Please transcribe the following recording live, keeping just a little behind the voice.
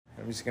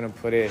I'm just going to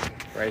put it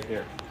right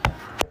here.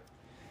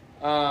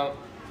 But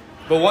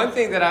one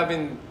thing that I've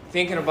been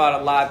thinking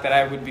about a lot that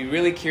I would be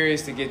really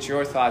curious to get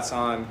your thoughts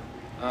on,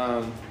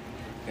 and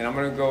I'm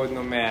going to go with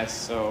no mask,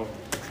 so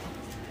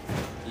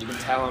you can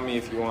tell on me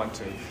if you want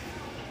to,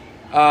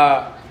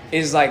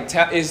 is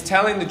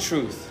telling the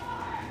truth,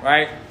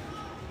 right?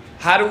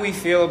 How do we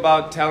feel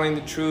about telling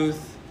the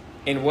truth?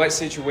 In what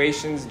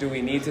situations do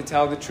we need to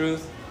tell the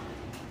truth?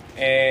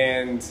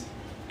 And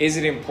is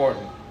it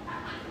important,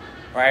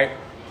 right?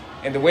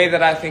 And the way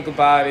that I think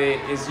about it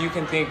is you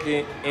can think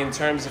it in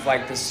terms of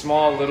like the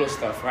small little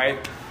stuff, right?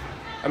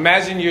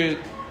 Imagine you're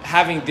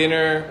having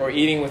dinner or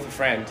eating with a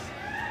friend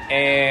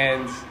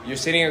and you're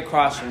sitting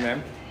across from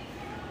them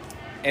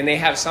and they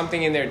have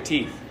something in their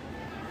teeth,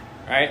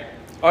 right?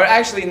 Or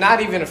actually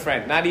not even a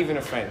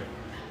friend.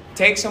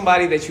 Take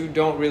somebody that you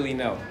don't really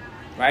know,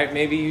 right?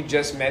 Maybe you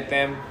just met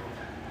them.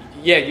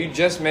 Yeah, you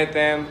just met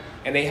them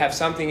and they have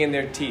something in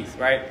their teeth,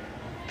 right?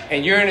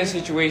 And you're in a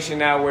situation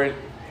now where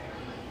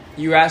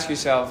you ask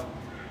yourself,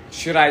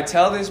 should I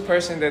tell this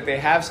person that they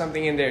have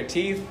something in their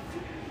teeth?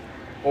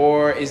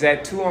 Or is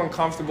that too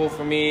uncomfortable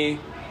for me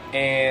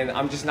and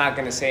I'm just not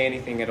going to say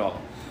anything at all,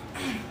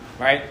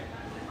 right?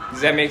 Does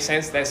that make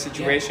sense, that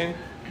situation?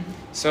 Yeah.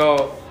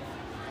 So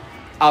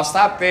I'll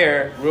stop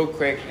there real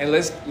quick and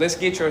let's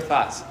get your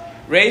thoughts.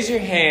 Raise your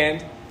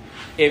hand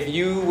if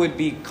you would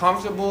be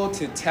comfortable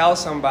to tell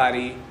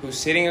somebody who's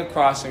sitting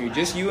across from you,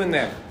 just you and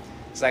them.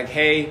 It's like,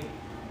 hey,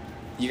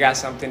 you got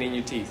something in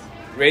your teeth.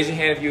 Raise your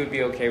hand if you would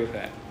be okay with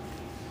that.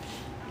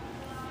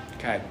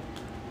 Okay.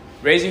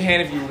 Raise your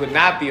hand if you would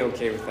not be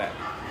okay with that.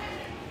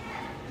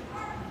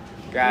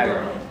 Got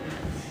it.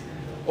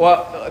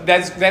 Well,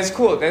 that's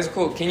cool. That's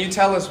cool. Can you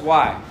tell us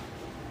why?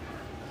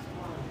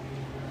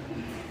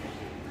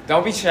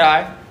 Don't be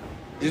shy.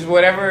 Just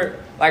whatever.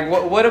 Like,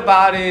 what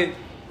about it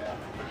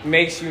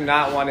makes you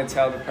not want to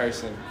tell the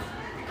person?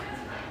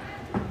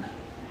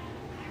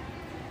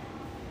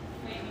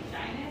 Maybe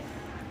shyness?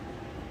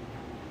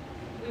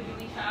 Would you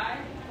be shy?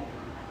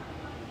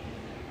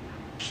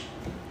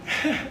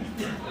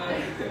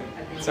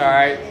 It's all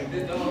right.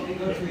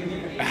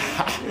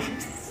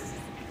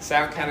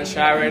 Sound kind of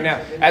shy right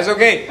now. That's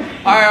okay.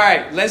 All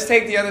right. Let's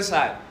take the other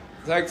side.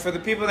 Like for the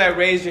people that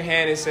raised your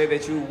hand and say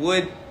that you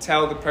would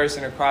tell the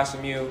person across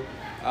from you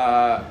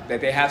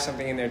that they have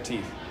something in their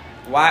teeth.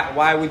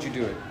 Why would you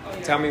do it?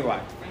 Tell me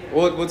why.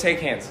 We'll take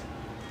hands.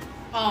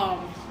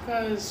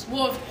 Because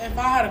if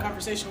I had a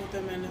conversation with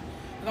them and the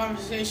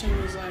conversation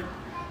was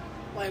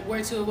like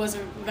where to it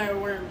wasn't they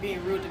weren't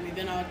being rude to me,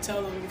 then I'll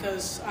tell them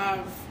because I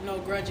have no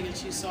grudge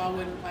against you, so I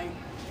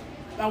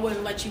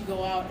wouldn't let you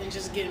go out and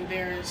just get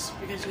embarrassed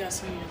because you got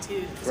something in your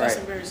teeth. Right. That's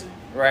embarrassing.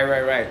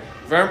 Right.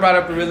 Vern brought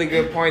up a really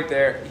good point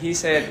there. He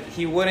said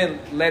he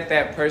wouldn't let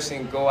that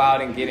person go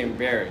out and get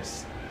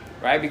embarrassed,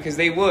 right? Because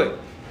they would.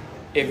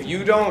 If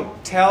you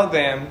don't tell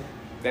them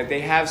that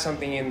they have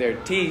something in their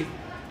teeth,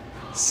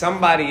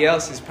 somebody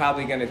else is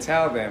probably going to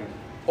tell them.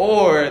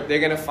 Or they're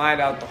going to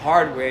find out the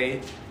hard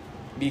way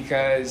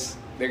because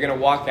they're going to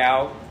walk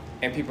out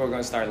and people are going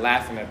to start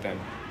laughing at them.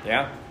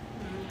 Yeah?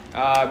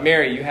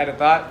 Mary, you had a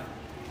thought?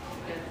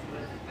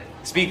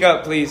 Speak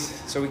up, please,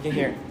 so we can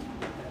hear.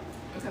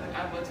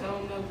 I would tell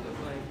them though,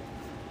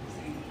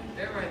 see,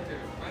 they're right there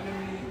in front of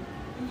me.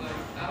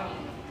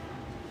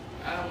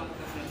 I don't want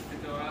them to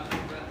go out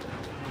like that.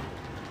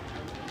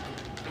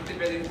 If they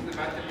really to the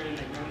bathroom and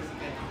notice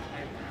that,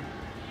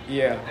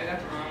 yeah. I got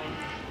the wrong.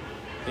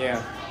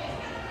 Yeah.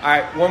 All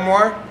right, one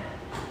more.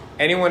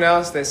 Anyone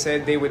else that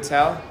said they would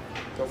tell?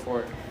 Go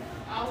for it.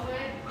 I would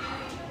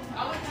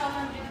tell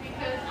them just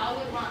because I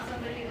would want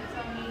somebody to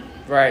tell me.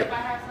 Right. If I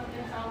have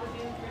something I would do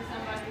for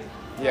somebody,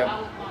 yep.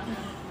 I would want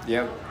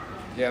them.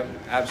 Yep,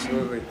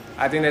 absolutely.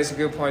 I think that's a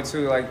good point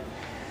too. Like,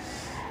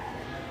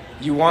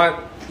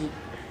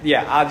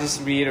 I'll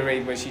just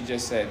reiterate what she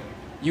just said.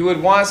 You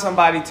would want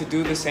somebody to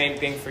do the same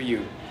thing for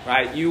you,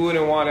 right? You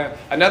wouldn't want to.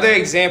 Another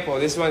example,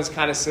 this one's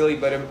kind of silly,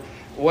 but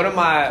one of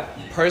my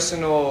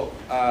personal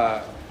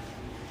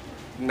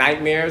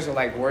nightmares or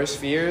like worst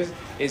fears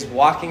is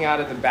walking out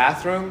of the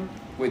bathroom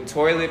with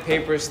toilet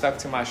paper stuck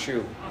to my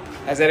shoe.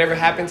 Has that ever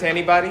happened to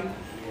anybody?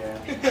 Yeah.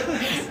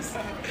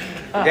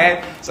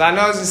 Okay, so I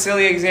know it's a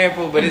silly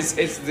example, but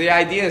it's the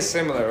idea is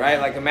similar, right?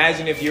 Like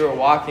imagine if you were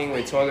walking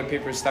with toilet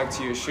paper stuck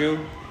to your shoe,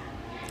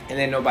 and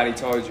then nobody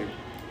told you,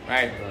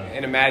 right?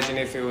 And imagine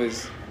if it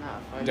was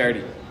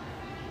dirty.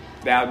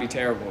 That would be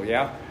terrible,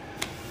 yeah?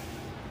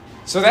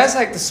 So that's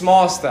like the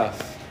small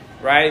stuff,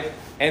 right?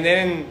 And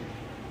then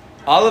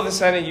all of a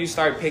sudden you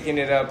start picking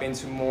it up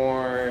into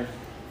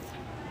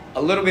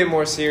a little bit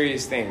more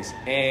serious things.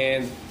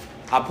 And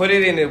I put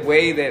it in a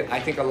way that I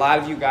think a lot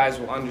of you guys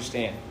will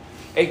understand.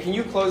 Hey, can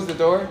you close the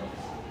door?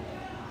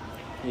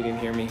 You didn't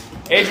hear me.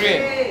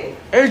 Adrian.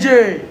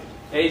 AJ.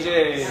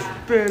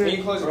 Can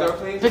you close the door,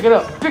 please? Pick it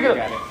up.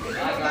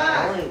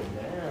 Got it.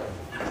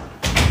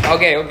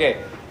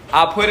 Okay.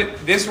 I'll put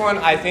it, this one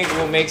I think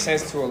will make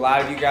sense to a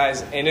lot of you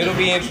guys, and it'll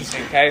be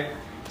interesting, okay?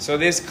 So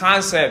this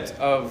concept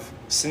of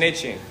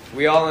snitching,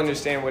 we all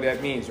understand what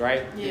that means,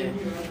 right? Yeah.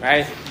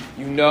 Right?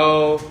 You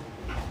know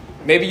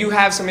maybe you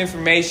have some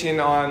information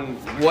on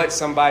what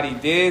somebody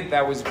did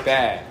that was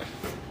bad,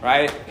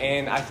 right?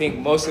 And I think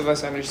most of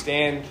us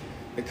understand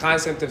the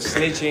concept of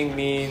snitching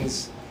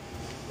means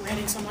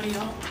Ratting somebody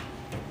out.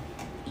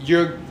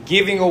 you're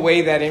giving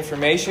away that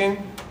information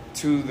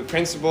to the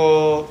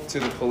principal, to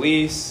the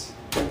police,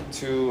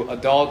 to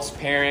adults,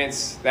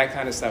 parents, that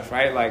kind of stuff,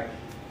 right? Like,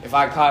 if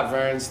I caught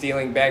Vern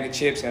stealing a bag of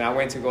chips and I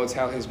went to go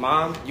tell his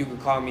mom, you could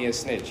call me a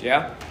snitch,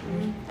 yeah?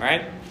 Mm-hmm. All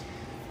right?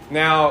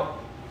 Now,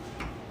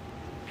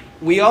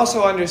 we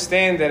also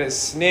understand that a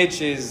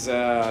snitch is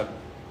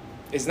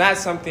not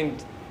something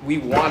we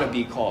want to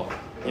be called,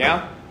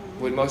 yeah?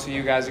 Mm-hmm. Would most of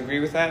you guys agree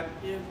with that?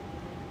 Yeah.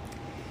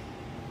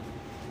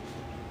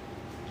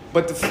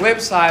 But the flip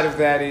side of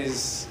that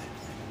is,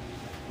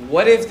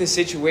 what if the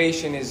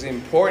situation is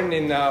important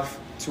enough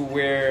to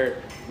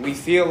where we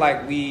feel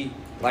like we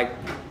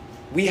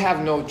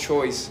have no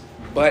choice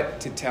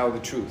but to tell the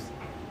truth,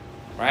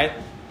 right?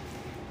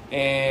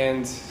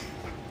 And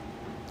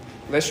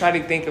let's try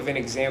to think of an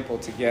example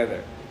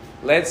together.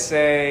 Let's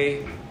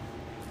say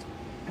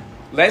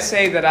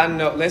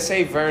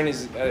Vern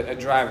is a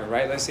driver,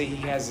 right? Let's say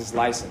he has his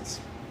license,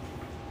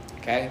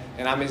 okay?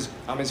 And I'm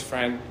his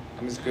friend.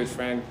 I'm his good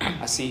friend.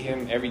 I see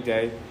him every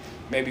day.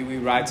 Maybe we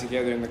ride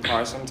together in the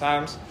car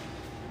sometimes.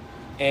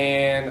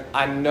 And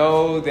I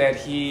know that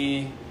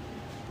he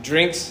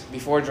drinks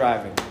before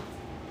driving.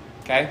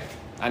 Okay?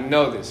 I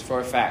know this for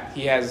a fact.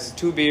 He has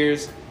 2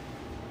 beers,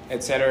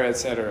 etc.,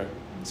 etc.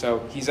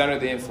 So he's under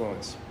the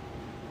influence.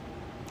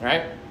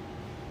 Right?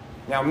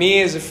 Now,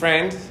 me as a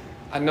friend,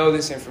 I know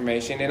this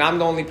information, and I'm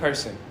the only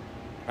person.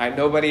 Right?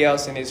 Nobody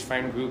else in his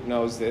friend group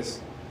knows this.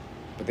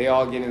 But they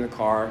all get in the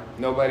car.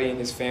 Nobody in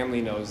his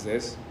family knows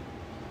this.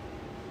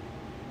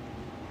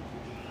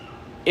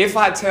 If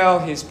I tell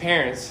his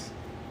parents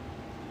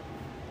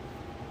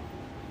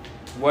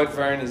what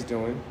Vern is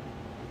doing,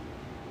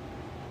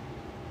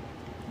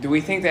 do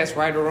we think that's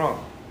right or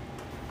wrong?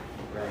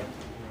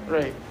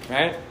 Right.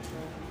 Right?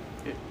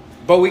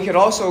 But we could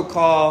also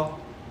call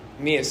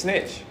me a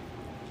snitch.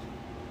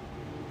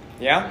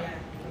 Yeah?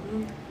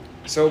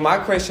 So my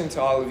question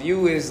to all of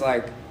you is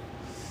like,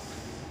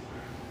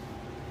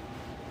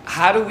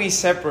 how do we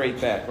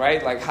separate that,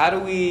 right? Like, how do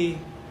we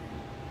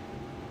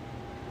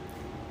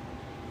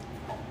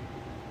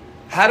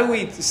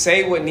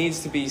say what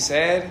needs to be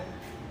said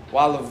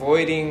while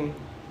avoiding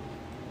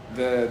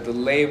the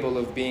label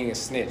of being a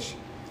snitch?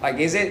 Like,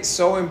 is it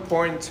so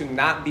important to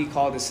not be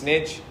called a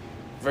snitch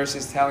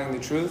versus telling the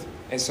truth?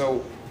 And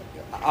so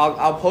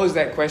I'll pose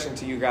that question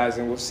to you guys,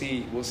 and we'll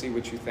see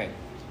what you think.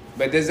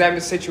 But does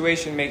that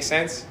situation make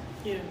sense?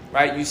 Yeah.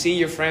 Right? You see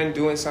your friend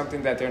doing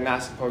something that they're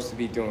not supposed to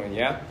be doing,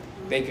 yeah?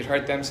 They could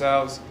hurt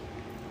themselves,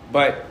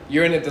 but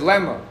you're in a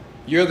dilemma.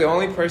 You're the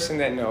only person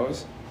that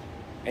knows,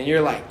 and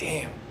you're like,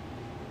 damn,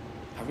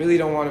 I really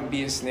don't want to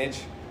be a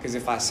snitch, because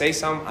if I say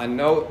something, I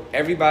know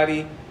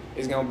everybody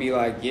is going to be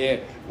like, yeah,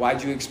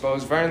 why'd you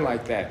expose Vern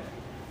like that?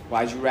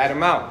 Why'd you rat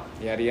him out?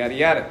 Yada, yada,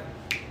 yada.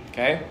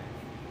 Okay?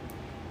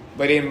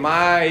 But in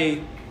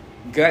my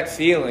gut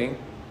feeling,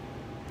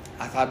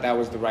 I thought that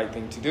was the right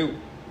thing to do.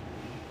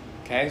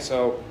 Okay?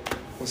 So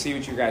we'll see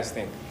what you guys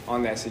think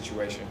on that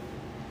situation.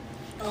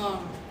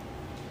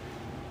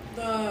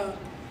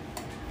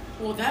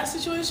 That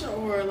situation,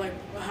 or like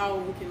how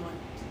we can like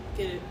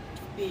get it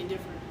being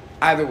different.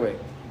 Either way,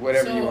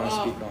 whatever you want to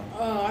speak on.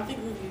 I think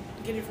we can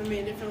get it from me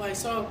in different like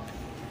so.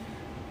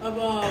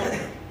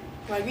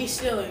 Like me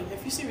stealing.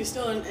 If you see me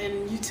stealing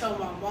and you tell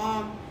my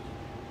mom,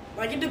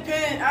 like it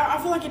depends. I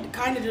feel like it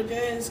kind of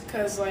depends,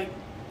 cause like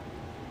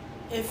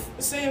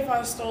if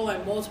I stole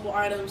like multiple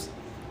items,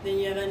 then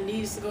yeah, that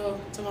needs to go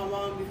to my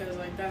mom, because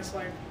like that's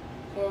like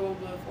horrible.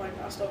 But like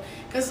I stole,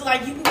 cause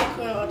like you can get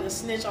caught on the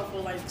snitch off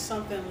of like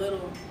something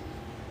little.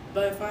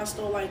 But if I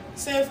stole like,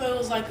 say if it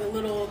was like a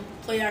little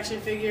play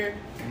action figure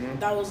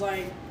that was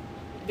like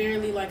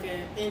barely like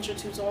an inch or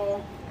 2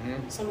 tall,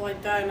 something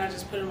like that, and I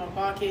just put it in my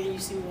pocket and you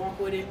see me walk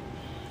with it,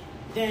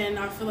 then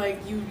I feel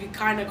like you'd be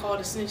kind of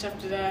called a snitch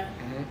after that,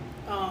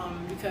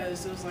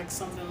 because it was like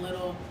something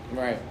little.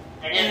 Right.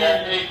 And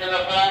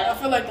I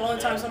feel like the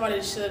only time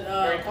somebody should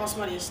call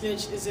somebody a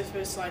snitch is if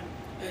it's like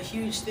a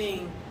huge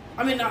thing.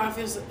 I mean, not if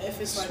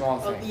it's like small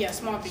thing.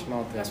 Small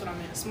thing. That's what I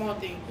meant. Small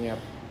thing. Yep.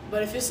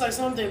 But if it's like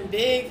something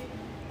big,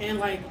 and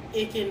like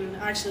it can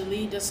actually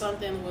lead to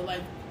something with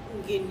like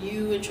getting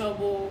you in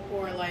trouble,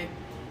 or like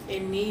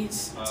it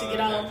needs to get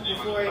out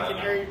before it can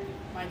hurt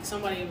like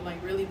somebody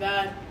like really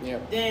bad.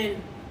 Yep.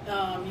 Then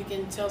you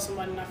can tell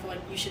somebody, and I feel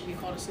like you should be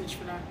called a snitch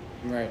for that.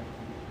 Right.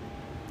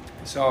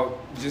 So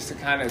just to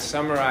kind of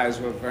summarize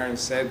what Vern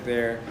said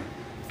there,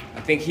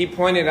 I think he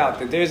pointed out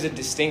that there's a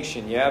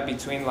distinction,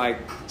 between like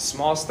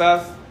small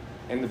stuff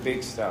and the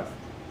big stuff.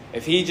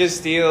 If he just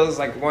steals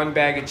like 1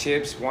 bag of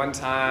chips one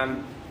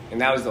time,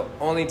 and that was the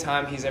only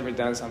time he's ever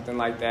done something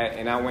like that,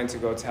 and I went to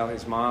go tell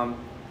his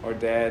mom or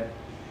dad,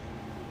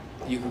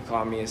 you could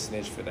call me a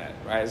snitch for that,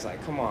 right? It's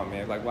like, come on,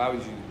 man. Like, why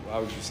would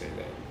you say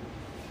that?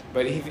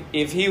 But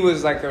if he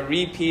was like a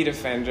repeat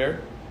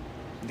offender,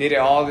 did it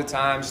all the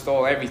time,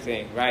 stole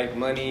everything, right?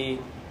 Money,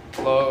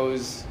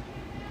 clothes,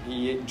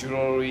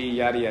 jewelry,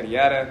 yada, yada,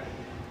 yada,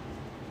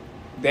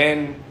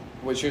 then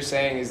what you're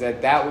saying is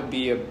that that would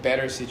be a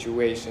better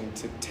situation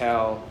to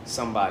tell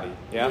somebody.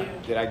 Yeah? Yeah.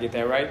 Did I get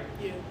that right?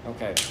 Yeah.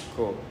 Okay,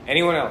 cool.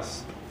 Anyone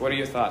else? What are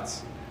your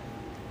thoughts?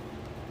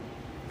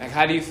 Like,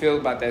 how do you feel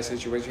about that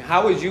situation?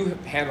 How would you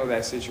handle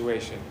that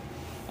situation?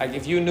 Like,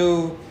 if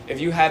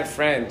you had a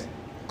friend,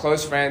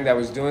 close friend that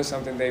was doing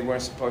something they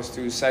weren't supposed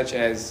to, such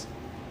as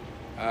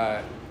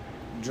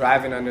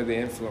driving under the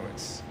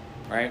influence,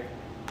 right?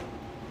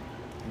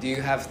 Do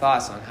you have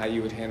thoughts on how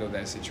you would handle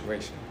that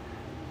situation?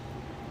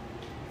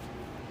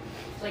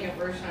 It's like a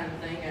first time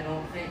thing. I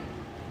don't think,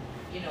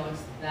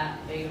 it's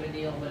that big of a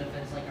deal. But if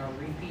it's like a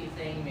repeat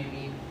thing,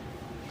 maybe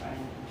try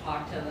and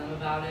talk to them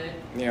about it.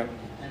 Yeah.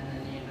 And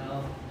then,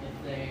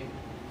 if they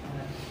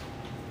kind of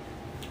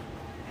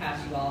pass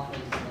you off as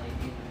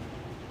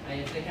like,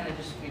 if they kind of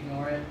just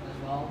ignore it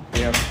as well,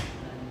 Yep. then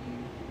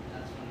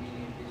that's when you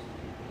need to do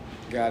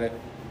something. Got it.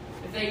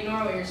 If they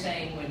ignore what you're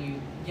saying when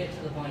you get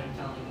to the point of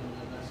telling them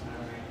that that's not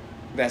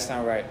right. That's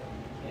not right.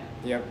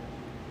 Yeah. Yep.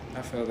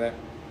 I feel that.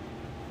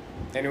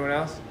 Anyone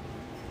else?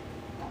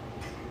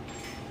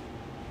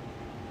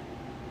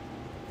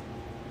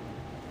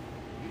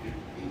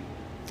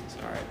 It's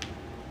all right.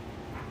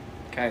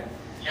 Okay.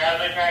 Yeah,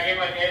 but can I get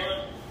my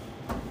cable?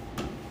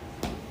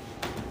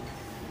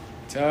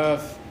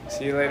 Tough.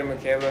 See you later,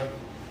 Michaela.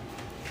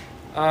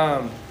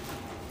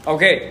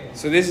 Okay,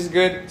 so this is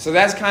good. So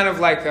that's kind of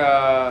like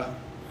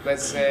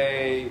let's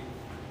say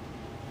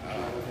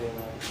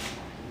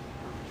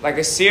like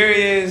a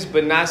serious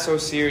but not so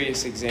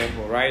serious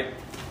example, right?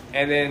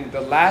 And then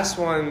the last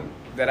one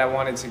that I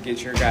wanted to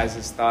get your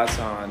guys' thoughts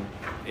on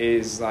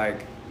is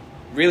like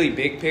really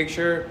big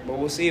picture, but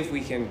we'll see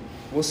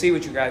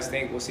what you guys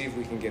think. We'll see if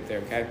we can get there,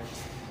 okay?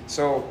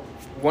 So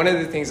one of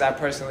the things I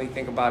personally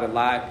think about a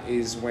lot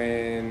is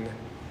when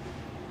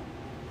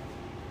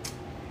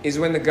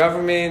the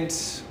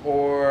government,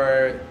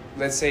 or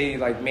let's say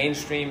like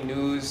mainstream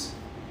news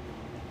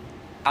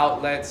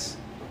outlets,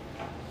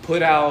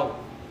 put out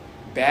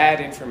bad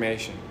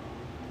information,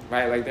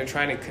 right? Like they're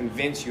trying to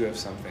convince you of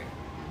something.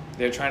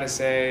 They're trying to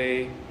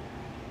say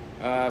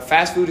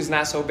fast food is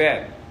not so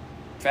bad.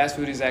 Fast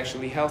food is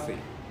actually healthy,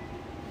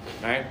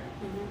 right?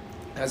 Mm-hmm.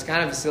 That's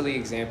kind of a silly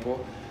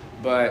example,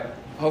 but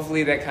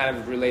hopefully that kind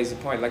of relays the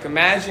point. Like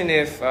imagine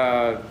if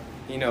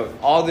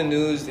all the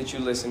news that you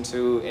listen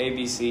to,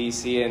 ABC,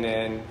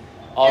 CNN,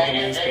 all the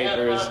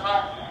newspapers,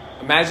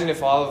 imagine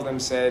if all of them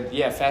said,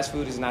 yeah, fast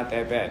food is not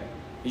that bad.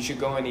 You should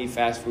go and eat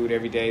fast food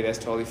every day. That's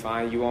totally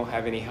fine. You won't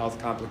have any health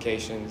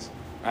complications,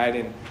 right?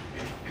 And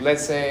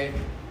let's say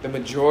the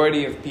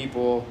majority of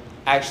people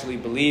actually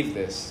believe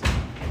this,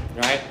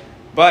 right?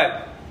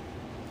 But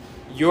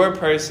you're a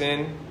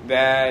person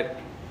that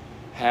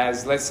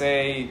has, let's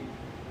say,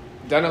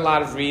 done a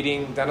lot of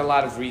reading, done a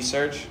lot of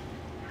research,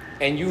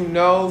 and you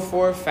know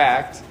for a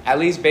fact, at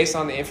least based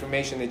on the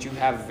information that you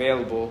have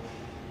available,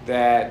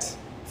 that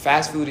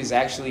fast food is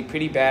actually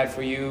pretty bad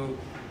for you.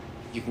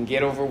 You can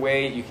get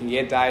overweight, you can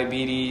get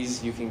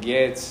diabetes, you can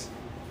get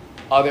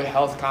other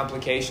health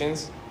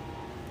complications,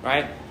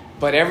 right?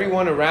 But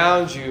everyone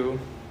around you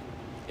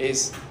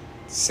is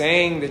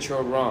saying that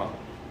you're wrong.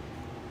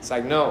 It's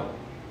like, no,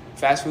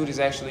 fast food is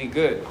actually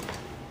good.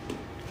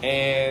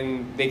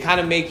 And they kind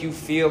of make you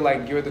feel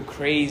like you're the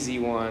crazy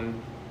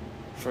one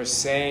for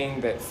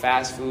saying that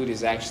fast food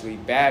is actually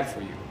bad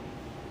for you,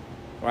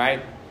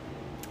 right?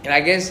 And I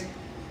guess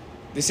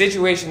the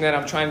situation that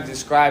I'm trying to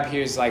describe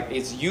here is like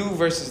it's you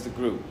versus the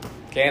group,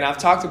 okay? And I've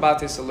talked about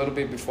this a little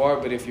bit before,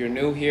 but if you're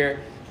new here,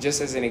 just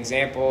as an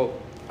example,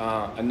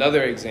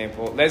 another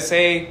example, let's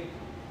say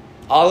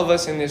all of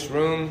us in this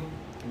room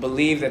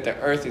believe that the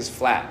earth is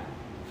flat,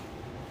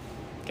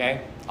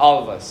 okay?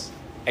 All of us,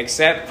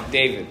 except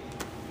David.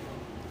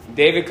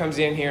 David comes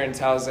in here and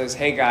tells us,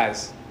 hey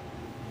guys,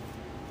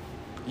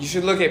 you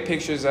should look at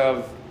pictures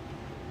of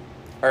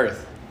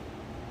Earth,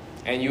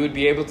 and you would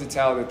be able to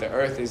tell that the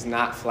Earth is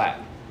not flat.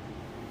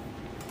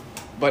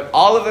 But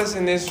all of us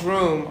in this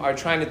room are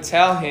trying to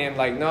tell him,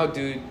 like, no,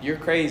 dude, you're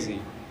crazy.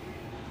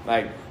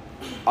 Like,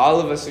 all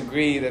of us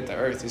agree that the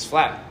Earth is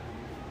flat.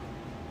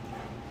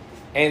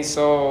 And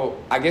so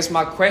I guess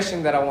my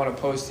question that I want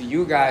to pose to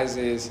you guys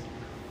is,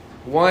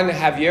 one,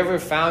 have you ever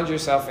found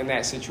yourself in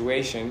that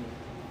situation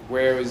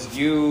where it was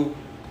you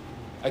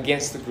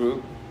against the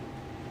group?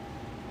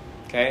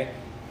 Okay?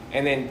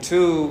 And then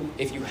two,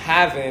 if you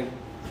haven't,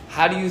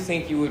 how do you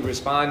think you would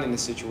respond in a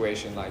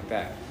situation like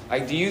that?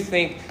 Like, do you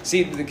think,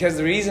 because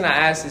the reason I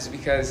ask is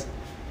because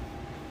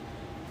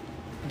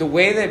the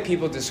way that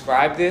people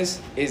describe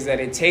this is that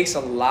it takes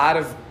a lot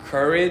of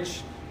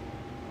courage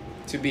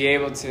to be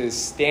able to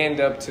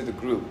stand up to the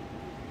group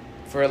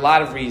for a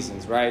lot of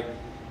reasons, right?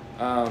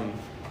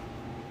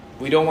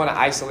 We don't want to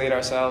isolate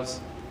ourselves,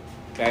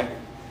 okay?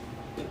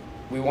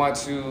 We want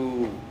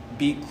to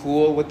be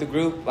cool with the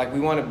group. Like, we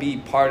want to be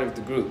part of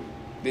the group.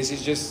 This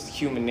is just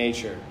human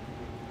nature,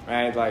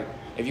 right? Like,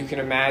 if you can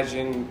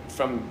imagine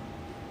from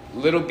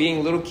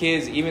being little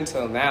kids even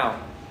till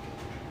now,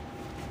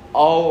 a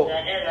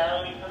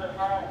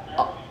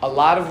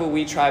lot of what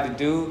we try to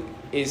do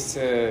is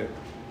to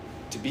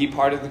be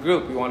part of the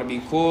group. We want to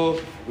be cool.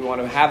 We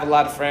want to have a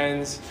lot of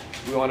friends.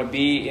 We want to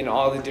be in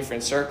all the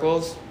different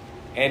circles.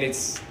 And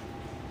it's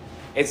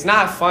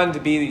not fun to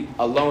be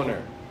a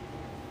loner,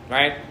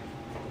 right?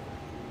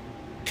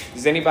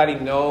 Does anybody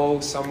know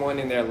someone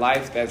in their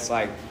life that's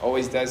like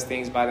always does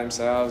things by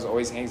themselves,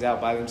 always hangs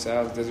out by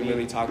themselves, doesn't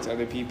really talk to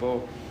other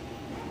people?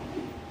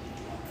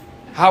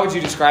 How would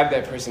you describe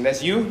that person?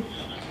 That's you?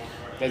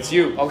 That's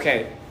you.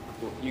 Okay.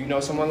 You know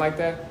someone like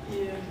that?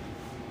 Yeah.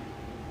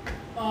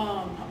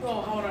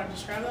 How would I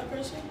describe that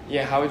person?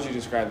 Yeah, how would you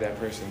describe that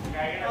person?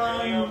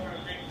 I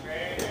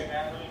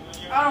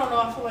don't know.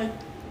 I feel like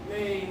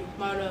they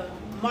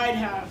might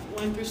have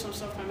went through some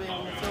stuff. I may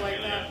feel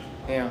like that.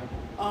 Yeah.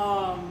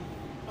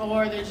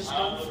 Or they just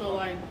don't feel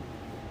like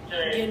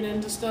getting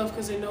into stuff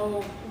because they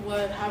know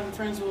what having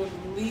friends would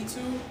lead to.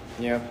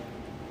 Yeah.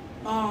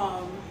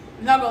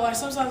 Not gonna lie,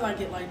 sometimes I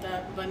get like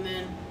that, but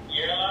then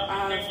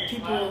I have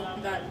people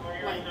that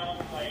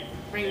like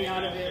bring me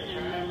out of it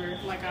and remember,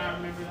 like I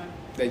remember that.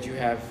 That you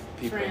have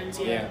people. Friends,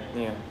 yeah.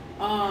 Yeah.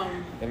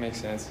 That makes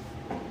sense.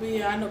 But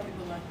yeah, I know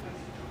people like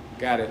that.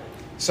 Got it.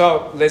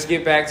 So let's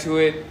get back to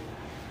it.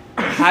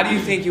 How do you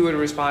think you would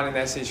respond in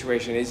that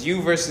situation? It's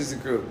you versus the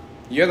group.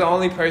 You're the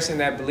only person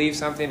that believes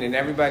something and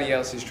everybody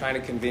else is trying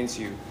to convince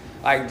you.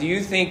 Like, do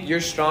you think you're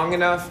strong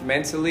enough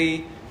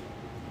mentally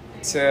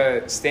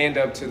to stand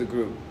up to the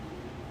group?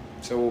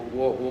 So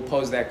we'll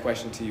pose that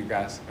question to you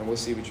guys and we'll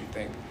see what you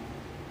think.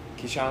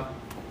 Keyshawn?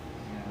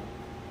 Yeah.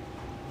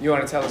 You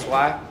want to tell us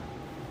why?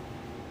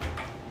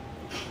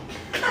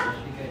 Because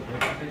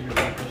you're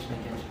one person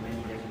against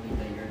many doesn't mean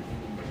that your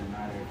opinion doesn't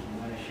matter. If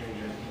you want to share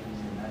your opinion,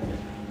 then that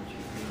doesn't mean that you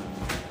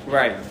feel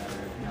Right. if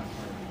you're not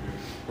part of the group.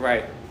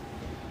 Right.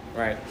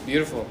 Right.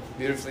 Beautiful.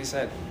 Beautifully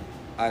said.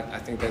 I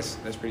think that's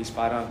pretty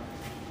spot on.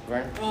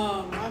 Right?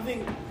 I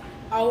think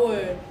I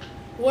would.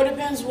 Well, it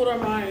depends. What are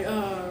my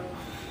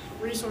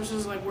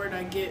resources? Like, where did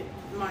I get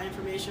my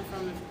information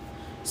from?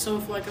 So,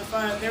 if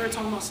they were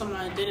talking about something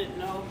I didn't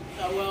know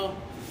that well,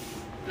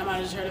 and I might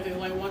have just heard of it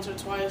like once or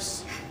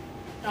twice,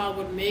 I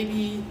would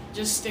maybe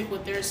just stick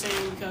with their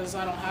saying because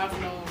I don't have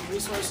no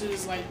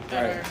resources like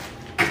that Right.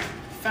 are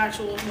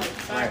factual, like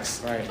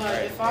facts. Right,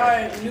 But if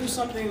I knew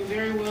something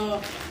very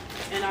well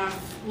and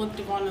I've looked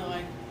upon it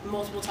like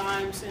multiple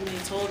times and they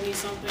told me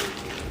something,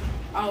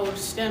 I would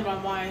stand by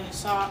my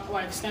side,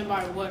 like stand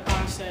by what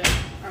I said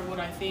or what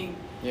I think,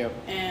 Yep.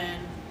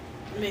 and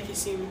make it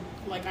seem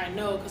like I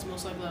know because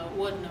most likely I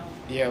would know.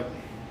 Yep.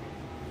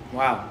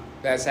 Wow.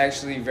 That's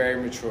actually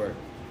very mature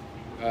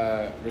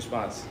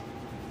response.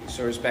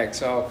 So respect.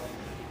 So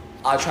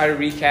I'll try to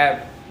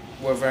recap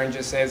what Vern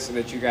just said so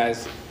that you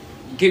guys...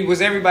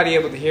 Was everybody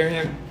able to hear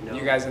him? No.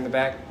 You guys in the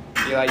back?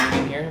 Eli, you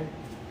didn't hear him?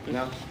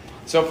 No?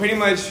 So pretty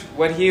much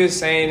what he was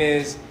saying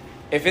is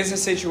if it's a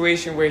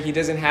situation where he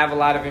doesn't have a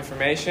lot of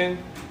information,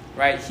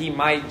 right, he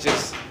might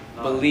just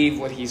believe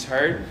what he's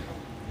heard,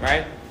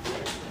 right?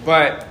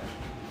 But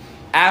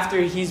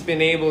after he's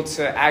been able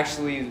to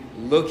actually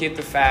look at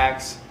the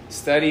facts,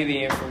 study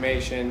the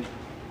information,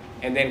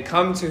 and then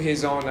come to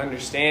his own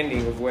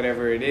understanding of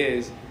whatever it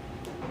is,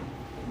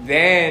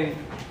 then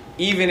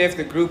even if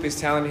the group is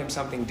telling him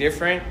something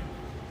different,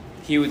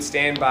 he would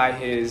stand by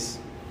his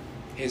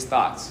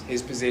thoughts,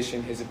 his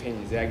position, his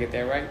opinions. Did I get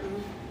that right?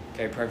 Mm-hmm.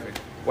 Okay, perfect.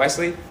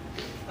 Wesley,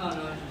 Oh,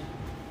 no,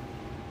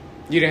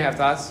 you didn't have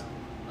thoughts?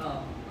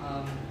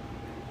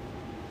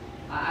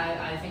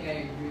 I think I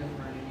agree with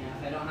Vernon, yeah.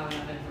 If I don't have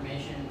enough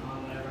information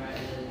on whatever it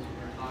is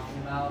we're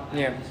talking about, I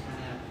Yeah. just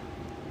kind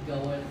of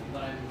go with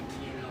what I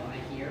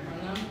hear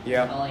from them.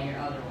 Yeah. Until I hear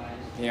otherwise.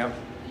 Yeah. I can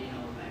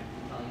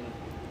tell you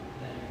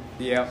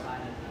better Yeah.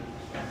 side of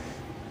the story.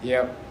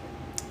 Yep.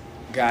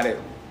 Got it.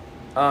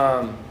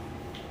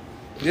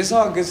 This is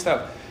all good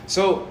stuff.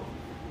 So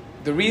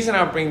the reason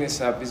I bring this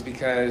up is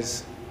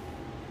because,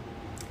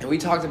 and we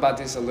talked about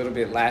this a little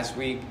bit last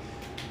week,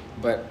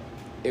 but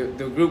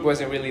the group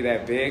wasn't really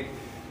that big,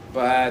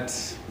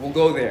 but we'll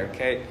go there,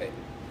 okay?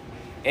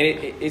 And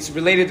it's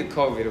related to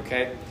COVID,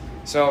 okay?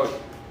 So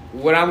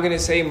what I'm going to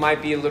say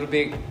might be a little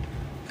bit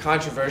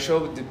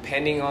controversial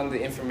depending on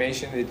the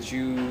information that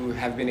you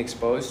have been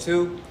exposed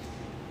to,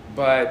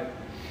 but,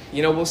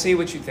 we'll see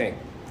what you think,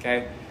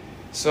 okay?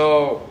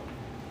 So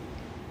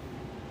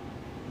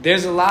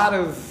there's a lot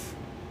of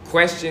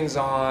questions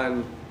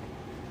on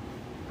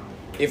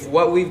if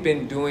what we've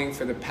been doing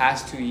for the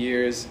past 2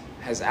 years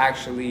has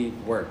actually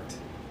worked,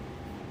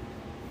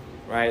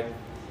 right?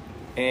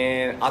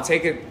 And I'll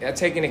take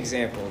an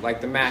example, like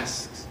the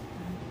masks,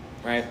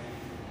 right?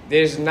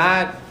 There's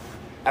not,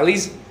 at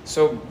least,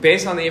 so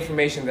based on the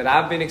information that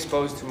I've been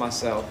exposed to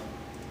myself,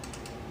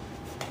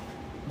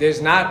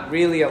 there's not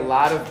really a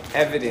lot of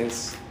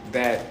evidence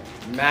that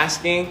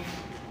masking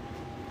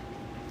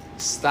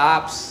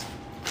stops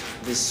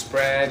the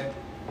spread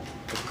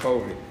of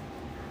COVID,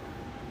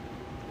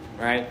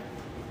 right?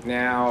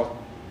 Now,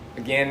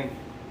 again,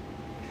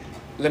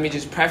 let me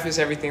just preface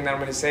everything that I'm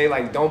going to say.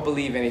 Like, don't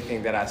believe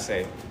anything that I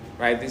say,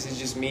 right? This is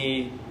just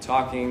me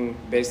talking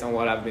based on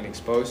what I've been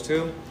exposed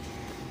to.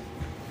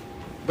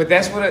 But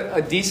that's what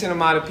a decent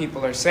amount of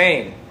people are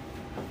saying.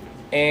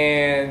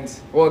 And,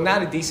 well,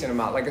 not a decent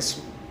amount, like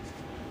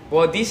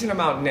a decent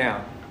amount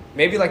now.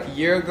 Maybe like a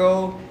year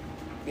ago,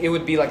 it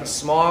would be like a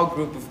small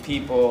group of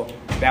people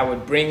that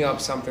would bring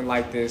up something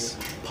like this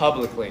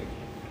publicly,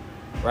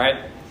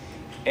 right?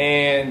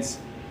 And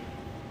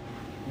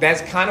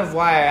that's kind of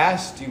why I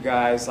asked you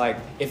guys, like,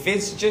 if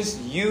it's just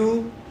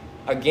you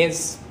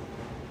against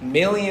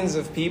millions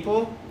of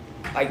people,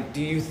 like,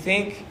 do you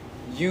think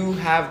you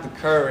have the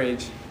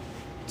courage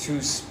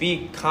to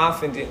speak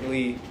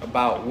confidently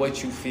about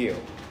what you feel,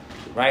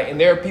 right? And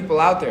there are people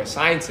out there,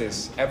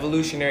 scientists,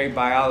 evolutionary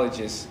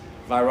biologists,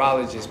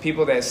 virologists,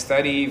 people that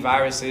study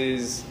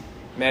viruses,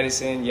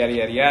 medicine, yada,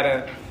 yada,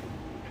 yada.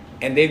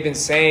 And they've been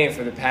saying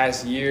for the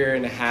past year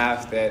and a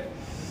half that,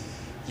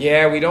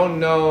 yeah, we don't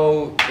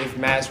know if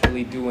masks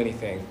really do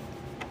anything,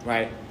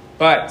 right?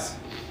 But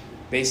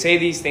they say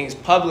these things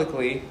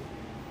publicly,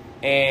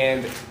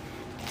 and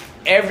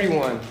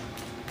everyone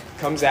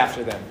comes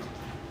after them.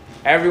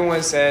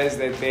 Everyone says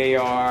that they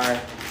are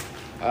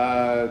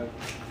an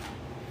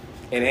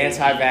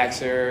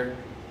anti-vaxxer,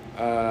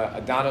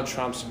 a Donald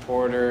Trump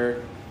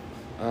supporter.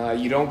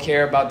 You don't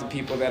care about the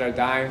people that are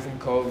dying from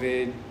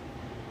COVID,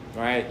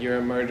 right? You're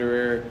a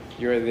murderer.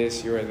 You're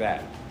this. You're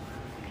that.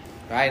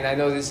 Right? And I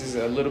know this is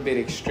a little bit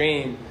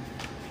extreme,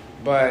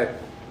 but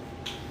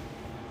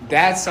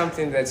that's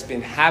something that's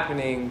been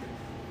happening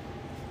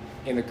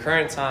in the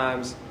current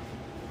times.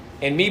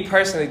 And me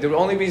personally, the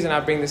only reason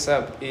I bring this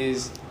up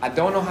is I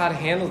don't know how to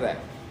handle that.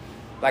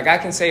 Like, I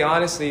can say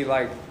honestly,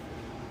 like,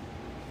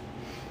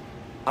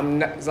 I'm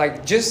not,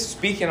 like, just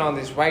speaking on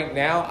this right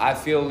now, I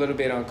feel a little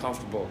bit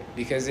uncomfortable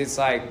because it's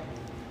like,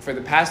 for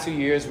the past 2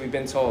 years, we've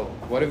been told,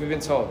 what have we been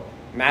told?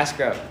 Mask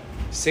up,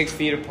 6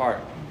 feet apart,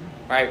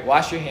 right?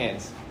 Wash your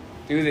hands,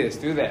 do this,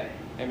 do that.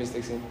 Hey, Miss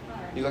Dixon,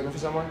 you looking for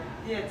someone?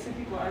 Yeah, 2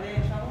 people. Are they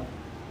in trouble?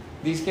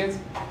 These kids?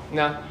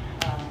 No,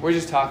 we're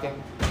just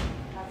talking.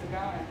 How's it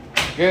going?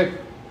 Good.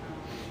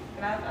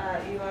 Can I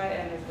have Eli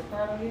and Mr.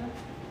 Ricardo here?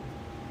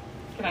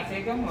 Can I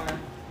take them or?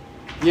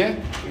 Yeah,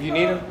 if you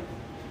need them.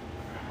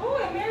 Oh,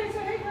 and Mary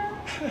said, hey, girl.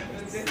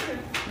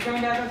 You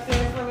coming back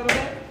upstairs for a little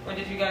bit? Or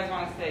did you guys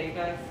want to stay? You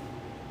guys?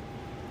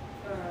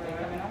 They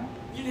coming on?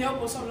 You need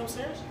help with something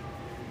upstairs?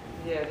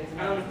 Yeah, these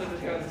I don't want to put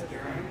this guy in the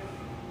right?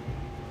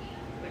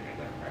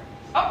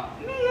 Oh,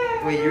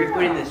 yeah. Wait, you're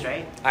recording this,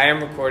 right? I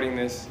am recording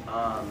this.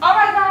 Oh my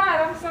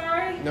God, I'm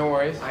sorry. No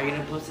worries. Are you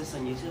gonna post this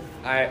on YouTube?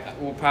 I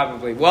will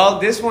probably. Well,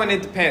 this one,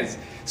 it depends.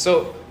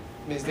 So,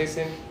 Ms.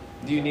 Dixon,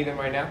 do you need them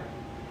right now?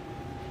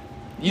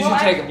 You Well,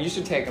 should take them. You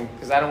should take them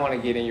because I don't want to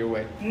get in your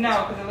way.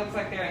 No, because it looks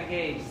like they're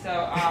engaged. So,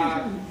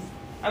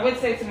 I would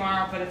say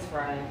tomorrow, but it's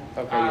Friday.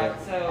 Okay, yeah.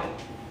 So,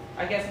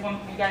 I guess when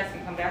you guys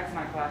can come back to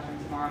my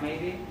classroom tomorrow,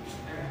 maybe.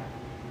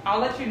 I'll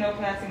let you know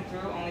passing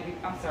through only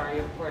I'm sorry,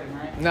 you're recording,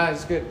 right? No,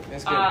 it's good.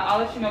 It's good. I'll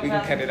let you know We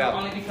can passing cut it through out.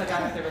 only because I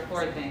have to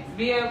record things.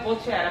 We'll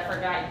chat. I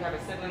forgot you have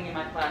a sibling in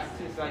my class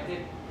too, so I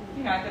did,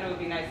 I thought it would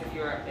be nice if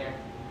you were up there.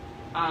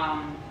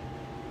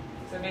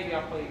 So maybe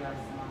I'll call you guys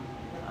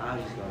tomorrow.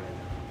 I'll just go right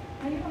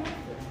now. No, you don't have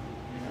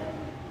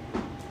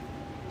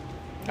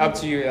to. Up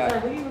to you. Sorry,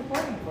 what are you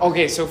recording for?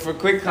 Okay, so for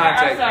quick Sorry, I'm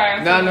context. sorry,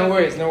 I'm No, sorry. no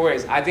worries, no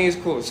worries. I think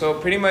it's cool. So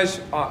pretty much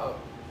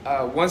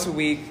once a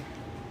week,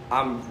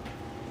 I'm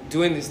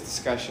doing this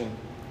discussion,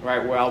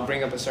 right, where I'll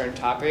bring up a certain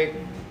topic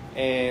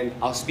and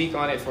I'll speak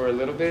on it for a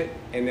little bit,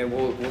 and then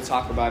we'll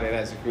talk about it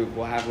as a group.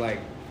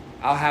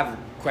 I'll have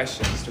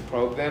questions to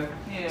probe them,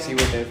 Yeah. see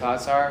what their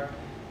thoughts are,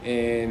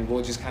 and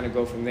we'll just kind of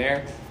go from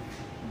there.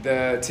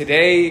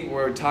 Today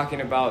we're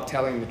talking about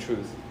telling the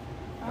truth,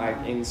 like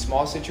in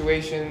small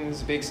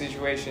situations, big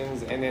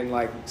situations, and then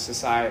like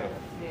societal,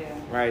 Yeah.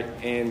 right?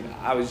 And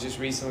I was just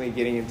recently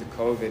getting into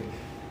COVID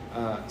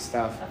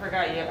stuff. I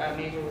forgot your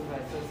major was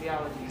like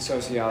sociology.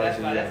 Sociology,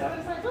 That's why. yeah. That's why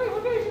it's like, wait,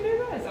 what made you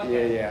do this?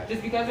 Okay. Yeah.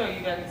 Just because, or are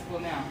you back in school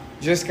now?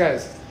 Just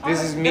because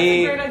this is That's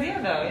me. a great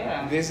idea, though.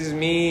 Yeah. This is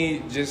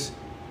me just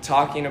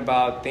talking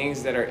about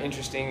things that are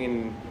interesting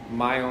in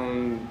my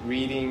own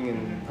reading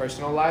and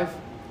personal life,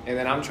 and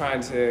then I'm trying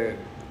to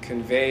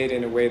convey it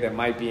in a way that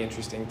might be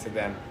interesting to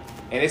them.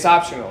 And it's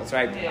optional. It's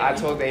like Yeah. I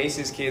told the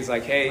ACES kids,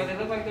 like, But hey, they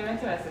look like they're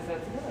interested, so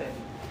it's good.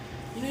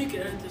 You know you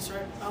can edit this,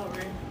 right? I'll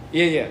agree.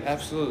 yeah,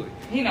 absolutely.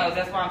 He knows.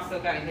 That's why I'm still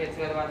kind of here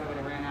too. Otherwise, I would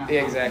have ran out.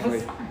 Yeah, exactly.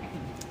 I'm sorry.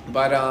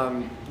 But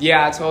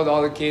yeah, I told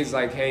all the kids,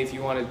 like, hey, if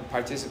you want to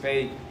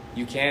participate,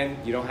 you can.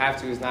 You don't have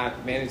to. It's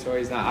not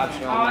mandatory. It's not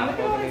optional. Oh, I'm look not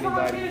at all holding these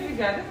anybody. volunteers you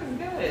got. This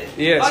is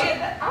good. Yes. Oh,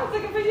 yeah. I was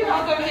looking for you.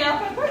 I was over here. I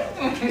was like, what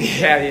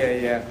are you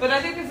doing? Yeah. But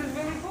I think this is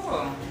really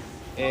cool.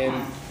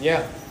 And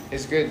yeah,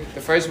 it's good.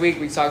 The first week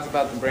we talked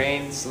about the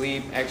brain,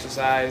 sleep,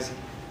 exercise.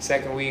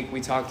 Second week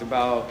we talked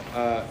about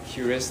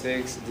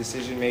heuristics,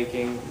 decision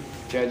making,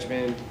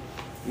 judgment,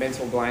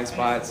 mental blind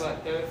spots.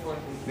 And this is what, third,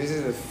 fourth week? This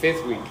is the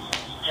 5th week.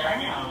 Right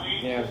now.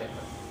 Yeah.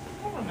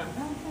 I don't know. Okay.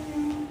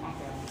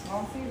 Well,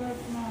 I'll see you guys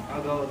tomorrow.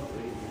 I'll go with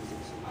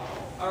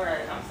 3 All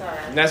right. I'm sorry.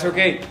 And that's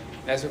okay.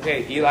 That's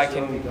okay. Eli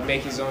can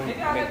make his own.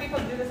 Maybe I'll let people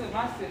do this with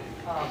my students.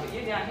 But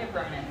you're down here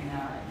permanently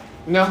now,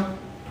 right? No.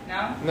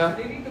 No? No.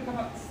 Maybe you could come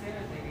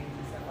upstairs maybe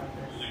and stuff like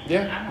this.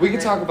 Yeah. We can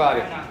talk about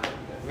it. I'm not good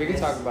with this. We can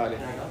talk about it.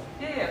 Can I go?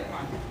 Yeah, come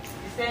on.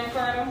 You Stay,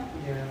 Ricardo?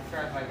 Yeah.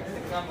 Ricardo's like, it's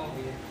a gum over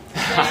here.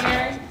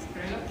 Stay,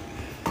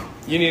 Mary?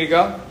 You need to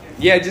go?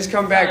 Yeah, just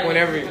come back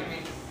whenever.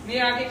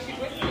 Mia, I'll get you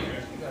with you.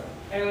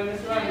 Hey, well,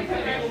 Mr. Rodney,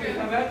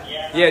 come back?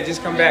 Yeah,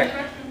 just come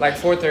back. Like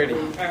 4:30.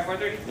 All right,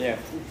 4:30? Yeah.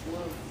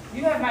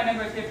 You have my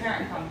number if their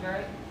parent comes,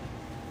 right?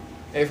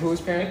 If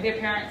whose If parent? their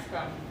parents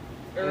come.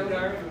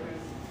 Earlier.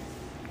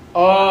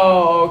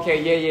 Oh,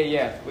 okay.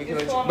 Yeah. We can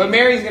Just let call you. But me.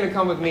 Mary's gonna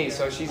come with me,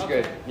 so she's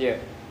good. Yeah.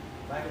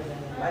 Bye,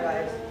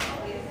 guys.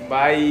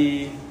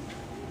 Bye.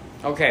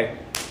 Okay.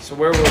 So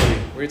where were we?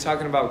 We were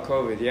talking about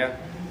COVID, yeah?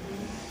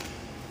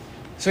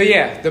 So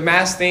yeah, the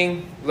mask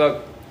thing,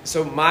 look,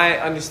 so my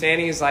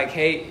understanding is like,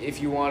 hey, if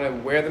you want to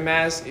wear the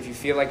mask, if you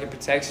feel like it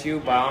protects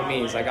you, by all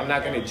means. Like, I'm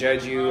not going to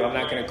judge you. I'm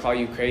not going to call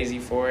you crazy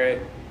for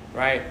it,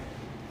 right?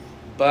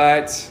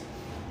 But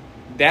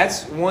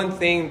that's one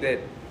thing that,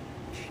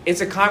 it's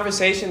a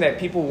conversation that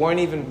people weren't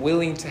even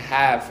willing to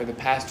have for the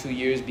past 2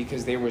 years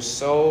because they were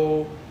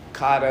so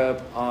caught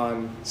up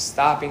on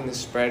stopping the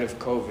spread of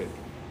COVID,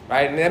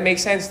 right? And that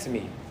makes sense to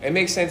me. It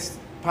makes sense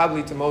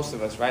probably to most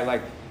of us, right?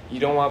 Like,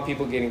 you don't want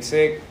people getting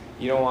sick.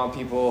 You don't want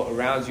people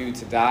around you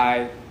to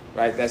die,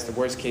 right? That's the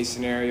worst case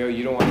scenario.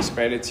 You don't want to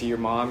spread it to your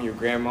mom, your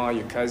grandma,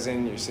 your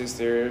cousin, your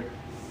sister,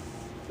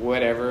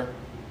 whatever,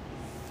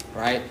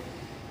 right?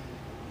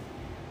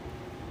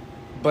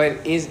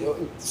 But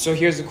so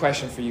here's the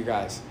question for you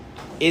guys.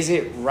 Is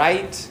it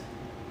right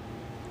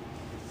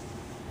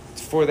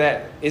for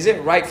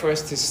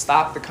us to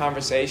stop the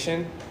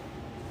conversation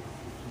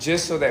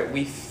just so that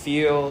we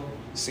feel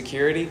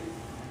security?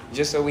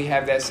 Just so we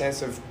have that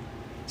sense of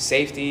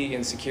safety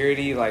and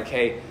security, like,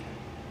 hey,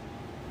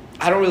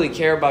 I don't really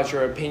care about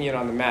your opinion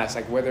on the mask,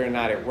 like whether or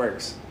not it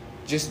works.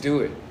 Just do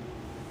it.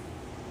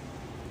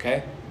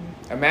 Okay?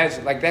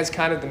 Imagine, like, that's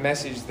kind of the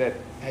message that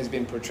has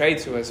been portrayed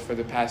to us for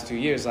the past 2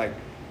 years. Like,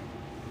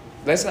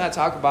 let's not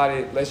talk about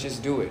it, let's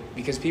just do it,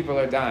 because people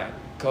are dying.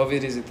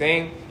 COVID is a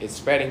thing, it's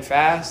spreading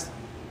fast.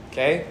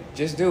 Okay?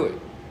 Just do it.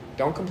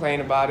 Don't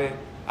complain about it.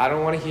 I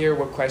don't want to hear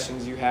what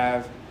questions you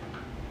have.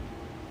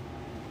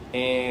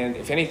 And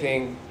if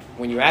anything,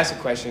 when you ask a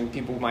question,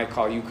 people might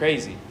call you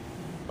crazy.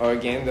 Or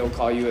again, they'll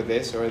call you a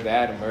this or a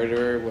that, a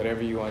murderer,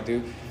 whatever you want to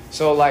do.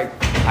 So, like,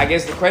 I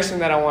guess the question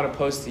that I want to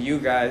pose to you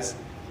guys,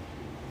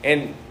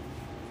 and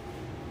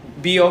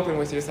be open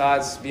with your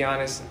thoughts, be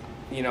honest,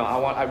 you know,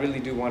 I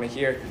really do want to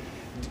hear,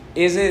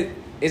 is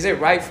it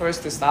right for us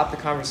to stop the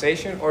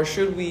conversation, or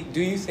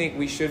do you think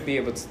we should be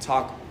able to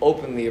talk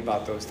openly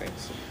about those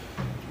things?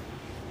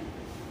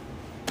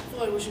 I feel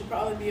like we should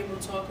probably be able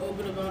to talk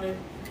open about it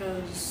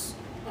because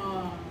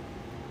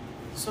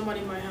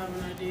somebody might have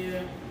an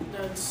idea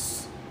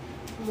that's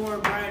more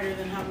brighter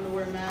than having to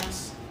wear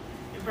masks.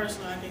 And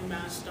personally, I think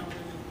masks don't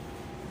really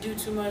do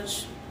too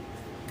much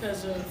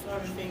because of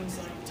other things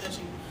like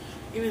touching,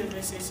 even if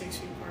they say 6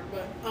 feet apart.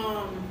 But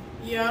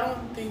yeah,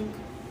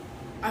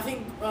 I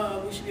think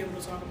we should be able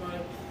to talk about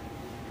it.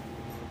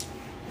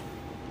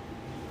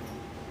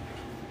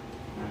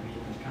 I mean,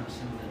 it's kind of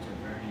similar to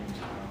Vernon's.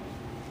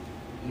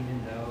 Even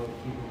though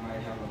people might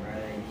have a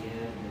right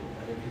idea,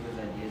 other people's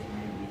ideas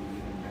might be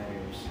even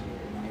better. So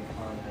it might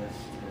cause us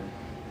to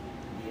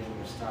be able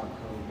to stop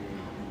COVID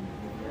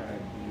with their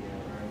idea,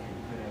 or it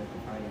could put up a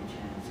fighting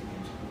chance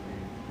against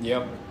COVID.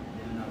 Yep.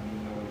 Them not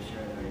being able to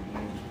share their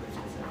idea just puts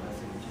us at less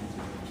of a chance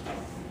of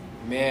stopping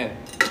it. Man,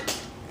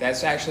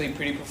 that's actually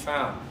pretty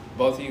profound.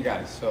 Both of you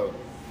guys. So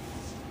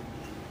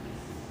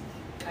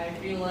I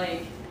feel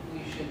like we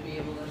should be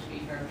able to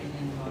speak our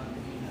opinions on,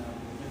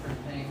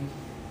 different things,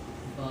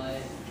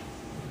 but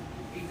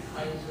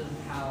because of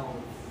how,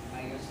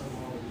 I guess, the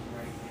world is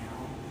right now,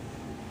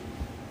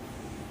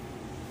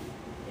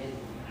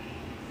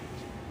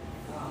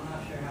 I'm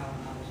not sure how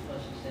I'm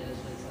supposed to say this,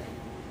 but it's like,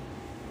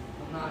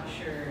 I'm not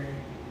sure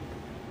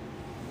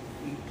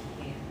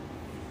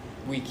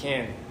we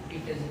can.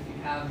 because if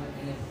you have,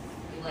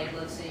 like,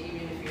 let's say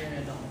even if you're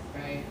an adult,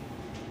 right,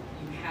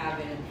 you have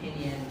an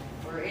opinion,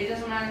 or it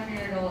doesn't matter if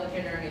you're an adult, a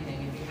kid, or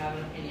anything, if you have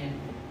an opinion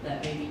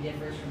that maybe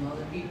differs from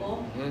other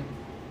people, Mm-hmm.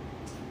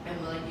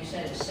 and like you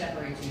said, it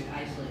separates you, it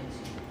isolates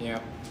you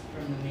Yep.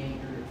 from the main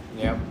group,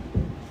 Yep.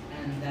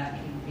 and that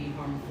can be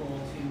harmful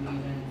to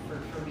even,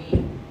 for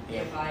me,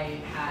 Yep. if I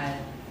had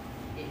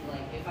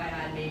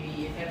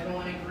maybe, if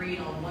everyone agreed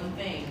on one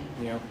thing,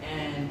 Yep.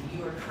 and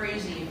you were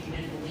crazy if you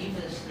didn't believe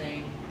this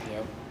thing,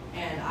 Yep.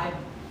 and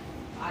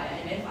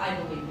and if I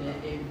believed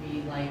it, it would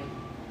be like,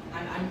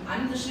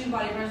 I'm the student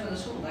body president of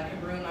the school. That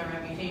could ruin my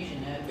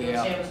reputation. If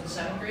let's say I was in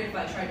 7th grade, if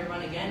I tried to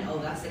run again, oh,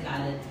 that's the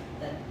guy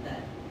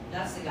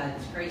that's the guy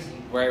that's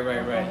crazy. Right.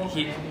 He's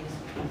weird.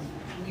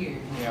 He's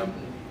Yep.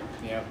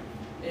 cuckoo. Yep.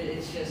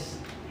 It's just,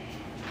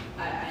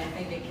 I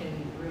think it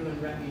can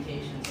ruin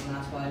reputations, and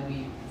that's why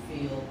we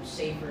feel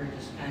safer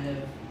just kind of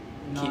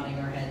nodding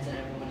our heads at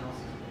everyone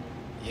else's opinion.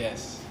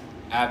 Yes,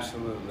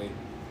 absolutely.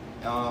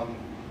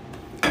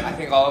 I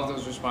think all of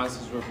those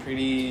responses were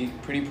pretty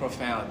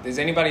profound. Does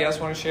anybody else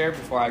want to share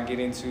before I get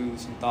into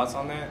some thoughts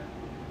on that?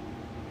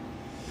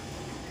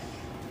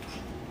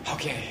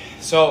 Okay,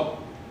 so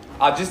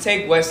I'll just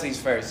take Wesley's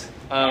first.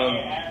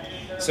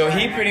 So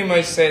he pretty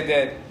much said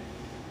that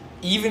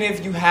even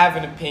if you have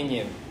an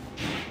opinion,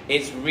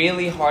 it's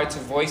really hard to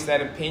voice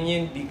that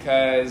opinion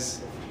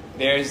because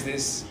there's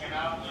this,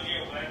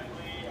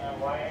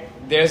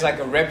 there's like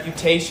a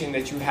reputation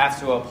that you have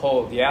to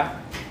uphold, yeah?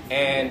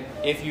 And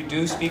if you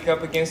do speak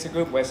up against the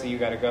group, Wesley, you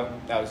gotta go.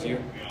 That was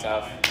you.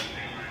 Tough.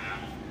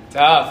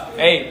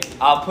 Hey,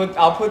 I'll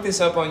put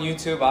this up on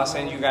YouTube. I'll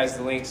send you guys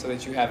the link so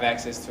that you have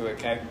access to it,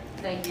 okay?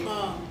 Thank you.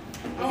 I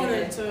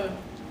wanted to.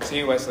 See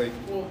you, Wesley.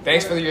 Well,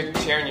 Thanks for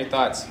sharing your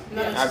thoughts.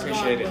 No, I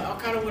appreciate it. I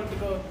kind of wanted to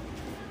go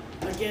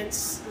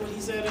against what he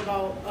said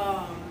about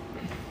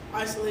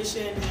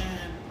isolation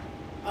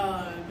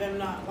and them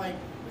not like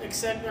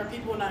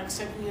people not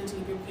accepting you into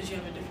the group because you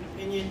have a different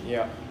opinion.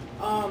 Yeah.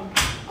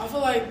 I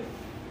feel like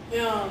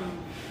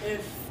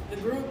if the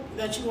group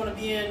that you want to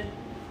be in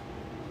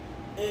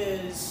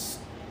is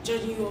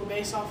judging you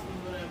based off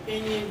of an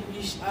opinion,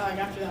 like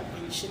after that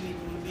point, you shouldn't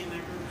even want to be in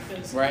that group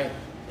because Right.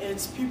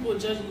 it's people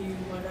judging you,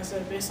 like I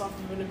said, based off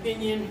of an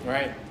opinion.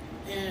 Right.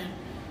 And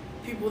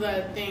people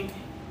that think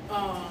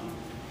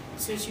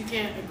since you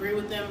can't agree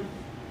with them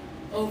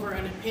over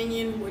an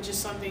opinion, which is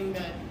something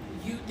that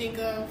you think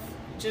of,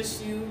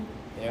 just you,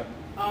 Yep.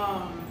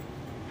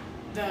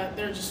 that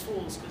they're just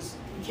fools because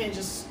you can't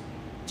just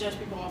judge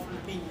people off an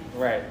opinion.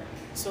 Right.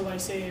 So, like,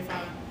 say if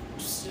I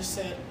just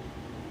said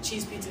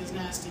cheese pizza is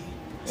nasty,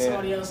 Yeah.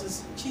 somebody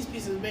else's cheese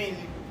pizza is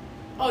amazing.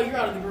 Oh, you're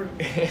out of the group.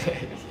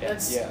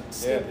 That's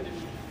stupid of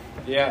me.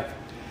 Yeah.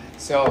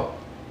 So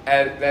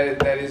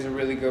that is a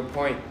really good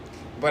point.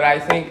 But I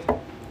think,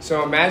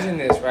 so imagine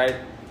this, right?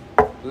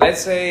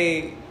 Let's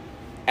say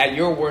at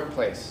your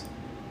workplace,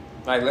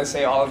 like let's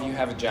say all of you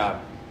have a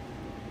job.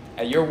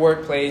 At your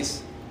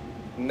workplace,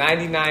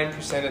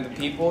 99% of the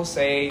people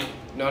say,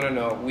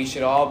 no, we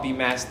should all be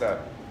masked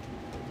up.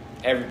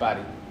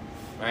 Everybody,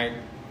 right?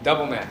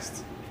 Double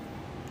masked.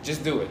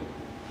 Just do it.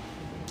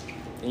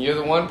 And you're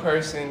the one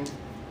person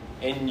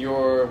in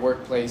your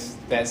workplace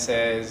that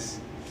says,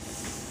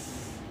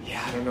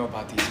 yeah, I don't know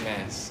about these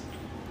masks,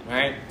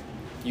 right?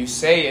 You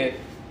say it,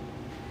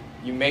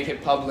 you make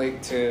it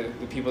public to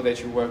the people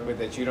that you work with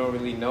that you don't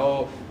really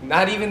know,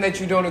 not even that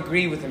you don't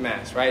agree with the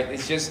mask, right?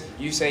 It's just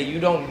you say you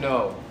don't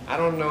know. I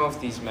don't know if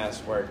these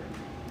masks work.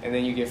 And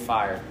then you get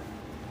fired,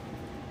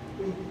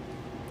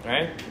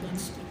 right?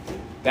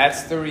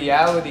 That's the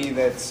reality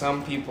that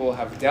some people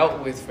have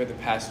dealt with for the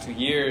past 2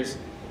 years.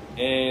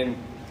 And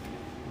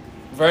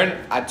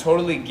Vern, I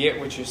totally get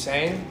what you're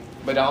saying,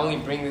 but I only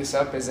bring this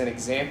up as an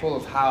example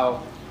of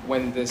how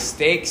when the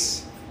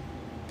stakes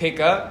pick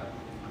up,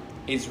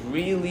 it's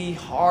really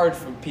hard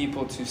for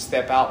people to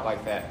step out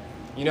like that.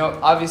 You know,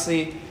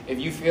 obviously, if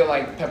you feel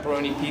like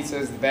pepperoni pizza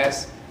is the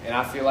best and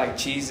I feel like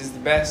cheese is the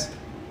best,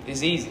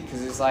 it's easy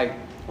because it's like,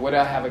 what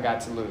have I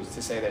got to lose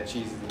to say that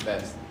cheese is the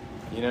best?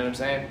 You know what I'm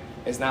saying?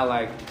 It's not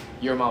like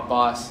you're my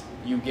boss,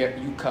 you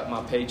cut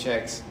my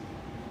paychecks,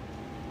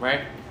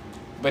 right?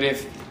 But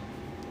if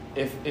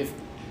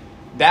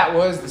that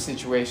was the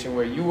situation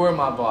where you were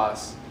my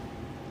boss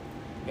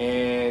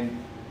and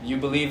you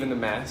believe in the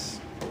mask,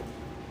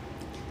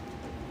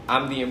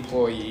 I'm the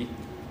employee,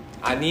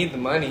 I need the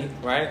money,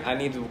 right? I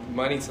need the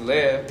money to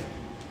live.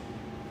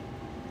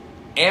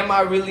 Am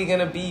I really going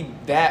to be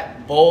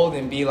that bold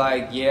and be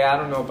like, yeah, I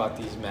don't know about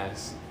these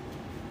masks?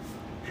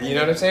 You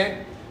know what I'm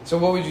saying? So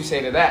what would you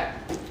say to that?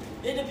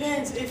 It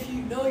depends if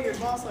you know your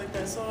boss like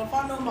that. So if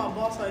I know my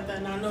boss like that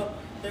and I know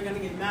they're going to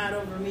get mad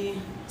over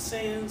me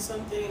saying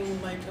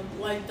something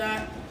like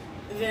that,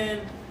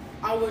 then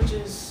I would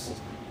just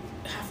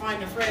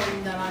find a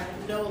friend that I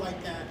know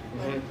like that.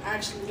 Like,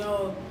 actually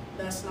know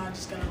that's not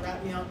just going to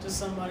rat me out to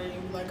somebody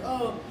and be like,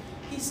 oh,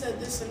 he said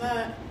this and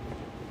that.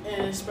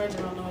 And it spreads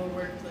around the whole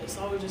workplace.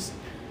 I would just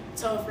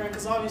tell a friend,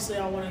 because obviously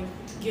I want to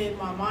get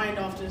my mind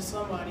off to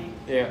somebody.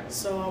 Yeah.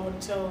 So I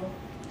would tell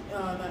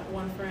that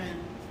one friend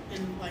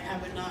and like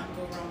have it not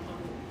go around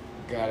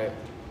public. Got it.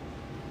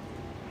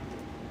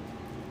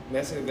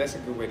 That's a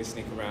good way to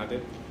sneak around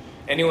it.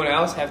 Anyone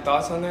else have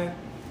thoughts on that?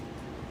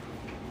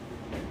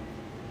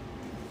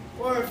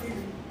 Or if you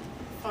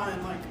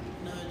find like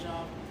another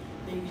job,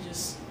 then you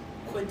just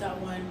quit that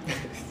one.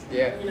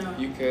 Yeah, you know.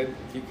 you could.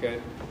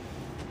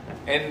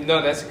 And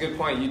no, that's a good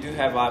point. You do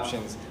have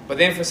options. But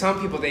then for some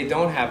people, they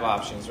don't have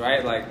options,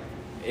 right? Like,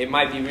 it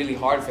might be really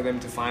hard for them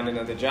to find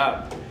another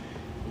job.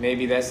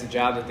 Maybe that's the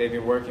job that they've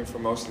been working for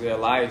most of their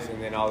life,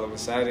 and then all of a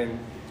sudden,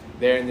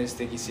 they're in this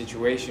sticky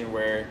situation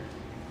where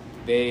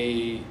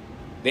they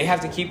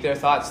have to keep their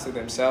thoughts to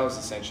themselves,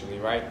 essentially,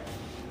 right?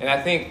 And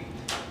I think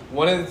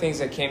one of the things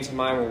that came to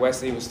mind when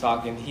Wesley was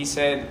talking, he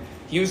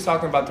was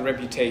talking about the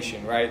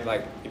reputation, right?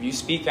 Like, if you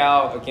speak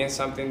out against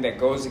something that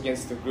goes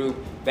against the group,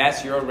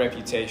 that's your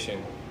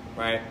reputation,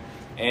 right?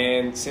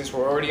 And since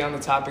we're already on the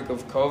topic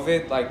of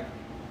COVID, like,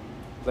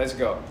 let's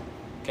go,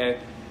 okay?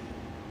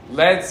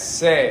 Let's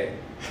say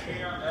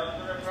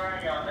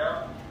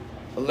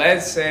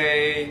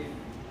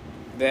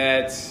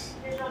that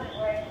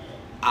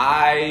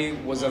I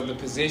was of the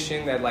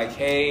position that, like,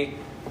 hey,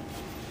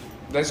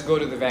 let's go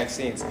to the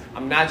vaccines.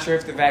 I'm not sure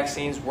if the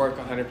vaccines work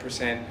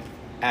 100%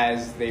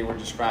 as they were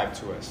described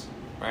to us,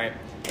 right?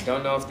 I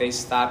don't know if they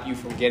stop you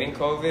from getting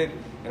COVID,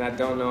 and I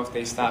don't know if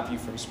they stop you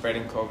from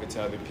spreading COVID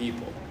to other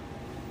people,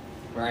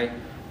 right?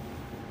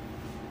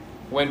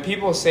 When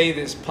people say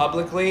this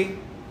publicly,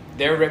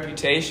 their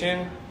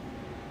reputation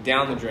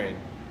down the drain,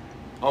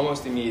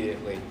 almost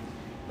immediately,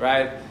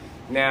 right?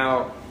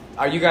 Now,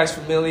 are you guys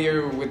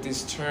familiar with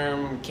this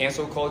term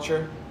cancel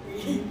culture?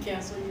 You're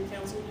canceled.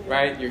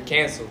 Right? You're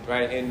canceled,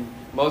 right? And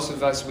most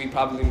of us, we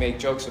probably make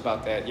jokes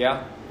about that,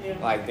 yeah? Yeah.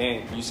 Like,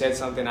 dang, you said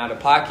something out of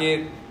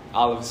pocket,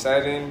 all of a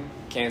sudden,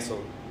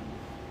 canceled,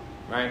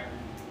 right?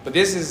 But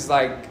this is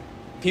like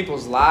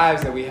people's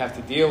lives that we have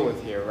to deal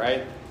with here,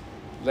 right?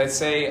 Let's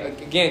say,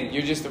 again,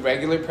 you're just a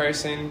regular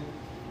person,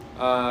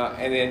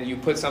 and then you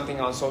put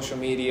something on social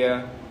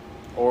media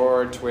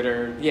or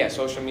Twitter. Yeah,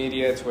 social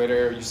media,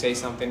 Twitter, you say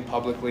something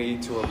publicly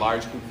to a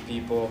large group of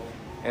people,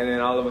 and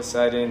then all of a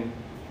sudden,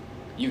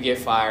 you get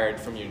fired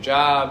from your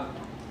job.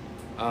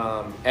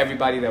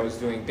 Everybody that was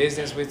doing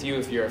business with you,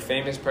 if you're a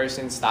famous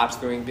person, stops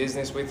doing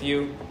business with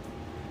you,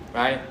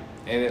 right?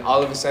 And then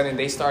all of a sudden,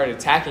 they start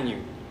attacking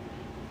you.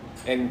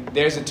 And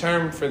there's a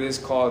term for this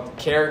called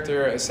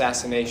character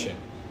assassination,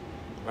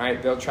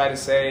 right? They'll try to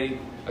say,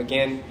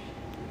 again,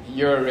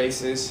 you're a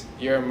racist,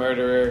 you're a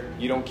murderer,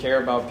 you don't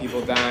care about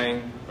people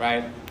dying,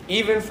 right?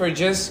 Even for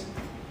just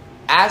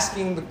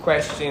asking the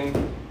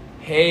question,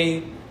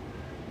 hey,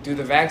 do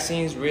the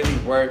vaccines really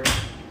work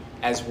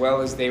as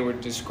well as they were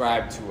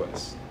described to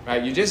us,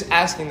 right? You're just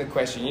asking the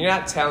question. You're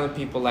not telling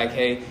people like,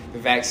 hey, the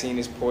vaccine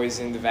is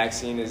poison, the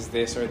vaccine is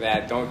this or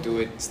that, don't do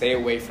it, stay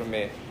away from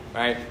it,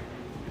 right?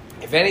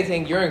 If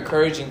anything, you're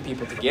encouraging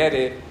people to get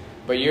it,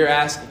 but you're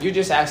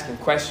just asking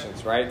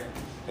questions, right?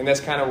 And that's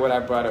kind of what I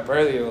brought up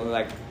earlier,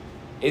 like,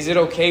 is it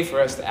okay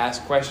for us to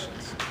ask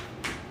questions?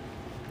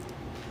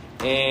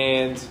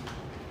 And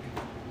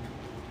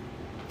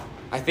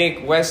I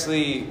think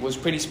Wesley was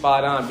pretty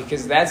spot on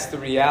because that's the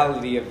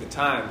reality of the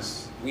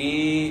times.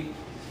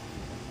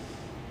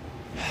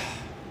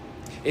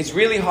 It's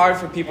really hard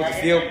for people to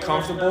feel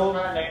comfortable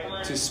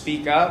to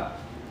speak up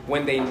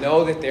when they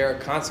know that there are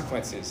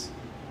consequences,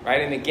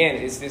 right? And again,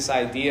 it's this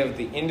idea of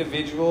the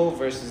individual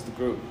versus the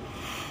group.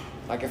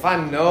 Like if I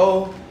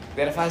know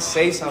that if I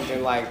say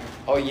something like,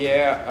 oh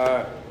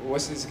yeah,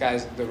 what's this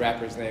guy's, the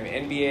rapper's name?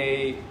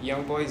 NBA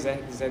Youngboy, is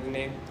that the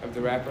name of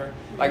the rapper?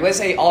 Like let's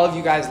say all of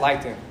you guys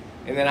liked him.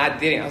 And then I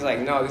didn't. I was like,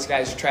 no, this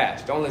guy's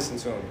trash. Don't listen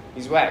to him.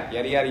 He's whack.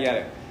 Yada, yada,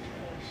 yada.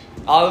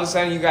 All of a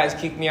sudden, you guys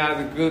kick me out of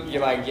the group.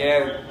 You're like,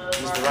 yeah,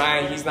 Mr.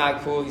 Ryan, he's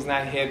not cool. He's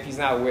not hip. He's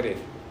not with it.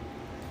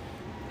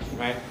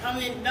 Right? I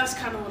mean, that's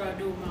kind of what I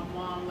do with my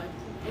mom.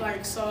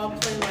 Like so I'll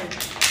play, like,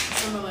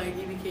 something like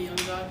EBK Young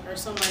Doc or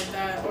something like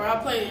that. Or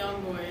I'll play a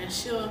young boy, and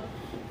she'll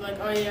be like,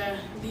 oh, yeah,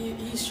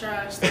 he's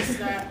trash, this,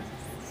 that.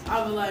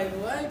 I'll be like,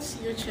 what?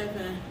 You're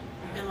tripping.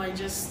 And, like,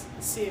 just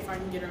see if I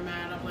can get her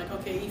mad. I'm like,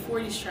 okay,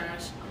 E40's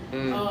trash.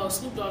 Oh,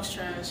 Snoop Dogg's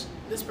trash.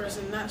 This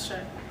person, that's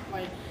trash.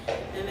 Like,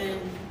 and then,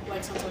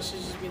 like, sometimes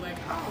she'll just be like,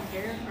 I don't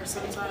care. Or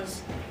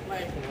sometimes,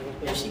 like,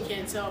 if she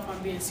can't tell if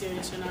I'm being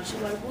serious or not, she's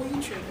like, well, you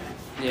tripping.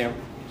 Yeah.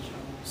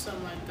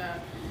 Something like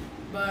that.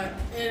 But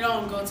it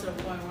don't go to the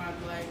point where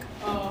I'd be like,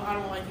 oh, I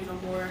don't like you no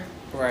more.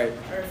 Right.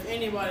 Or if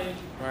anybody,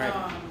 right.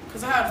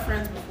 Because I had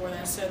friends before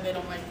that said they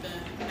don't like the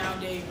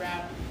nowadays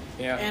rap.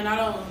 Yeah. And I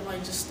don't,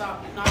 like, just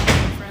stop not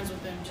being friends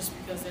with them just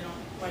because they don't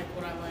like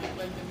what I like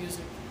the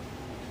music.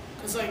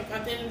 Because, like,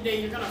 at the end of the day,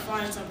 you're going to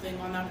find something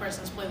on that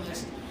person's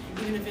playlist,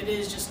 even if it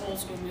is just old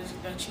school music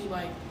that you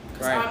like.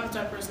 Because right. I'm the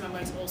type of person that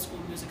likes old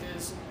school music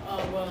as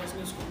well as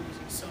new school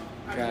music. So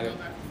I can go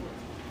back and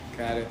forth.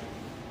 Got it.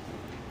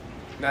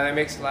 Now, that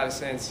makes a lot of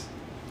sense.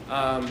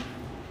 And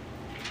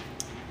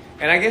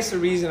I guess the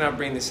reason I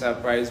bring this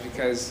up, right, is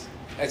because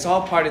it's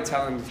all part of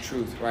telling the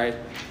truth, right?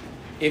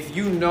 If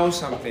you know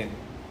something,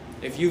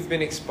 if you've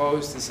been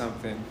exposed to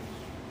something,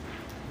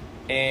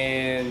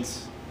 and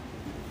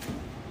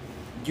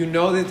you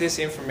know that this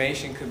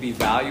information could be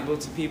valuable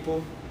to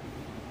people,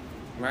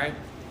 right?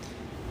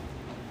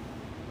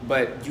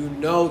 But you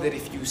know that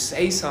if you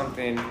say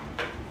something,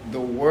 the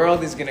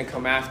world is going to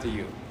come after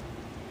you,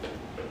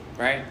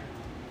 right?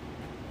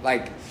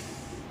 Like,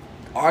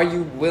 are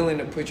you willing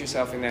to put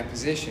yourself in that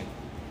position,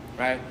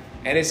 right?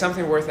 And it's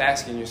something worth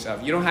asking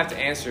yourself. You don't have to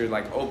answer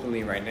like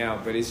openly right now,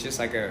 but it's just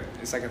like a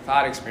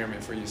thought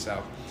experiment for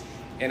yourself.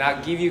 And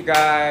I'll give you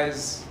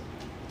guys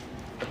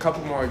a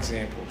couple more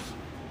examples.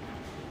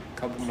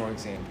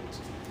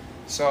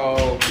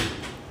 So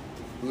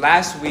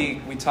last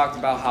week we talked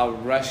about how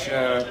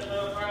Russia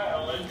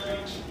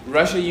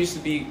used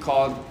to be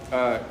called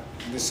the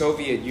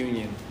Soviet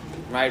Union,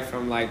 right?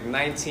 From like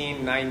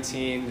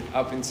 1919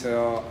 up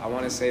until I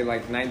want to say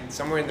like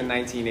somewhere in the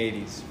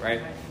 1980s, right?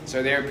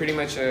 So they're pretty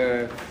much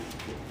a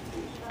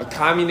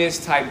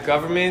communist type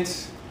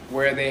government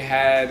where they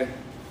had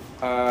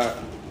a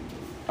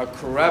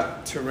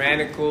corrupt,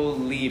 tyrannical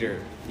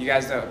leader. You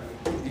guys know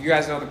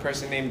the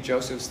person named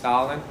Joseph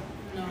Stalin?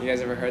 No. You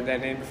guys ever heard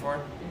that name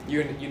before?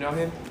 You know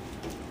him?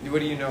 What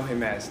do you know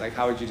him as? Like,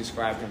 how would you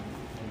describe him?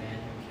 The man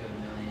who killed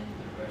millions,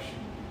 the Russian,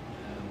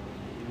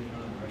 he was one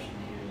of the Russian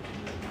leaders.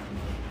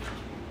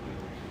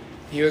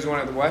 He was one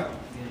of the what?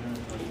 He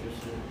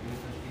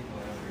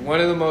One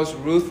of the most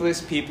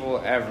ruthless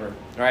people ever,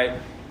 right?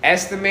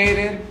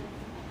 Estimated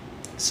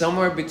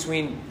somewhere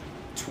between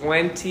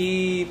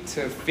 20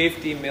 to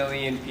 50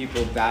 million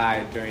people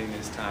died during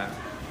this time.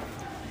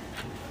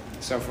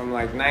 So from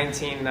like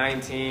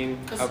 1919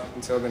 up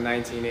until the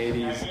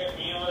 1980s. Was it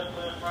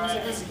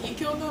because he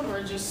killed them,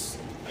 or just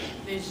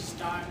they just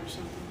died or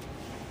something?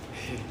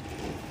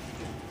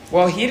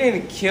 Well, he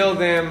didn't kill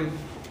them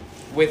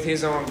with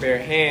his own bare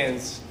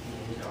hands,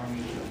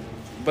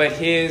 but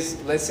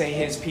let's say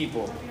his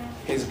people,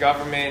 his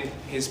government,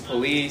 his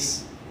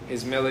police,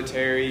 his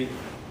military,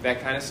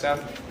 that kind of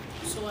stuff.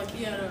 So like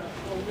he had a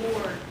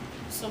war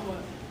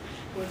somewhat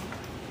with,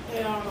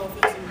 I don't know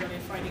if it's anybody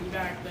fighting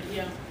back, but he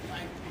had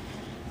like,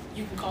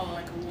 you can call it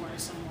like a war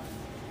somewhat.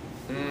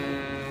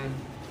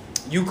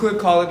 You could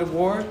call it a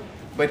war,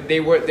 but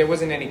there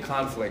wasn't any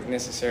conflict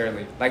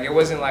necessarily. Like it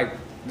wasn't like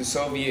the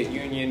Soviet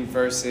Union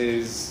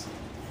versus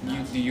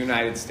the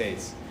United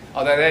States.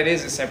 Although that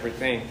is a separate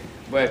thing.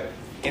 But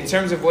in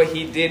terms of what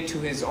he did to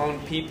his own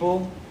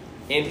people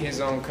in his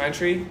own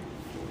country,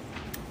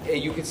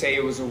 you could say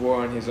it was a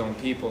war on his own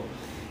people.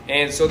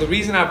 And so the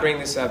reason I bring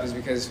this up is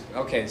because,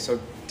 okay, so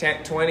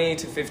 20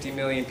 to 50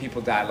 million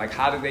people died. Like,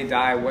 how did they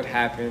die? What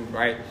happened,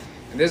 right?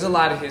 And there's a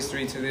lot of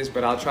history to this,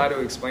 but I'll try to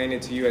explain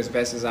it to you as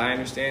best as I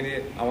understand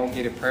it. I won't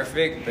get it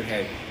perfect, but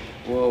hey,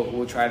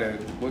 we'll try to,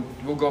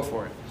 we'll go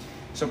for it.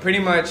 So pretty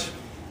much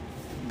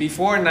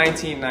before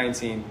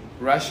 1919,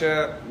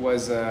 Russia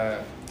was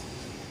a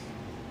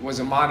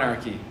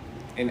monarchy,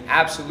 an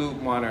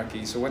absolute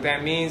monarchy. So what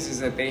that means is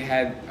that they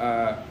had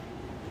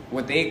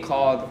what they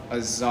called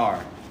a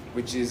czar,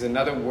 which is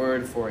another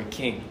word for a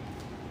king.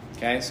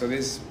 Okay, so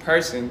this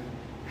person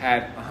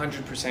had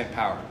 100%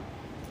 power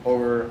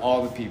over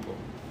all the people.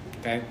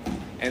 Okay,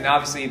 and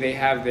obviously they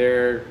have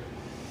their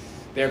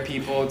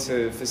people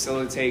to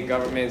facilitate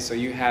government. So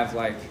you have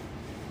like,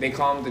 they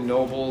call them the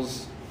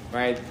nobles,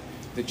 right?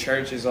 The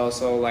church is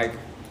also like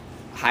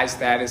high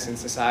status in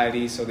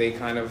society, so they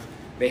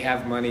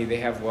have money, they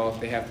have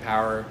wealth, they have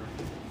power,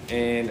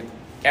 and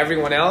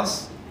everyone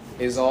else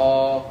is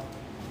all,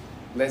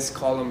 let's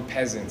call them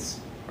peasants,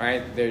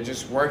 right? They're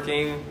just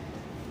working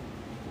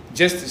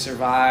just to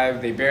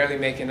survive. They barely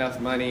make enough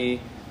money.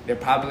 They're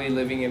probably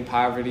living in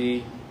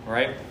poverty,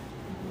 right?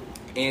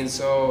 And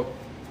so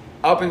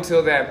up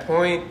until that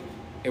point,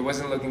 it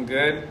wasn't looking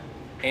good.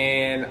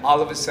 And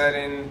all of a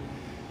sudden,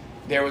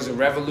 there was a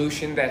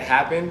revolution that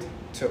happened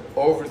to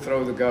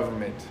overthrow the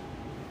government.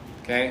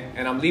 Okay?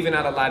 And I'm leaving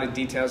out a lot of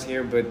details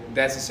here, but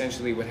that's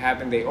essentially what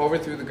happened. They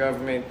overthrew the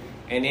government,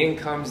 and in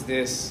comes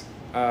this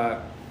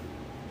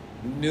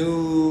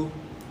new,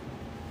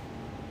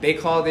 they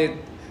called it,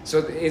 so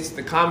it's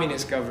the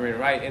communist government,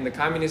 right? And the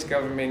communist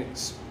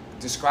government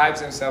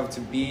describes themselves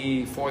to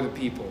be for the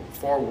people,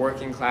 for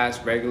working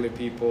class, regular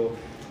people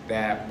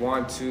that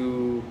want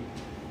to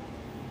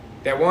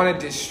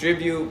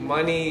distribute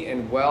money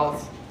and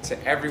wealth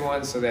to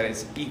everyone so that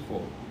it's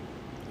equal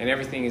and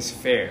everything is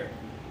fair,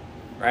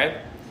 right?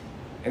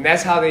 And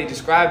that's how they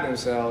describe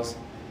themselves.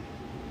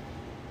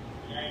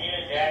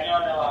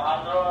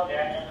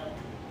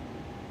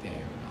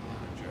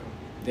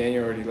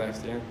 Daniel already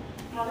left, yeah?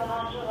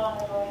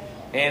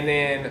 And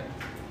then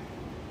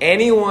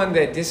anyone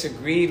that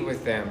disagreed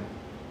with them,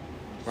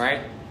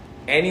 right?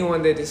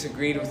 Anyone that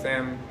disagreed with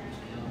them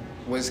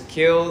was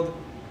killed,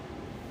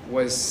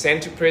 was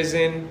sent to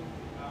prison,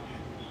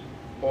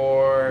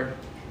 or,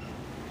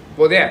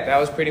 well, yeah, that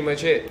was pretty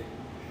much it.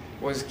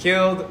 Was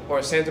killed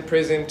or sent to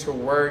prison to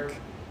work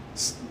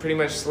pretty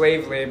much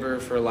slave labor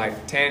for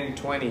like 10,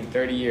 20,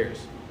 30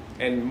 years.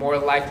 And more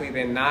likely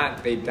than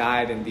not, they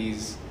died in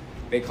these,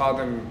 they call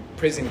them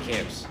prison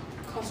camps.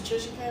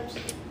 Concentration camps?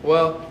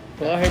 Well,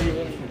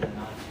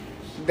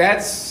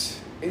 that's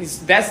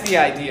the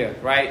idea,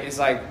 right? It's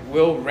like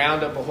we'll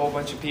round up a whole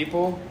bunch of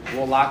people,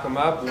 we'll lock them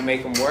up, we'll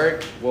make them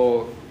work,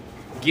 we'll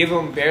give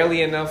them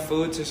barely enough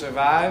food to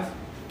survive,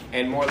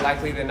 and more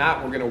likely than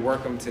not, we're going to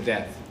work them to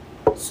death.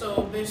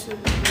 So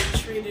basically they're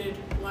treated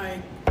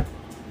like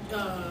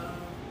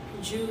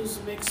Jews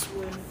mixed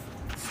with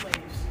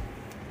slaves.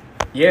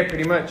 Yeah,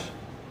 pretty much.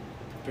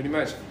 Pretty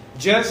much.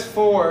 Just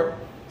for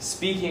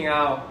speaking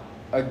out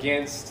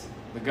against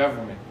the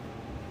government,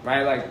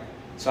 right? Like,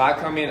 so I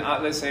come in,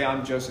 let's say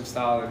I'm Joseph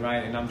Stalin,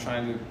 right? And I'm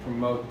trying to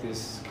promote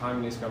this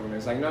communist government.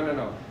 It's like,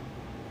 no.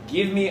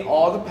 Give me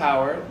all the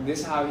power.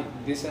 This is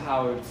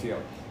how it would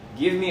feel.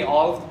 Give me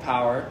all of the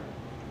power.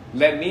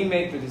 Let me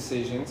make the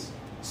decisions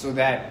so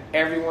that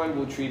everyone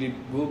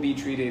will be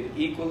treated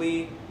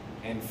equally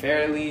and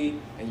fairly,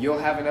 and you'll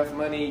have enough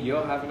money,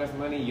 you'll have enough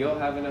money, you'll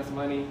have enough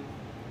money,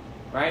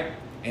 right?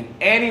 And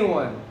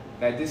anyone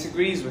that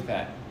disagrees with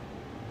that,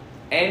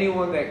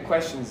 anyone that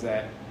questions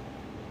that,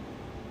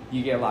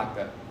 you get locked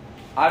up.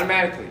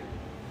 Automatically.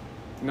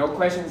 No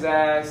questions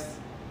asked.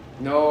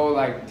 No,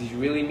 like, did you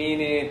really mean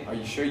it? Are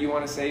you sure you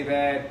want to say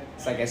that?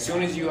 It's like as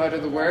soon as you utter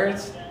the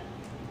words,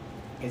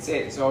 it's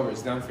it. It's over.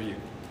 It's done for you.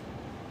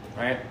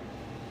 Right?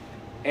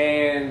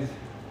 And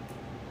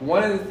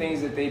one of the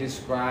things that they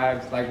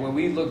described, like when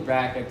we look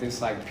back at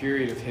this like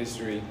period of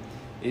history,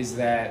 is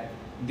that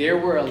there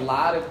were a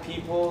lot of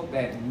people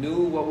that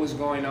knew what was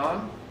going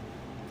on,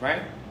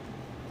 right?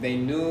 They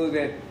knew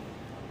that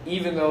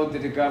even though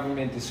the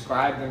government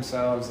described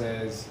themselves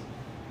as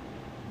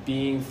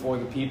being for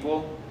the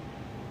people,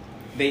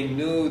 they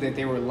knew that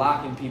they were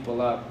locking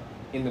people up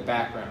in the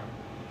background.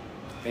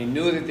 They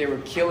knew that they were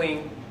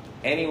killing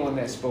anyone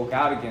that spoke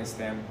out against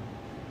them,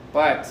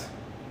 but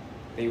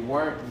they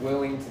weren't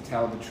willing to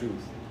tell the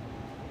truth.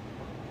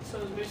 So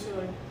it's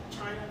basically like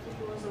China, I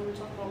think it was, that we were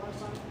talking about last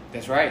time.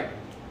 That's right.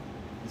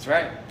 That's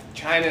right.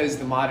 China is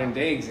the modern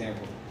day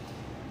example.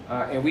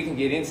 And we can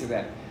get into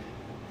that.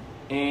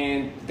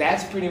 And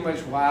that's pretty much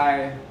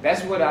why,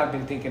 that's what I've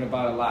been thinking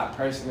about a lot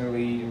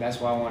personally, and that's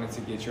why I wanted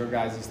to get your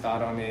guys'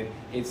 thought on it.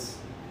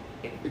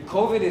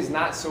 COVID is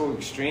not so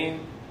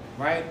extreme,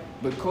 right?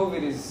 But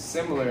COVID is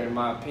similar in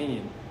my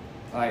opinion.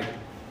 Like,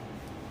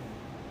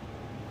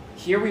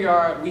 here we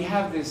are, we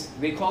have this,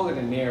 they call it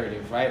a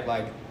narrative, right?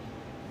 Like,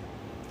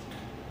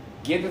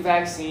 get the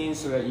vaccine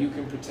so that you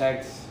can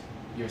protect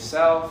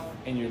yourself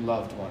and your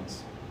loved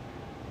ones,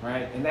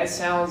 right? And that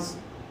sounds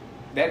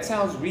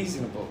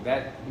reasonable.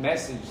 That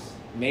message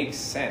makes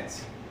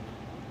sense.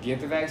 Get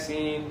the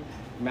vaccine,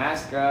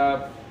 mask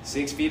up,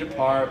 6 feet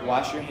apart,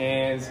 wash your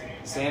hands,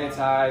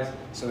 sanitize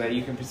so that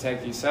you can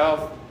protect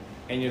yourself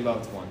and your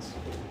loved ones,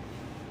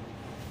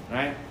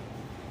 right?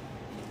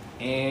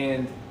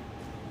 And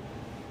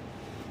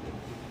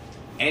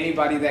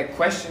anybody that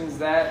questions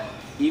that,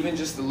 even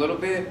just a little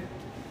bit,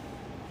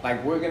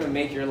 like, we're gonna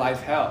make your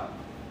life hell,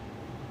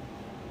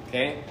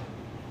 okay?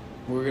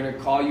 We're gonna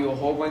call you a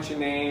whole bunch of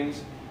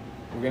names.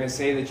 We're gonna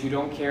say that you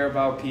don't care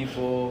about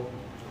people.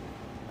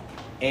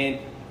 And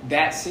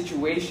that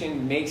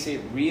situation makes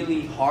it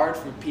really hard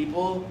for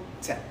people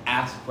to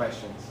ask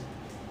questions,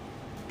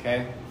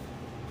 okay?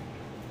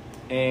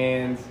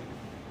 And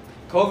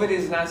COVID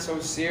is not so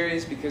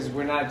serious because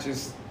we're not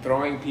just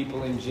throwing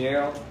people in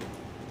jail,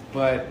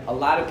 but a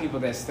lot of people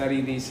that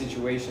study these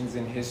situations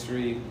in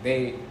history,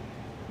 they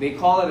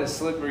call it a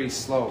slippery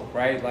slope,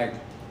 right? Like,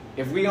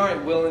 if we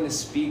aren't willing to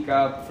speak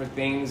up for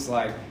things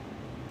like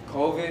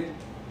COVID,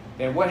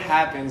 then what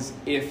happens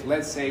if,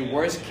 let's say,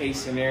 worst case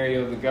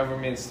scenario, the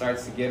government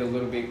starts to get a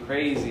little bit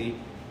crazy,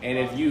 and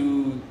if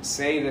you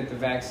say that the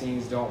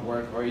vaccines don't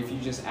work, or if you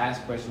just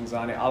ask questions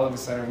on it, all of a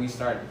sudden we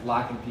start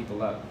locking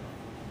people up,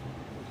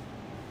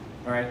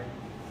 all right?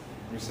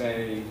 We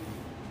say,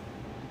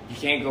 you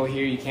can't go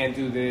here, you can't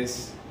do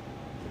this,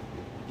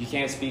 you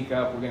can't speak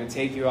up, we're gonna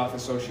take you off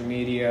of social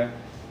media,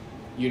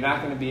 you're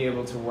not gonna be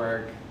able to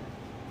work,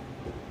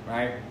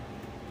 right?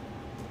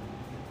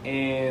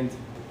 And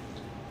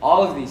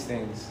all of these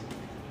things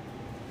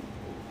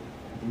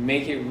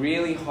make it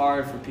really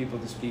hard for people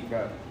to speak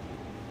up.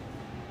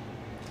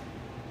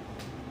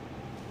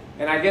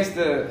 And I guess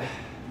the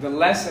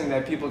lesson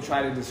that people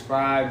try to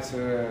describe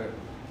to,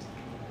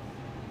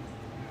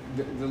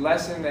 the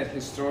lesson that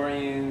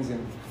historians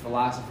and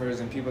philosophers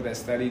and people that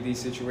study these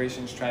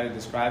situations try to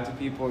describe to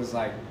people is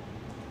like,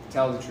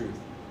 tell the truth,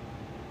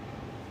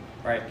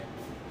 right?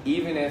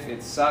 Even if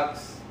it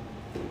sucks,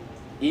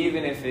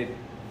 even if it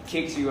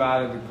kicks you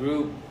out of the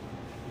group,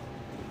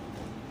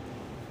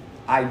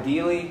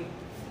 ideally,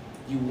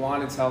 you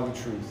want to tell the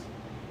truth.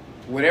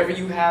 Whatever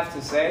you have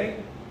to say,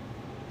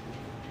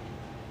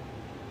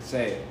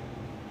 say it.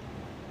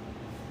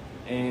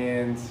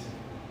 And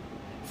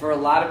for a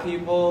lot of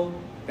people,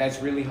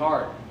 that's really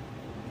hard.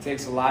 It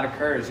takes a lot of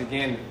courage.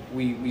 Again,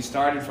 we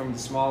started from the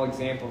small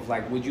example of,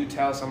 like, would you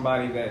tell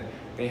somebody that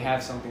they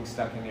have something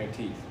stuck in their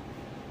teeth?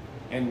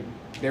 And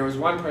there was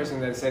one person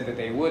that said that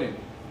they wouldn't,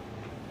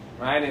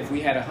 right? If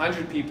we had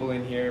 100 people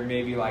in here,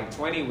 maybe like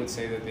 20 would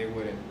say that they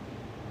wouldn't,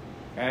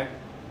 okay?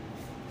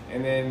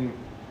 And then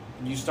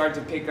you start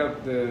to pick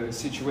up the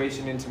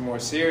situation into more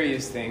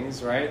serious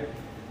things, right?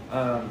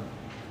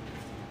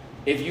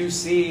 If you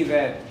see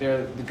that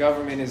the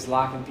government is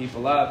locking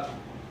people up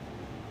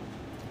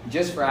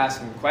just for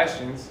asking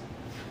questions,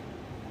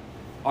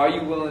 are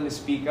you willing to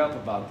speak up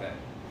about that?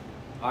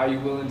 Are you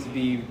willing to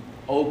be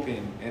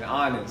open and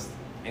honest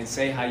and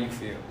say how you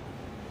feel?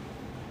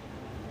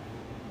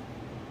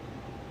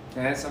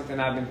 And that's something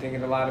I've been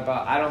thinking a lot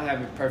about. I don't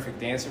have a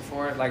perfect answer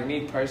for it. Like,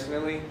 me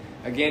personally,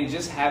 again,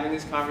 just having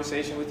this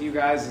conversation with you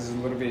guys is a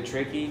little bit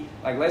tricky.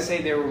 Like, let's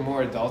say there were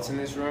more adults in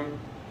this room,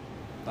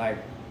 like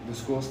the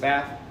school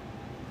staff.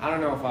 I don't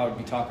know if I would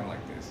be talking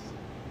like this,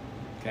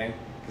 okay?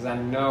 Because I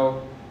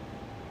know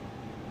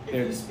if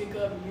you speak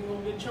up, you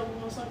gonna get in trouble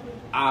most likely?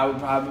 I would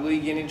probably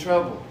get in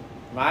trouble,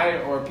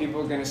 right? Or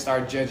people are gonna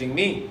start judging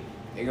me.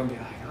 They're gonna be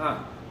like, huh,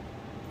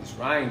 this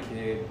Ryan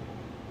kid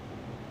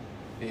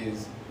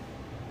is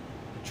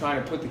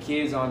trying to put the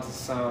kids onto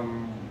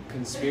some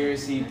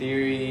conspiracy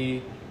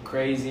theory,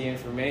 crazy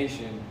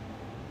information,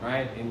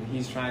 right? And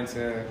he's trying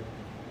to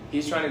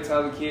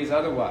tell the kids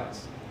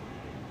otherwise.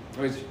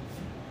 Which,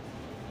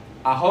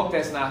 I hope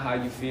that's not how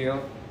you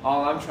feel.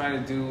 All I'm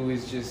trying to do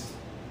is just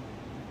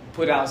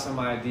put out some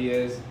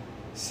ideas,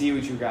 see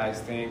what you guys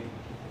think,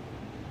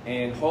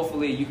 and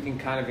hopefully you can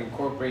kind of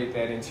incorporate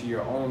that into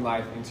your own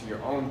life, into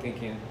your own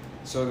thinking,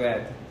 so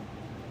that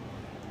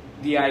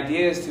the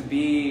idea is to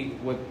be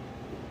what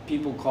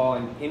people call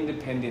an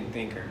independent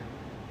thinker,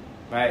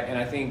 right? And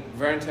I think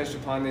Vern touched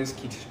upon this,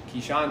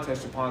 Keyshawn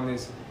touched upon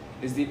this,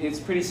 it's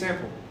pretty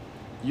simple.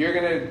 You're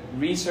going to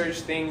research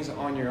things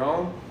on your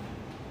own.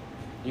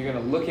 You're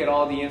going to look at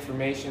all the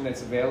information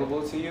that's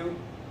available to you,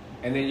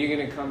 and then you're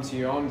going to come to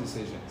your own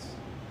decisions,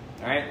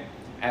 all right?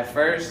 At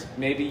first,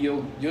 maybe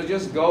you'll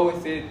just go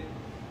with it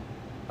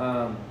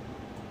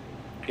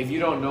if you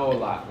don't know a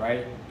lot,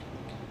 right?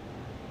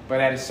 But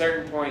at a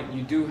certain point,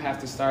 you do have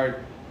to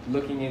start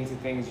looking into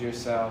things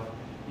yourself.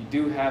 You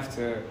do have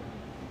to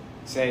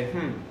say,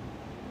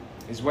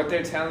 is what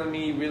they're telling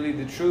me really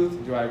the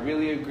truth? Do I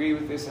really agree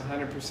with this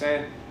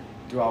 100%?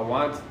 Do I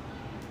want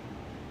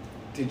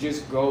to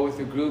just go with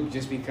the group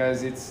just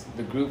because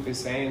the group is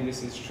saying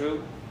this is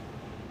true?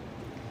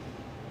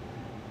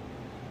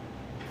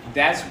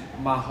 That's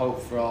my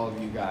hope for all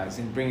of you guys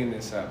in bringing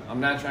this up.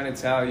 I'm not trying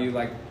to tell you,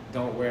 like,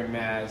 don't wear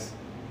masks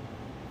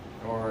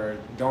or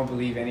don't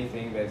believe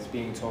anything that's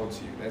being told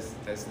to you.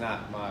 That's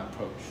not my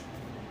approach,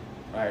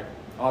 right?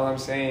 All I'm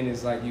saying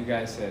is, like you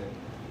guys said,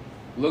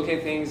 look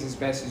at things as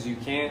best as you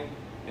can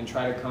and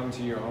try to come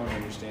to your own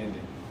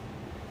understanding.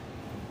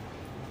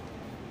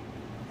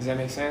 Does that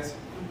make sense?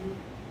 Mm-hmm.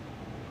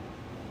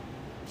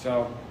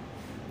 So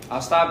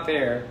I'll stop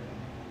there.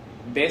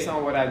 Based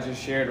on what I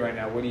just shared right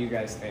now, what do you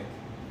guys think?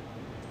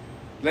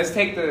 Let's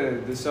take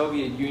the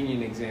Soviet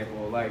Union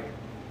example. Like,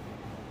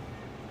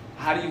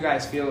 how do you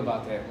guys feel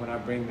about that when I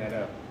bring that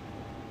up?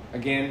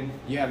 Again,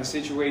 you have a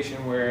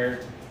situation where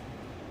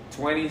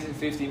 20 to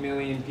 50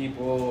 million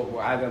people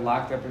were either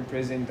locked up in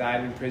prison,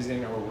 died in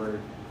prison, or were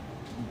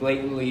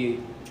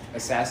blatantly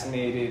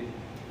assassinated,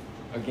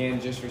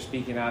 again, just for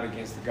speaking out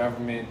against the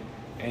government.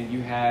 And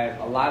you had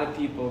a lot of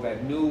people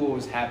that knew what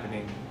was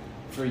happening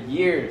for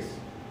years,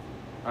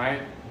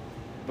 right?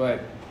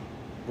 But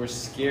were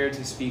scared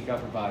to speak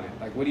up about it.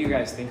 Like, what do you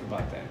guys think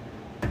about that?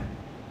 Can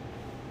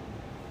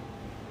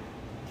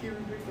you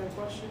repeat that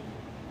question?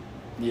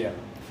 Yeah.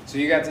 So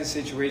you got this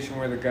situation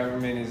where the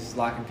government is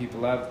locking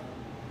people up,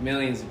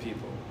 millions of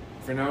people,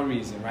 for no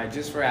reason, right?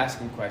 Just for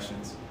asking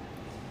questions.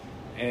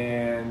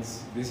 And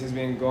this has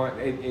been going,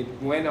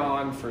 it went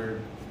on for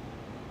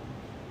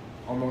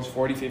almost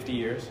 40, 50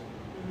 years,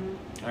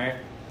 right?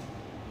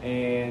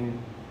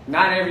 And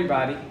not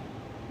everybody,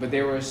 but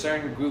there were a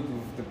certain group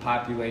of the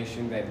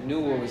population that knew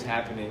what was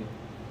happening.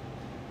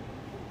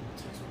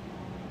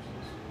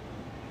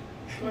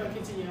 Go ahead,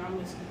 continue. I'm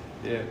listening.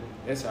 Yeah,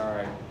 it's all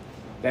right.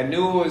 That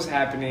knew what was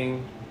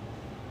happening,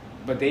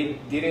 but they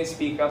didn't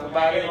speak up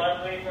about it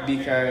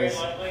because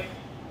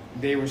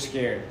they were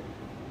scared.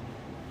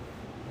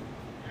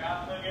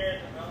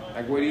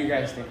 Like, what do you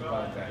guys think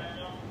about that?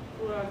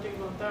 What do I think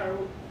about that?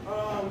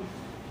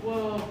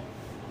 Well,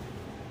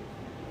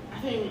 I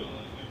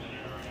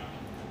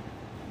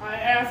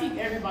think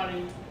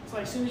everybody, it's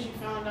like as soon as you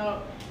found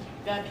out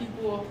that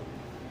people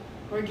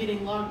were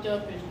getting locked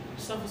up and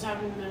stuff was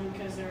happening to them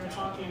because they were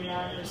talking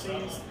about or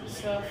saying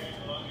stuff,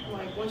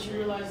 like once you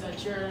realize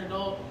that you're an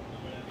adult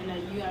and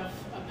that you have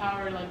a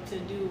power like to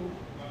do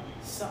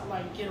something,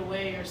 like get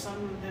away or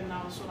something, then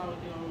that's what I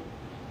would do. I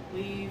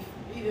would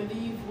either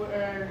leave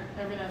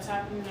wherever that's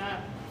happening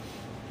at,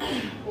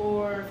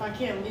 or if I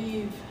can't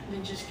leave,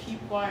 then just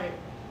keep quiet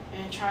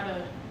and try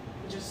to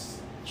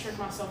just trick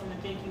myself into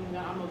thinking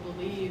that I'm gonna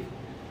believe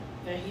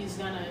that he's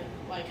gonna,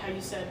 like how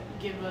you said,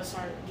 give us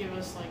like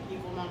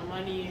equal amount of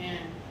money and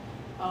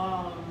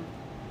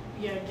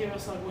give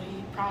us like what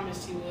he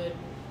promised he would,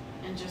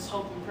 and just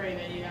hope and pray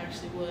that he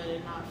actually would,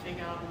 and not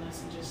fake out on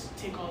us and just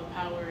take all the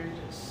power and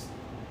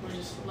we're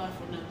just left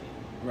with nothing.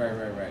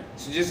 Right.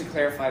 So just to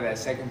clarify that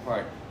second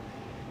part,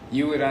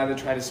 you would either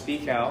try to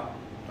speak out,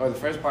 or the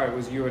first part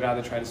was you would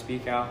either try to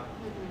speak out.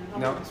 I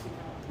No, wouldn't speak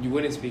out. you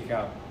wouldn't speak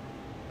out.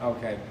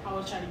 Okay. I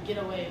would try to get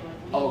away,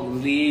 like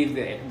Leave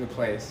the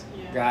place.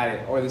 Yeah. Got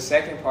it. Or the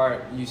second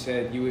part, you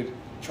said you would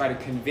try to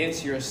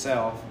convince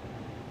yourself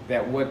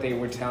that what they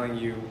were telling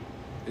you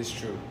is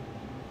true.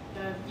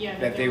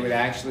 That they would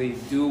actually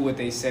do what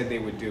they said they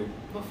would do.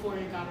 Before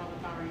you got all the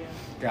power, yeah.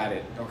 Got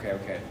it.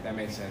 Okay. That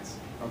makes sense.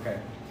 Okay.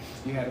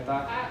 You had a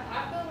thought?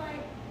 I feel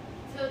like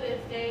till this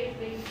day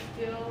they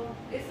still,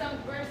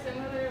 we're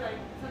similar, like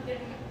something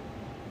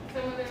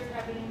similar is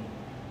happening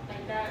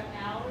like that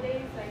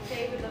nowadays, like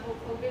say with the whole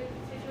COVID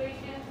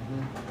situation.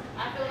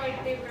 I feel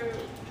like they were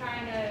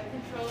trying to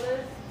control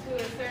us to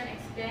a certain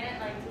extent,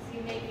 like to see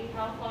maybe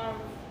how far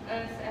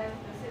us as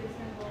the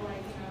citizens will,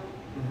 like,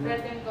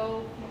 let them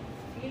go,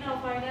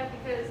 far enough,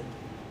 because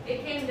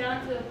it came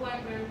down to the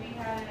point where we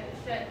had it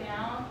shut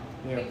down.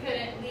 Yeah. We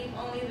couldn't leave,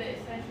 only the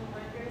essential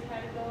workers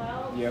had to go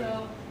out. Yep.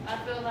 So I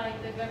feel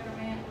like the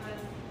government was,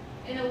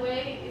 in a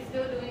way, is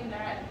still doing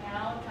that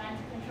now, trying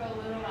to control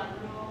little by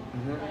little,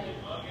 like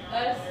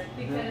us,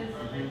 because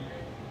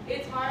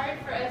it's hard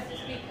for us to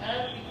speak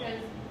up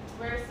because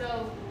we're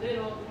so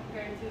little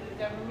compared to the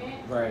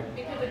government. Right.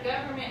 Because the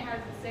government has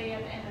to say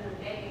at the end of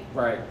the day.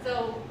 Right.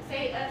 So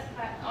say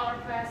our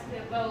class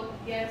could vote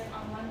yes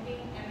on one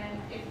thing, and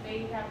then if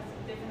they have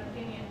a different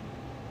opinion,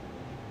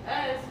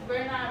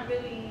 we're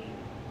nobody,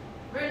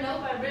 we're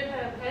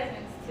the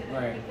peasants. to them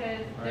Right.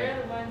 because Right.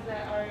 they're the ones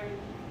that are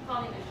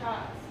calling the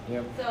shots.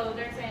 Yep. So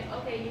they're saying,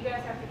 okay, you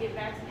guys have to get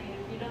vaccinated.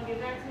 If you don't get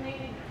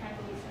vaccinated, you can't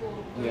go to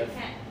school. Or Yep. you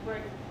can't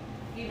work,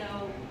 you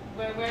know,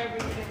 wherever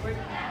you've been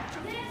working at.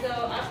 So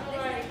I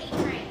feel like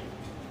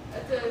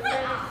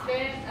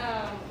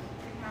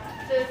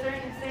to a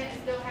certain extent, it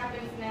still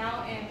happens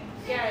now. And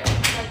yeah,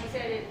 like you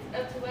said, it's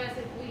up to us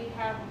if we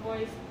have a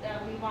voice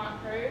that we want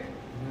heard,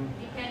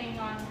 depending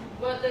on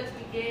what looks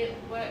we get,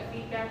 what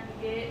feedback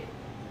we get.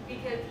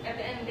 Because at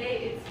the end of the day,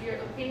 it's your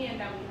opinion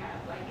that we have.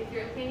 Like, it's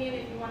your opinion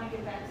if you want to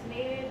get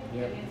vaccinated,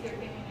 Yep. and it's your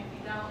opinion if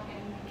you don't.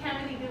 And you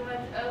can't really do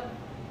much of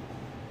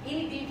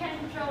anything. You can't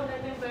control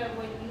nothing but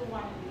what you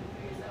want to do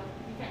for yourself.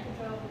 You can't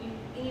control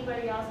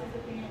anybody else's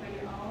opinion but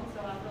your own.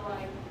 So I feel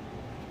like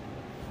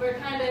we're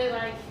kind of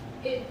like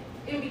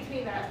in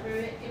between that.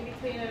 We're in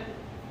between of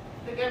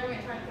the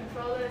government trying to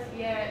control us,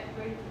 yet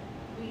we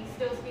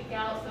still speak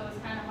out. So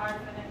it's kind of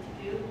hard for them to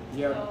do.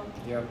 Yep. So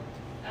Yep.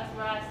 that's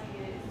where I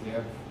see it. It's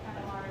Yep. kind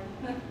of hard.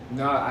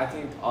 No, I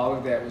think all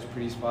of that was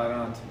pretty spot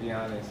on, to be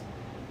honest.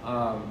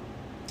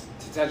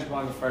 To touch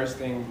upon the first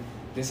thing,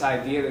 this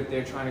idea that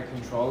they're trying to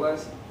control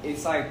us,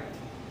 it's like,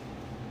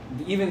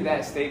 even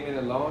that statement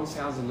alone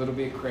sounds a little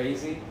bit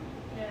crazy,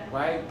 Yeah.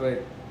 right?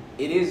 But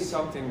it is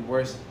something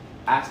worth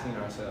asking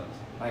ourselves.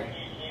 Like,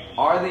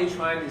 are they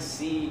trying to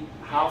see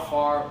how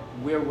far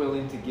we're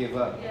willing to give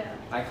up? Yeah.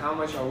 Like, how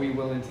much are we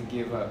willing to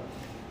give up?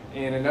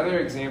 And another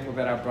example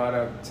that I brought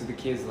up to the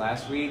kids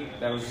last week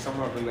that was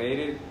somewhat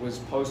related was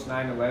post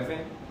 9/11,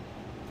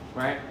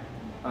 right?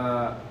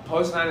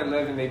 Post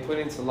 9/11, they put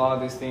into law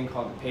this thing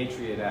called the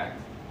Patriot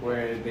Act,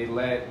 where they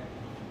let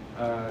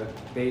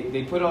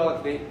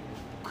they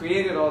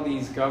created all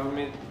these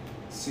government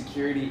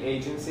security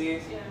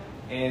agencies, Yeah.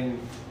 and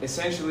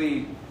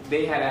essentially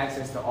they had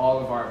access to all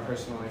of our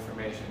personal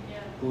information, Yeah.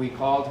 who we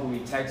called, who we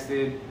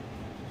texted,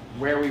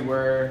 where we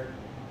were.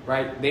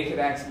 Right? They could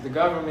access, the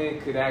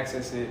government could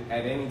access it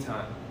at any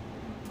time.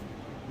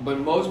 But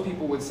most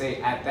people would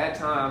say at that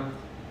time,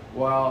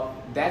 well,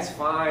 that's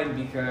fine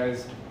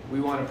because we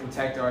want to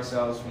protect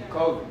ourselves from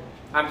COVID.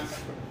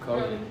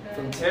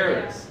 From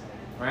terrorists,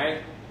 right?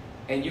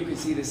 And you could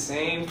see the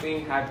same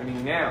thing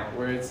happening now,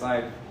 where it's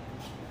like,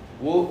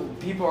 well,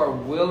 people are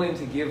willing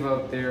to give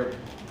up their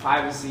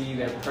privacy,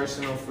 their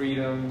personal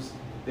freedoms,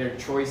 their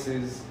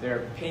choices, their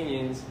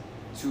opinions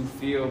to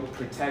feel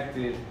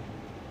protected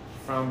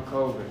from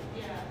COVID.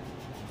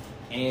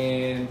 Yeah.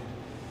 And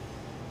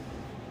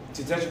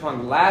to touch upon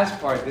the last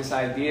part, this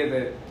idea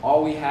that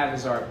all we have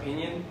is our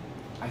opinion,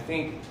 I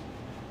think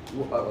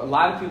a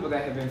lot of people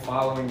that have been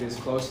following this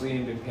closely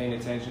and been paying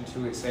attention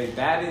to it say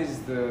that is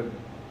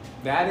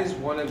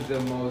one of the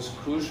most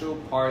crucial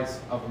parts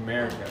of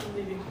America.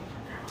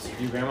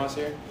 Your grandma's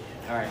here?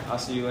 All right, I'll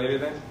see you later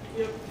then.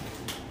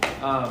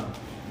 Yep.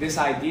 This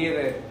idea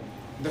that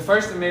the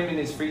First Amendment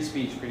is free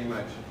speech, pretty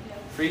much.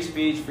 Free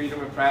speech, freedom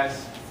of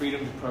press,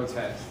 freedom to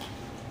protest,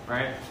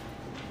 right?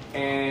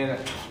 And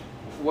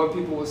what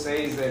people will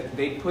say is that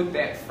they put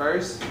that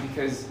first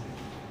because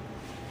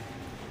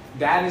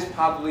that is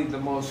probably the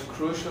most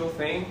crucial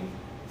thing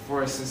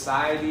for a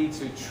society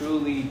to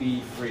truly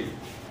be free.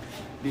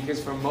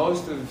 Because for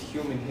most of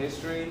human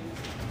history,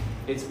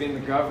 it's been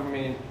the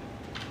government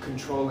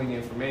controlling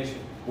information.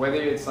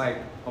 Whether it's like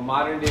a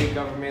modern day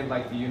government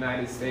like the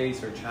United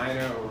States or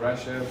China or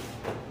Russia,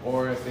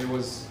 or if it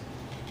was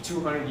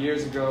 200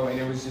 years ago and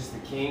it was just the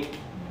king,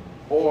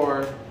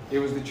 or it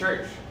was the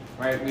church,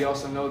 right? We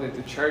also know that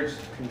the church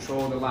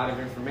controlled a lot of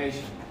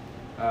information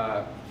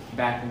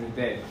back in the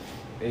day.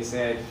 They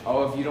said,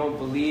 oh, if you don't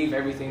believe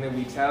everything that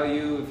we tell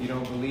you, if you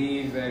don't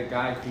believe that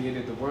God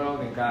created the world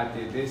and God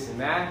did this and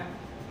that,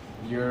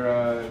 you're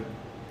a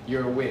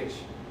witch,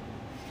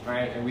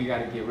 right? And we got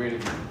to get rid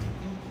of you.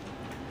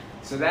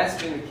 So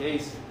that's been the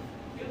case.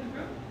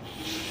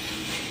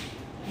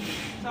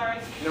 Sorry.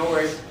 No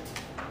worries.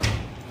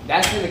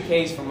 That's been the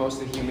case for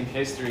most of human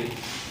history.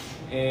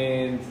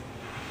 And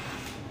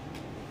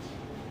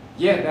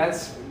yeah,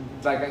 that's,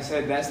 like I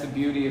said, that's the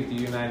beauty of the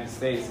United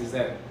States, is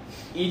that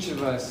each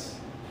of us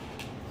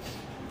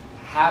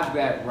have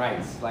that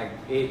right. Like,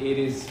 it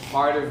is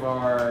part of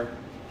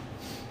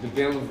the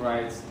Bill of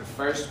Rights, the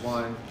first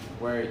one,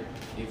 where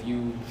if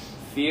you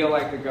feel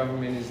like the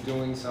government is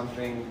doing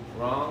something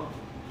wrong,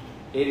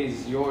 it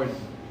is your,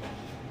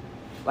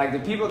 like the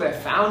people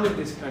that founded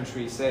this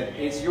country said,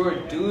 it's your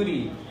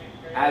duty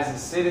as a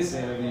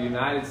citizen of the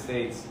United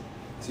States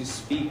to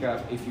speak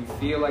up if you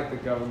feel like the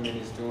government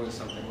is doing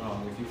something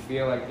wrong, if you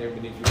feel like they're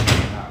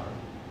manipulating power.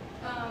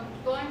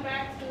 Going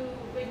back to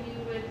when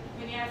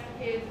you asked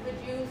the kids, would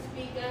you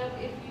speak up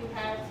if you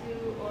had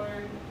to,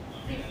 or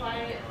keep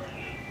quiet?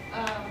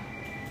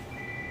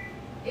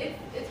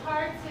 It's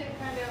hard to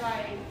kind of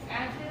like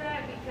answer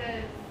that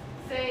because,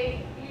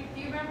 say,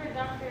 do you remember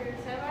Dr.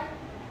 Sebak?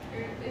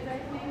 Or is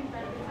that his name?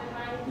 Dr.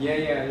 Sebak?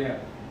 Yeah.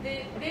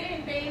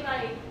 Didn't they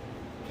like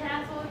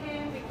cancel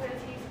him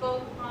because he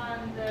spoke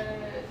on the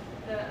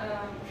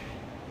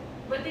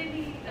what did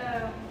he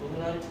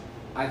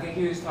I think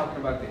he was talking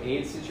about the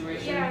AIDS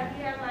situation. Yeah,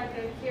 he had like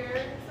a cure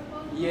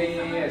supposedly.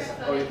 Yeah.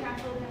 So they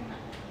canceled him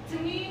to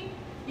me,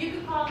 you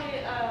could call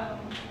it,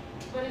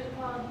 what is it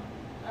called?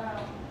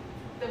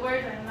 The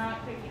words are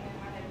not clicking in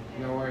my head.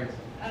 No worries.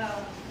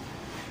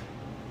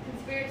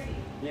 Conspiracy.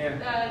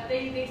 Yeah.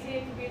 They say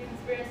it could be a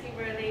conspiracy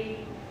where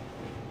they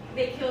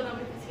killed him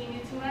because he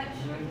knew too much.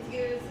 Because he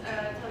was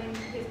telling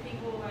his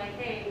people, like,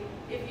 hey,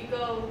 if you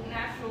go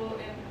natural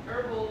and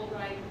herbal,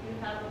 like, you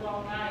have a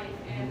long life.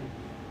 And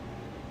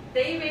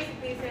they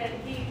basically said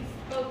he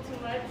spoke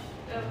too much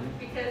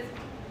because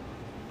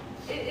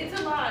it's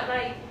a lot.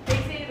 Like, they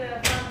say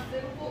the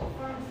pharmaceutical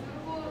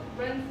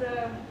runs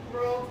the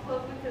world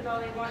closely because all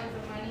they want is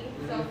the money.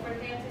 So for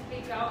him to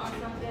speak out on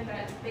something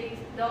that they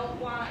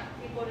don't want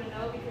people to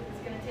know because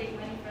it's going to take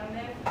money from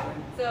them,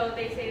 so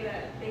they say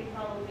that they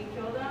probably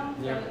killed him.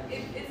 So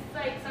it's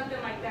like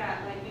something like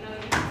that. Like, you know,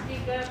 you can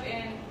speak up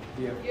and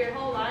your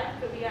whole life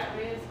could be at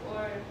risk,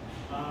 or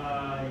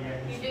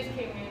you just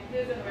came in. He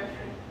was in the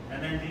restroom.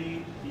 And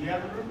then do you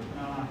have a room?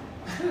 No.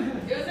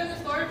 It was in the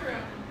storage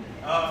room.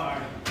 Oh, all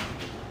right.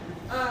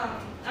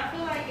 I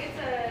feel like it's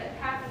a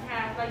half and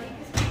half. Like, you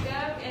can speak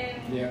up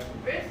and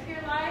risk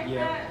your life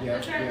at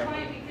a certain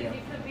point because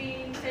you could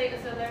be, say,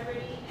 a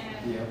celebrity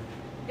and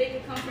they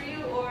could come for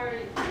you, or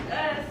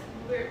us,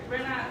 we're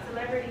not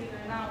celebrities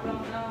or not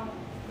well known.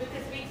 We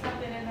could speak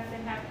something and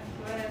nothing happens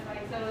to us.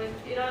 Like, so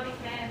it all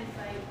depends,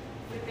 like,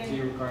 within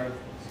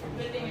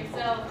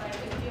yourself, like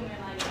a human,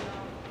 like, you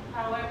know,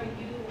 however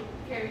you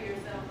carry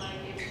yourself.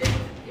 Like,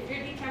 if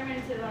you're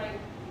determined to, like,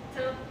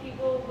 tell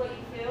people what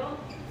you feel,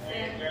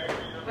 then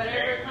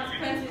whatever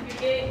consequences you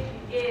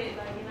get,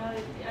 like, you know,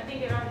 I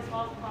think it always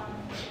falls upon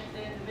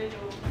the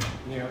individual.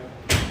 Yeah.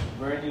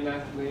 Vern, you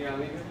not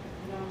leaving?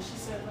 No, she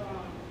said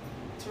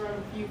to run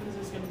with you because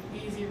it's going to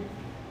be easier.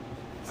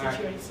 So All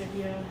she already said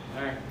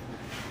All right.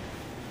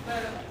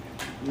 But,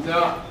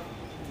 No,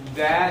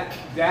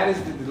 that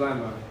is the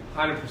dilemma,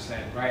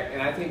 100%, right?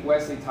 And I think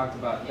Wesley talked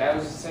about, that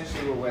was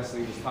essentially what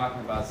Wesley was talking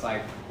about. It's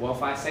like, well,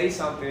 if I say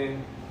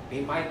something,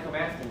 they might come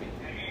after me.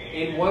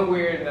 In one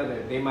way or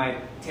another, they might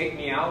take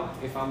me out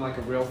if I'm like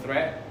a real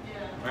threat,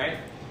 right?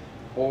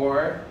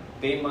 Or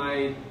they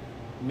might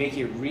make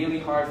it really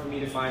hard for me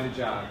to find a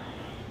job.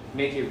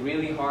 Make it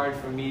really hard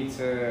for me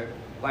to,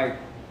 like,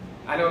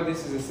 I know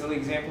this is a silly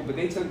example, but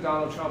they took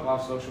Donald Trump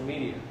off social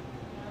media,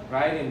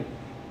 right? And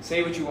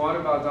say what you want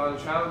about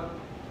Donald Trump,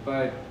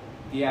 but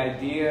the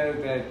idea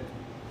that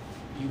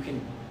you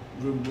can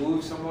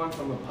remove someone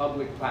from a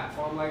public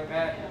platform like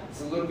that,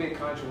 it's a little bit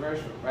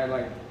controversial, right?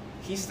 Like,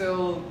 he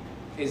still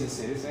is a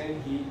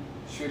citizen. He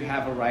should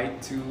have a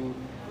right to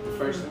the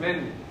First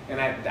Amendment. And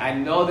I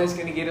know that's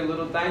going to get a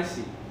little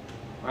dicey,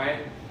 right?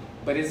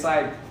 But it's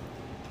like,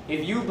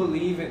 if you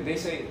believe in, they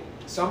say,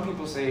 some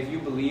people say if you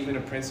believe in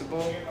a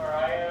principle,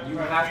 you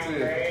have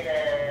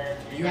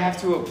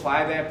to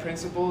apply that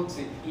principle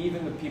to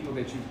even the people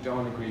that you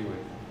don't agree with,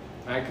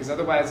 right? Because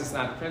otherwise it's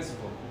not a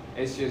principle.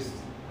 It's just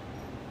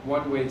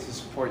one way to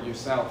support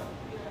yourself.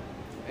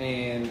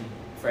 And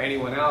for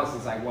anyone else,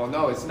 it's like, well,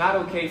 no, it's not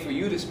okay for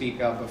you to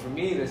speak up, but for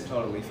me, that's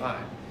totally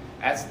fine.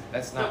 That's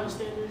not double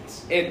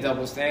standards.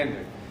 Double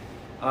standard.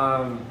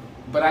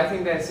 But I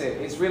think that's it.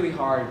 It's really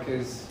hard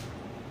because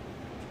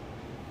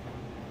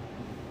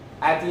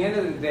at the end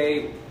of the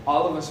day,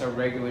 all of us are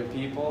regular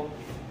people,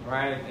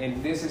 right?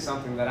 And this is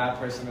something that I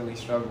personally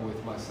struggle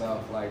with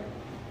myself. Like,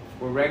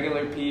 we're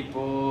regular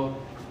people.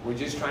 We're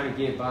just trying to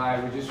get by.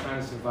 We're just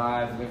trying to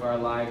survive, live our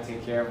life,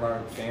 take care of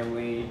our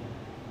family,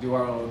 do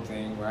our own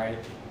thing, right?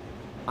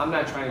 I'm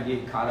not trying to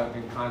get caught up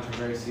in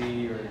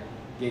controversy or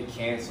get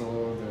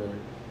canceled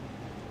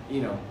or,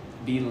 you know,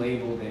 be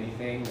labeled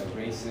anything, a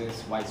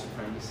racist, white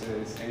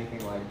supremacist,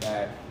 anything like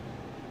that.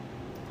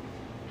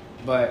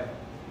 But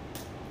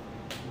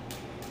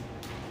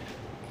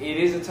it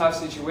is a tough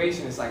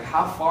situation. It's like,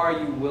 how far are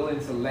you willing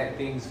to let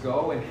things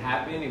go and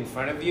happen in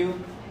front of you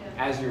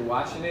as you're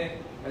watching it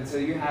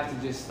until you have to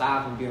just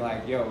stop and be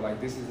like, yo,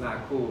 like, this is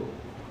not cool.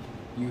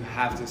 You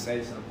have to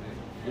say something.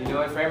 You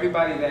know, and for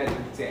everybody that,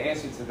 to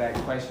answer to that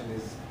question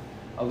is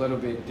a little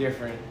bit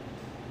different.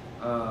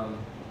 I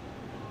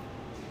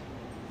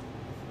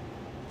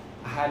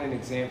had an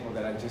example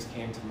that I just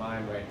came to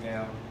mind right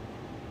now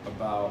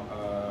about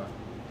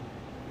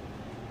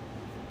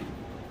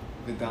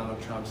the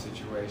Donald Trump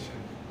situation.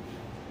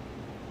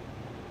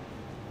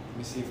 Let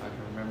me see if I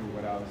can remember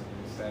what I was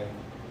going to say.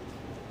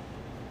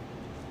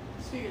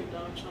 Speaking of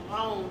Donald Trump,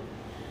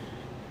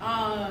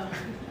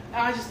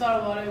 I just thought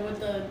about it with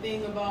the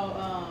thing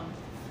about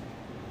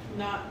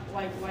not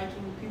like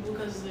liking people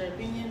because of their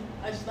opinion.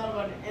 I just thought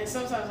about it, and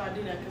sometimes I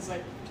do that because,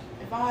 like,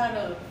 if I had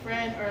a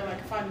friend or like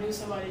if I knew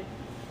somebody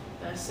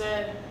that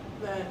said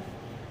that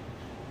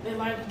they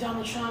liked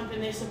Donald Trump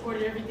and they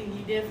supported everything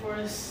he did for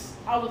us,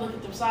 I would look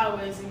at them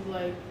sideways and be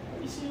like,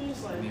 "Are you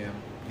serious?" Like,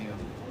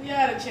 we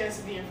had a chance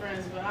of being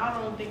friends, but I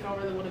don't think I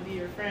really want to be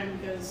your friend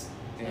because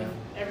of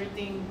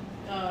everything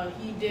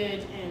he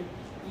did, and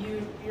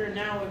you're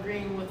now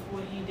agreeing with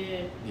what he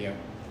did. Yeah.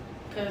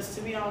 Because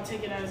to me, I'll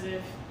take it as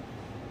if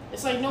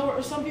it's like nowhere.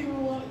 Some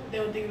people they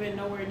would think of it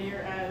nowhere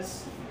near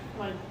as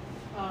like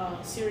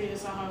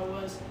serious how it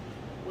was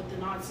with the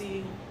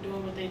Nazi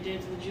doing what they did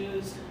to the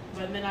Jews.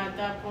 But then at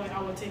that point,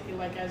 I would take it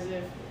like as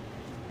if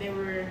they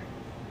were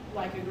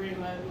like agreeing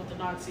with the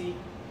Nazi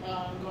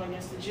going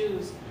against the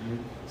Jews. Mm-hmm.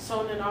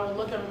 So then I would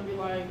look at them and be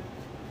like,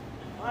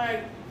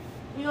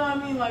 you know what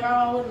I mean? Like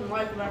I wouldn't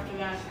like them after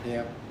that.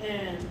 Yeah.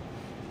 And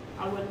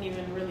I wouldn't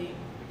even really.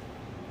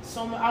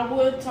 I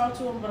would talk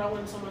to them, but I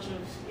wouldn't so much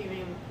as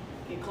even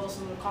get close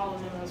to them,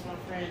 calling them as my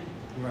friend.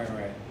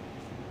 Right.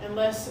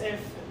 Unless if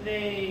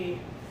they.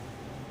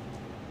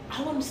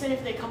 I wouldn't say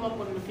if they come up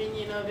with an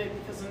opinion of it,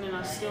 because then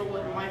I still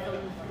wouldn't like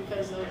them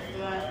because of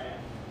that.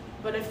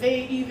 But if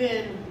they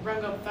even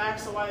bring up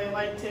facts of why they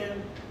liked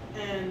him,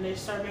 and they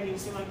start making it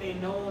seem like they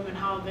know him and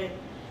how they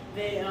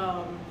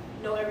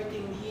know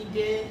everything he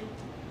did,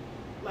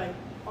 like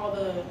all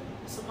the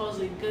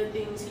supposedly good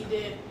things he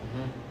did,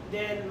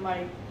 then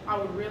like that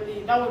would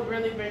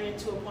really bring it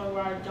to a point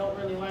where I don't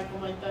really like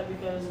him like that,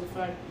 because of the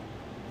fact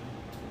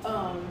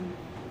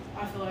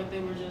I feel like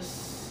they were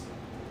just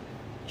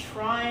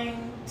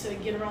trying to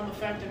get around the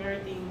fact of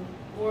everything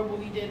horrible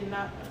he did.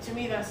 Not to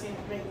me, that seems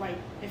like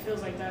it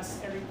feels like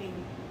that's everything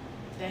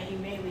that he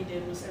mainly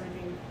did was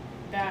everything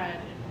bad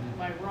and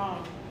like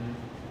wrong.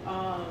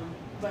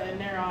 But in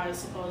their eyes,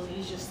 supposedly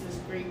he's just this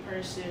great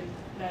person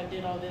that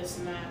did all this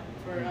and that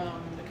for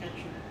the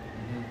country.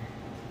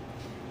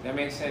 That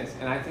makes sense,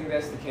 and I think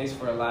that's the case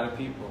for a lot of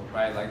people,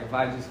 right? Like if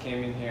I just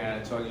came in here and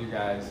I told you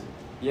guys,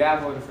 yeah, I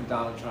voted for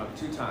Donald Trump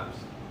 2 times,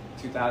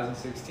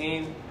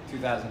 2016,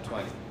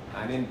 2020.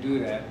 I didn't do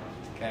that,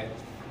 okay?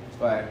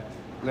 But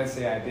let's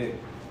say I did.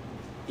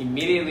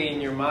 Immediately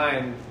in your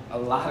mind, a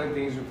lot of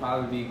things would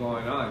probably be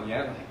going on.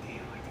 Yeah, like,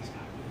 damn, like this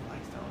guy really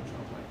likes Donald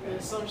Trump like that. The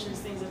assumptions,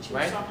 things that you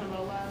were talking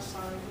about last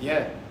time.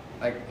 Yeah,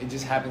 like it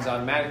just happens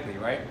automatically,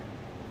 right?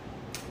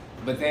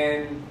 But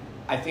then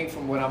I think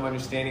from what I'm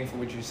understanding from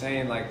what you're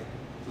saying, like,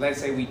 let's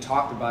say we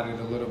talked about it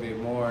a little bit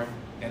more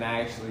and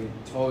I actually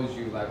told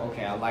you, like,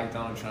 okay, I like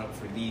Donald Trump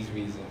for these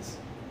reasons,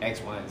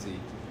 X, Y, and Z.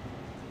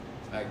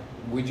 Like,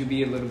 would you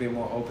be a little bit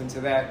more open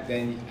to that?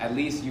 Then at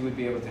least you would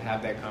be able to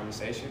have that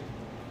conversation.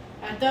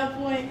 At that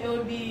point, it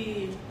would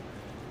be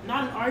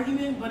not an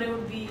argument, but it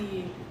would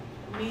be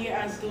me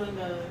as doing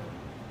a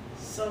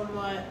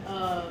somewhat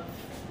of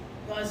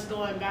us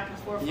going back and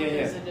forth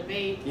as a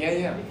debate.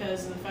 Yeah.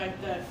 Because of the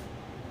fact that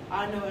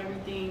I know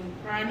everything,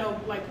 or I know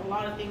like a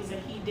lot of things that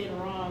he did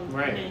wrong,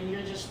 right. And then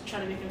you're just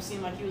trying to make him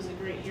seem like he was a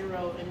great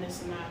hero and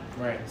this and that.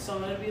 Right.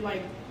 So it'd be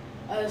like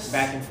us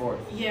back and forth.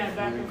 Yeah,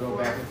 back and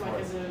forth. Back and like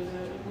forth.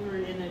 As we were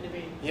in a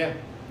debate. Yeah.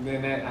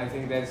 Then I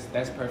think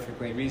that's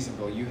perfectly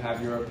reasonable. You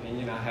have your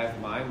opinion, I have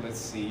mine. Let's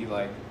see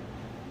like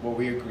what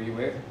we agree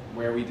with,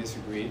 where we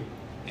disagree,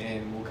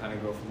 and we'll kind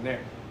of go from there.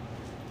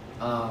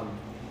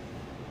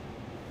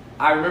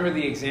 I remember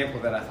the example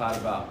that I thought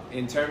about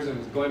in terms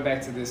of going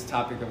back to this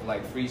topic of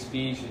like free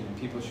speech and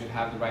people should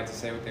have the right to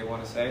say what they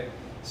want to say.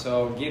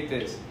 So get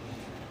this.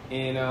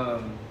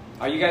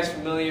 Are you guys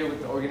familiar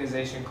with the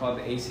organization called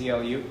the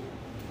ACLU?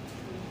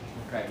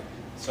 Okay.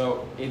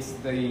 So it's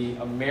the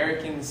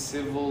American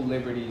Civil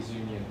Liberties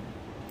Union.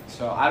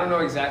 So I don't know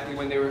exactly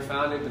when they were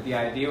founded, but the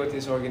idea with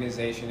this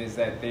organization is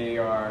that they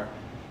are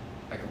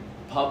like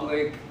a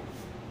public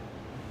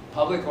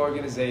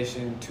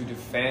organization to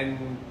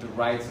defend the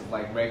rights of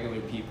like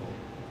regular people,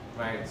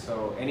 right?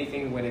 So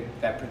anything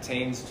that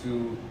pertains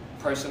to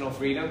personal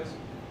freedoms,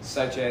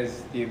 such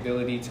as the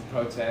ability to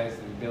protest,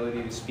 the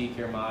ability to speak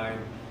your mind,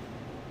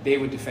 they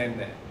would defend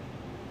that,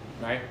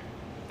 right?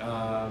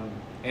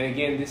 And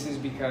again, this is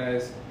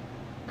because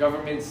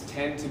governments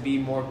tend to be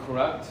more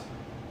corrupt.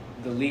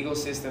 The legal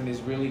system is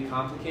really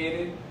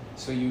complicated,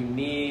 so you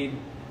need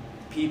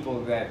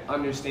people that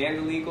understand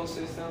the legal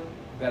system,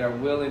 that are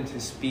willing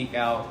to speak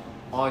out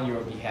on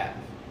your behalf,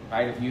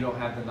 right? If you don't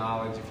have the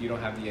knowledge, if you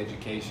don't have the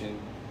education,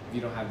 if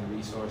you don't have the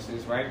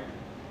resources, right?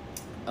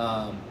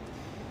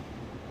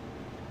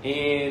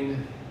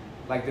 In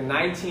like the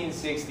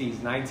 1960s,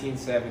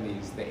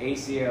 1970s, the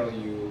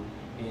ACLU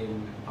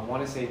in, I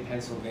want to say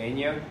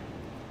Pennsylvania,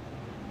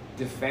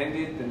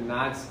 defended the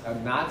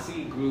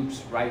Nazi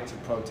group's right to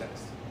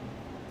protest,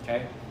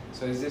 okay?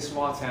 So there's this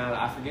small town,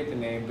 I forget the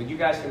name, but you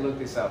guys can look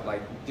this up.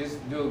 Like,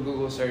 just do a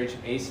Google search,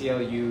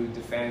 ACLU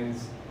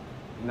defends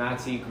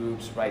Nazi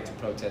group's right to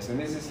protest. And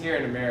this is here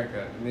in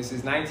America. And this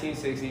is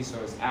 1960, so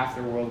it's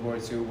after World War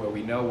II, where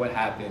we know what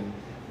happened.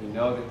 We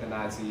know that the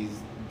Nazis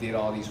did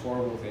all these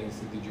horrible things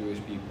to the Jewish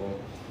people,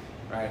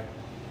 right?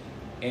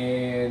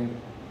 And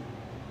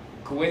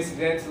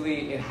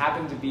coincidentally, it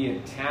happened to be a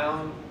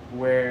town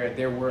where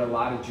there were a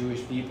lot of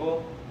Jewish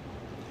people.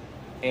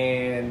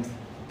 And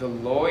the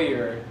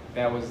lawyer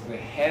that was the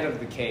head of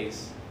the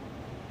case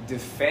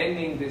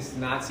defending this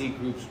Nazi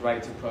group's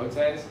right to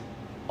protest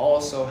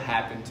also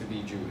happened to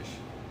be Jewish,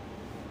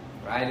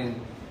 right? And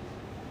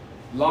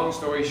long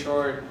story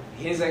short,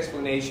 his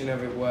explanation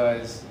of it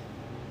was,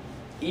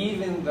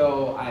 even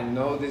though I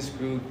know this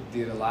group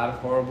did a lot of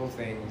horrible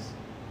things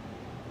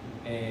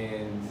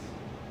and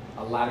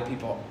a lot of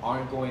people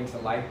aren't going to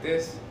like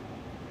this,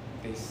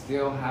 they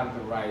still have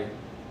the right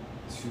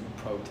to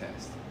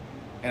protest.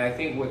 And I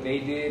think what they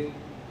did,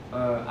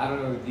 I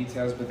don't know the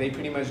details, but they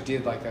pretty much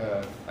did like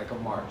a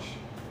march,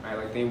 right?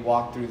 Like they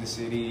walked through the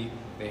city,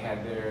 they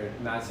had their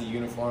Nazi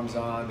uniforms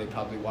on, they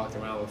probably walked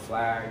around with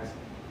flags,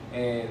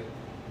 and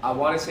I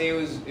want to say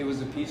it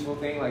was a peaceful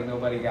thing, like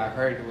nobody got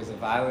hurt, it wasn't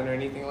violent or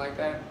anything like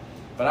that,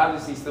 but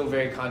obviously still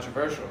very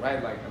controversial,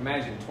 right? Like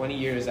imagine 20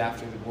 years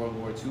after the World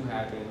War II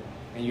happened,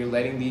 and you're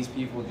letting these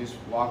people just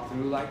walk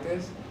through like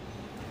this,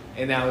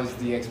 and that was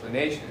the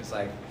explanation. It's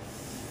like,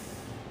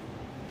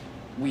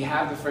 we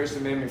have the First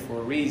Amendment for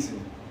a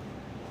reason.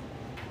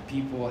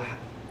 People,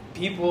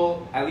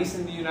 at least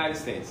in the United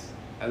States,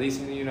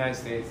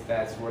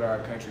 that's what our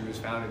country was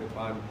founded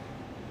upon.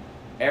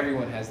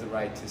 Everyone has the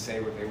right to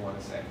say what they want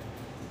to say,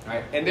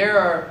 right? And there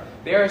are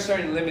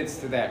certain limits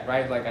to that,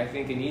 right? Like I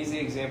think an easy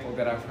example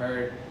that I've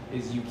heard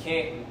is you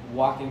can't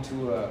walk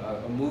into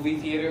a movie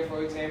theater,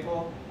 for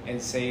example,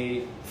 and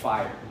say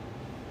fire.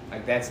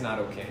 Like that's not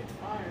okay.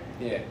 Fire.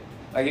 Yeah.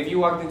 Like if you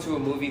walked into a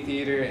movie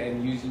theater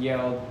and you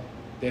yelled,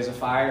 "There's a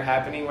fire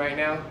happening right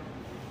now,"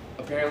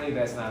 apparently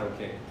that's not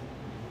okay.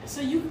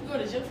 So you could go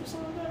to jail for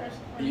something like that?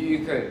 Or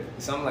You could,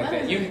 something like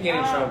that. You could get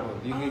in trouble.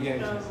 You could get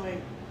in trouble.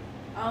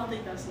 I don't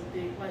think that's a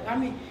big, like, I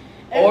mean,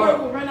 Or-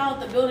 everyone will run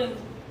out the building,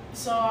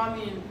 so I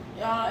mean,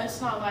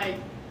 it's not like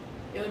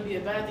it would be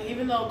a bad thing,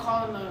 even though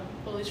calling the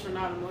police for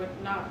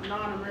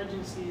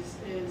non-emergencies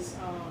is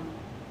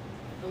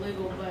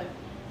illegal, but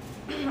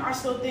I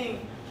still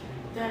think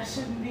that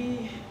shouldn't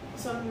be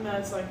something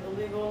that's like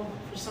illegal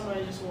for somebody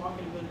to just walk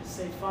in the building and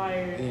say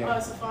fire. Yeah. Oh,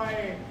 it's a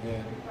fire.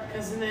 Yeah.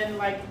 Because then,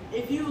 like,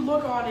 if you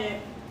look on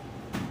it,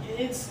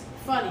 it's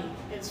funny.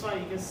 It's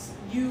funny because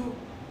you're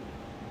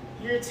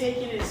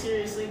taking it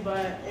seriously,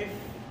 but if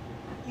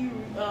you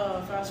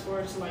fast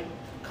forward to like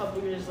a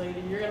couple years later,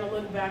 you're gonna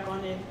look back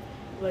on it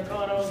like,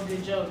 oh, that was a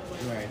good joke.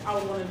 Like, Right. I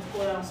would want to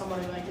pull it on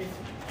somebody like if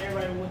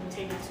everybody wouldn't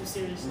take it too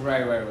seriously.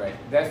 Right.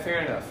 That's fair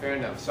enough.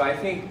 So I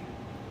think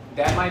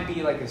that might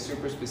be like a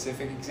super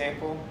specific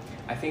example.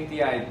 I think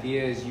the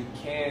idea is you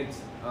can't,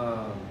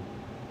 I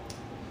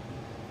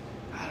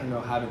don't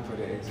know how to put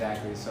it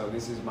exactly, so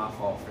this is my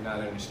fault for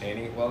not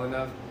understanding it well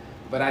enough.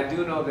 But I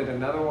do know that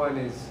another one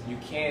is you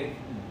can't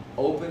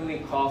openly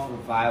call for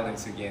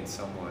violence against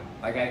someone.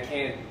 Like I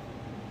can't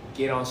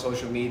get on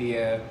social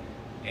media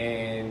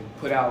and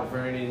put out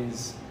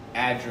Vernon's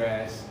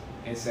address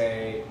and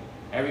say,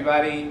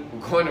 everybody,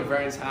 we're going to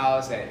Vernon's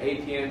house at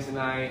 8 p.m.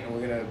 tonight and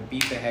we're going to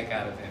beat the heck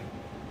out of him.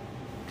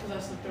 Because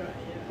that's the threat,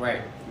 yeah.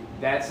 Right.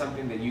 That's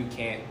something that you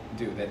can't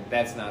do.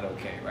 That's not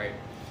okay, right?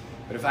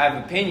 But if I have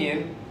an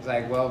opinion, it's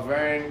like, well,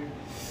 Vern,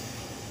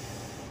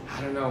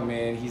 I don't know,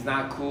 man. He's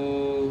not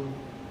cool.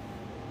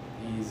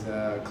 He's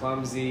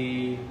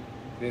clumsy,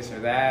 this or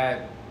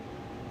that.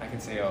 I can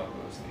say all of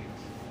those things.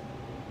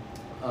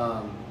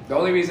 The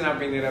only reason I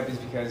bring that up is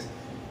because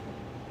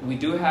we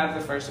do have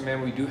the First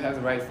Amendment, we do have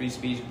the right to free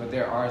speech, but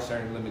there are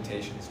certain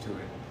limitations to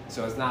it.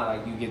 So it's not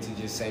like you get to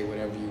just say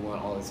whatever you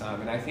want all the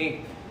time. And I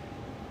think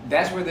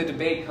that's where the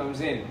debate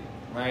comes in,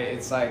 right?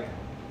 It's like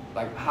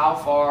how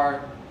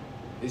far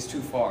is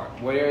too far?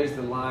 Where is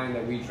the line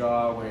that we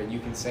draw where you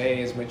can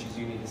say as much as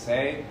you need to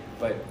say,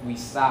 but we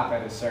stop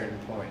at a certain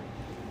point?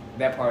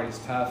 That part is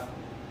tough.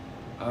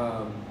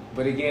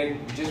 But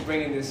again, just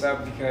bringing this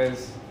up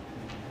because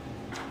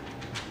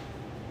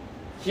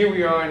here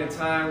we are in a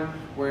time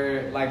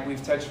where, like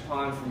we've touched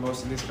upon for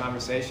most of this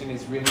conversation,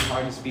 it's really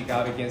hard to speak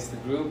out against the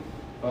group,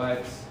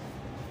 but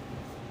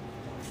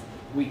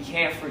we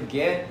can't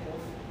forget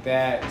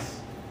that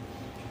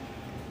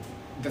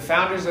the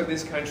founders of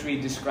this country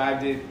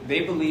described it,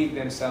 they believed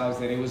themselves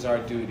that it was our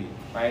duty,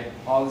 right?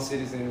 All the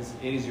citizens,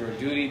 it is your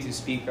duty to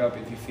speak up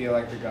if you feel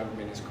like the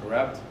government is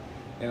corrupt.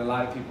 And a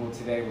lot of people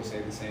today will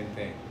say the same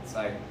thing. It's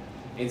like,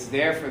 it's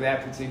there for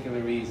that particular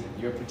reason.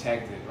 You're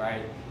protected,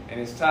 right? And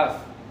it's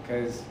tough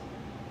because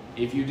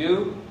if you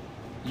do,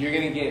 you're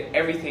going to get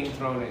everything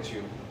thrown at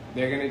you.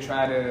 They're going to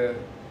try to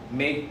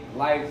make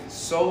life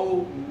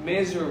so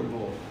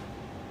miserable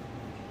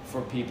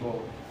for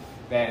people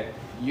that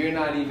you're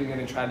not even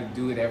going to try to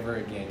do it ever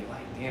again. You're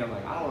like, damn,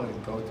 like, I don't want to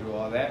go through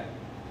all that,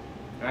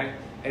 right?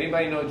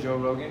 Anybody know Joe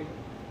Rogan?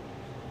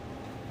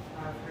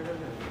 I've heard of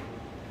it.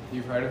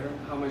 You've heard of him?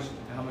 How much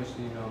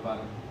do you know about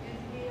him? Is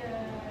he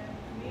a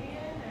comedian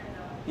or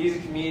no? He's a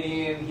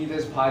comedian. He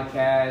does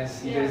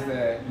podcasts. He does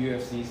the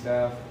UFC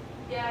stuff.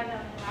 Yeah, I know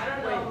him. I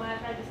don't know much.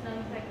 I just know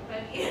he's like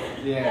funny.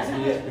 Yeah,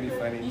 he is pretty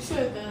funny. You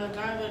said the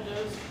guy that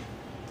does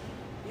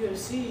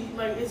UFC,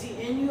 like, is he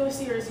in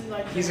UFC or is he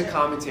like? He's a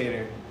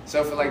commentator.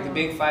 So for like the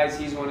big fights,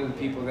 he's one of the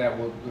people that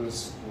will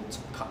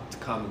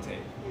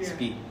commentate, Yeah.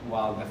 speak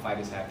while the fight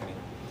is happening.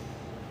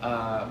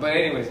 But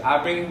anyways,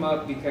 I bring him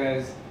up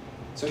because,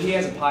 so he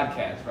has a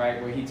podcast,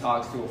 right, where he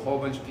talks to a whole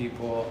bunch of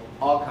people,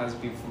 all kinds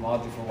of people from all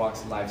different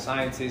walks of life,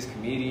 scientists,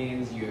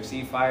 comedians,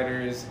 UFC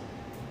fighters,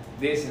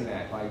 this and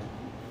that. Like,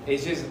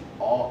 it's just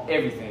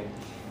everything.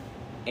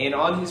 And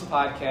on his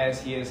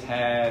podcast, he has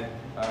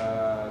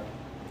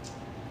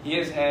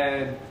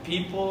had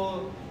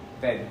people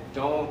that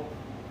don't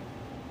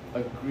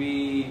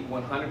agree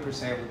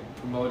 100% with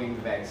promoting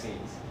the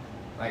vaccines.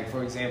 Like,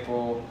 for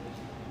example,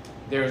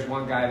 there was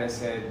one guy that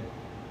said,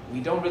 we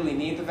don't really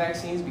need the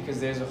vaccines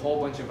because there's a whole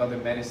bunch of other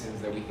medicines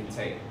that we can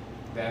take.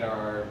 that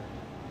are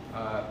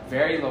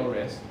very low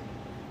risk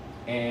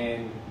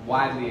and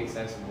widely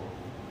accessible.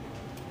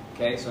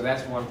 Okay, so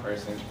that's one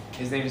person.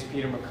 His name is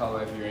Peter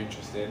McCullough, if you're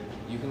interested.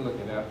 You can look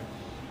it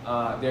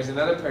up. There's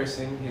another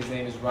person, his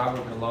name is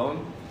Robert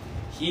Malone.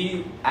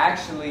 He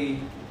actually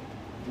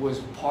was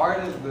part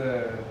of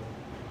the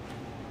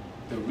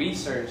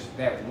research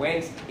that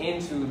went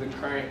into the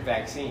current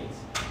vaccines.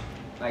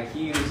 Like,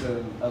 he was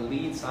a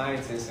lead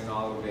scientist in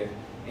all of it.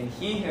 And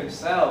he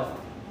himself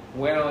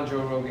went on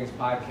Joe Rogan's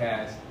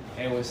podcast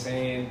and was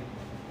saying,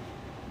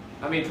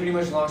 I mean, pretty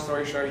much long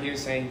story short, he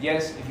was saying,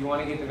 yes, if you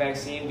want to get the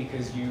vaccine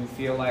because you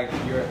feel like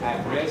you're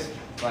at risk,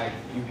 like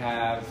you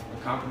have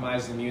a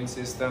compromised immune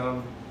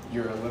system,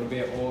 you're a little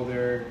bit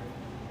older,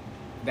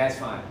 that's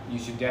fine. You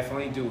should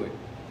definitely do it.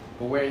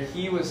 But where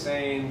he was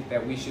saying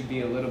that we should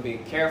be a little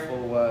bit careful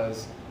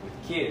was with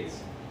kids.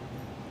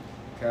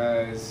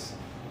 Because,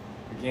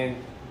 again,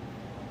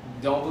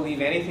 don't believe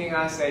anything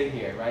I say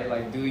here, right?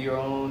 Like, do your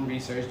own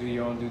research, do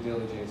your own due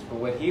diligence. But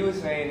what he was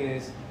saying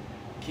is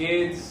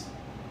kids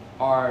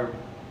are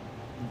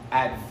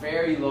at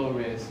very low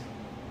risk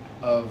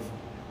of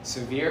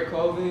severe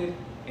COVID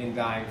and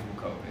dying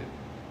from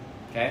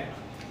COVID, okay?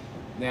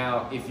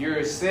 Now, if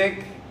you're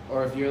sick,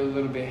 or if you're a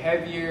little bit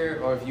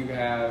heavier, or if you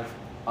have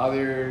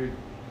other,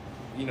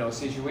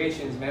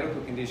 situations,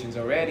 medical conditions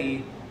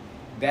already,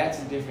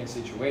 that's a different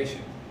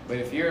situation. But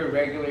if you're a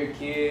regular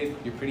kid,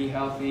 you're pretty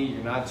healthy,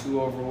 you're not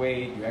too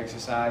overweight, you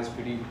exercise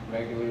pretty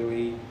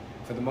regularly,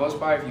 for the most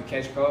part, if you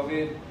catch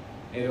COVID,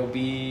 it'll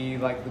be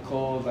like the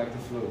cold, like the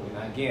flu.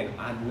 And again,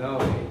 I know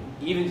that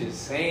even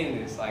just saying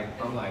this, like,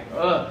 I'm like,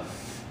 ugh,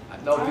 I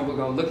know people are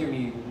gonna look at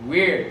me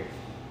weird,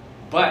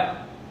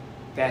 but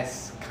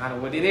that's kind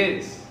of what it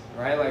is,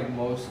 right? Like,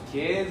 most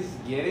kids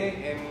get it,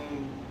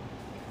 and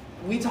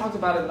we talked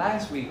about it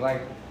last week.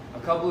 Like, a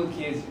couple of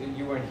kids,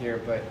 you weren't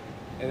here, but,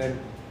 and then,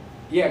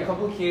 yeah, a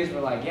couple of kids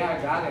were like, yeah,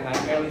 I got it, and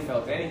I barely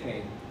felt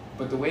anything.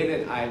 But the way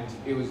that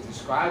it was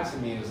described to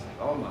me, it was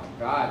like, oh my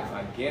God, if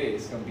I get it,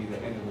 it's gonna be the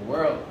end of the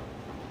world.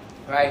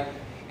 Right?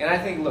 And I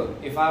think, look,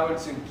 if I were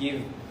to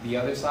give the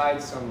other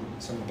side some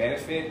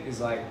benefit, is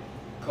like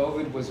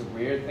COVID was a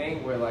weird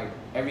thing where like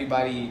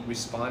everybody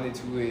responded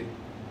to it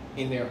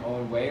in their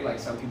own way. Like,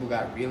 some people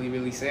got really,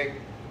 really sick,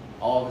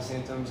 all the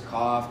symptoms,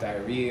 cough,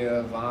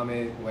 diarrhea,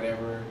 vomit,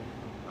 whatever,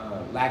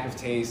 lack of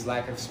taste,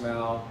 lack of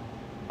smell.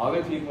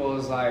 Other people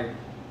is like,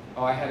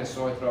 oh, I had a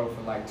sore throat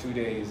for like 2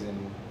 days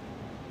and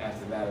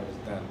after that it was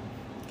done.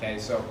 Okay,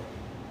 so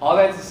all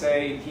that to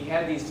say, he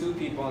had these two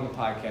people on the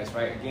podcast,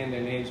 right? Again,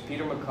 their names,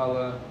 Peter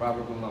McCullough,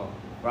 Robert Malone.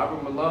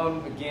 Robert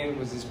Malone, again,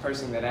 was this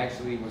person that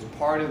actually was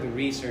part of the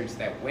research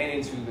that went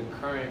into the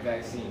current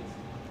vaccines.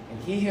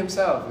 And he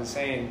himself was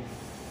saying,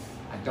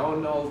 I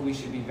don't know if we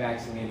should be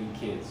vaccinating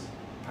kids.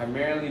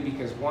 Primarily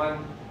because,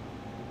 one,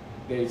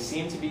 they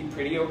seem to be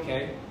pretty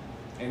okay.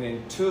 And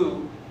then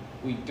two,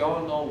 we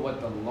don't know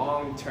what the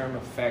long-term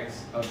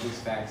effects of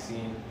this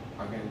vaccine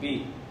are going to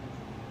be.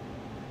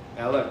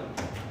 Now look,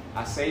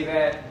 I say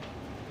that,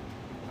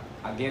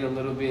 I get a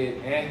little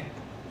bit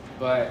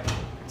but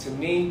to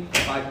me,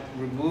 if I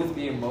remove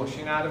the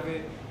emotion out of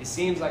it, it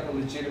seems like a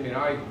legitimate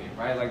argument,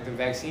 right? Like, the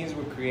vaccines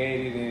were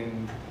created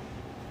in,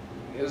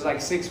 it was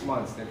like 6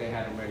 months that they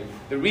had them ready.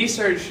 The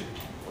research,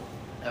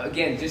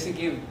 again, just to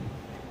give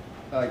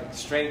like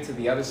strength to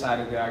the other side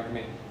of the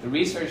argument, the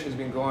research has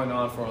been going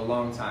on for a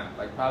long time,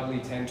 like probably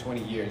 10,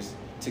 20 years,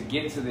 to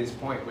get to this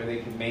point where they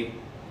can make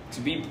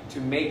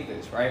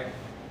this, right?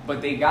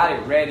 But they got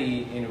it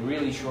ready in a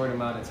really short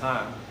amount of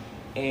time.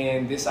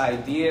 And this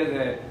idea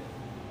that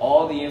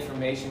all the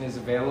information is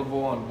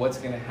available on what's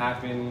going to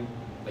happen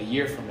a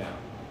year from now,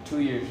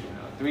 2 years from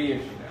now, 3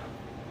 years from now,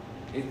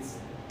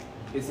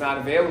 it's not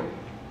available.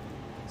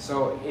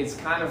 So it's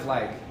kind of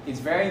like, it's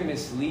very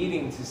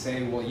misleading to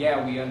say, well,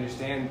 yeah, we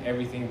understand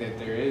everything that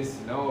there is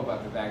to know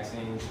about the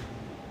vaccines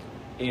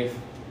if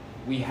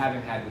we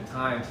haven't had the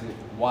time to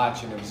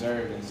watch and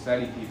observe and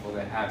study people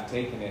that have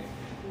taken it.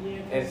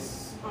 Yeah,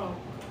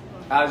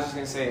 I was just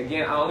going to say,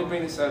 again, I only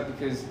bring this up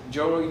because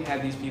Joe Rogan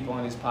had these people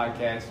on his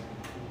podcast,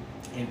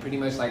 and pretty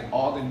much like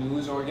all the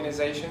news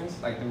organizations,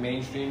 like the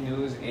mainstream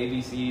news,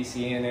 ABC,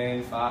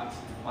 CNN, Fox,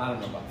 well, I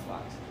don't know about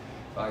Fox.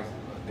 Fox is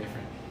a little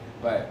different.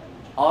 But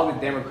all the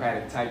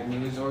Democratic type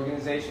news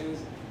organizations,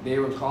 they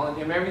were calling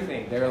him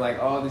everything. They were like,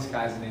 oh, this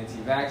guy's an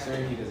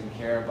anti-vaxxer, he doesn't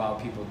care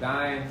about people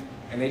dying.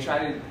 And they try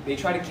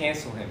to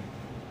cancel him,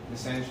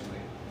 essentially.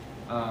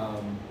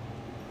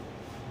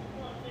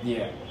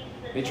 Yeah.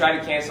 They try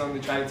to cancel him,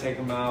 they try to take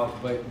him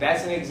out, but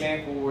that's an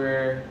example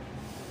where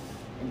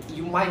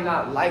you might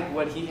not like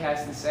what he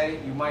has to say,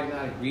 you might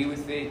not agree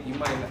with it, you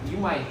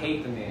might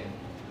hate the man,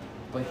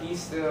 but he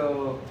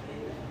still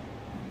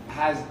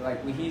has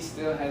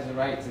the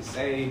right to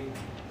say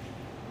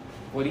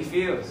what he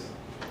feels,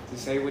 to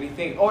say what he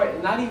thinks, or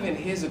not even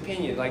his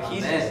opinion, like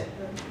he's just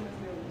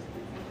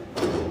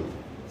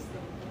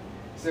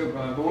still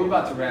going, but we're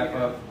about to wrap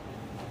up.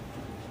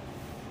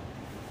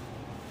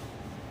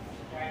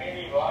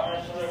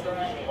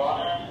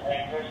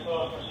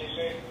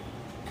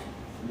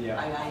 Yeah.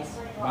 Bye, guys.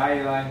 Bye,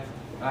 Eli.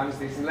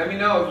 Honestly, so let me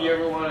know if you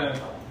ever want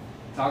to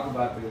talk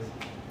about this.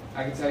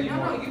 I can tell you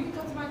more. No, you can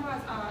come to my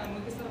class and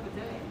we can set up a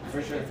day.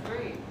 For sure. It's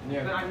great.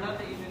 Yeah. But I love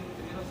that you're doing with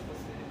the middle school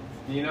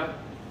students. You know?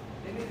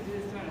 They need to do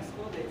this during a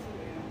school day too,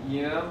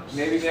 you know? You know?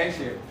 Maybe next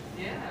year.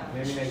 Yeah.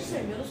 Maybe Did you next say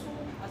year. middle school?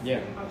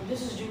 Yeah.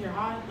 This is junior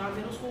high, not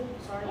middle school.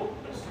 Sorry.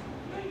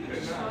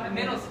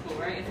 Middle school,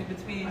 right? It's in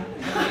between.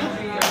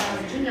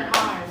 Junior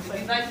high. It's If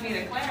you'd like, like me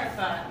to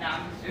clarify, no,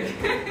 I'm just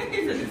joking.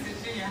 He said this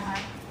is junior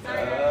high.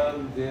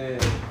 I'm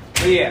dead.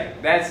 But yeah,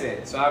 that's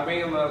it. So I bring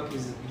him up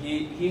because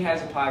he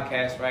has a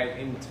podcast, right?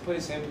 And to put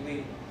it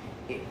simply,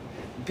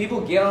 people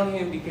get on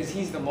him because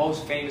he's the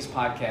most famous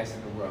podcast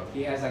in the world.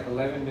 He has like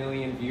 11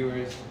 million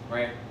viewers,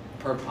 right,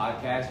 per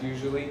podcast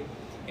usually.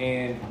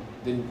 And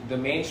the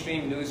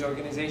mainstream news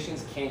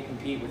organizations can't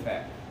compete with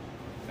that.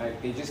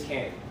 Like, they just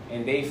can't.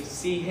 And they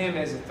see him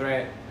as a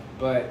threat.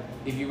 But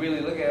if you really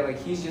look at it, like,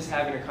 he's just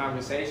having a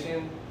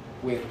conversation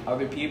with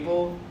other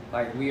people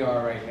like we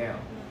are right now.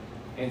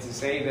 And to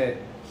say that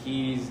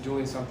he's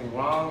doing something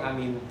wrong, I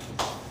mean,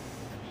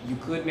 you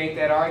could make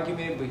that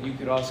argument, but you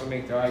could also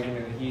make the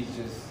argument that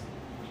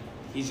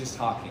he's just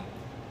talking.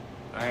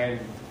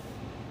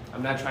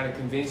 I'm not trying to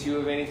convince you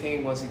of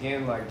anything. Once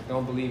again, like,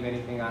 don't believe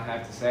anything I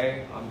have to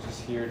say. I'm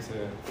just here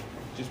to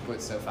just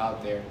put stuff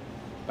out there.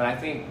 But I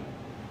think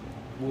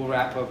we'll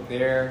wrap up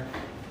there.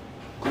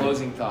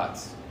 Closing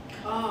thoughts.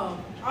 I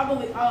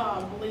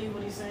believe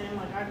what he's saying.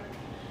 Like,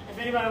 if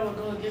anybody would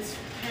go against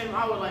him,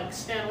 I would like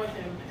stand with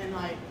him and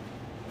like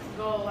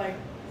go like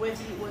with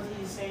what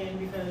he's saying,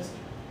 because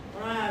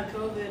when I had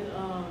COVID,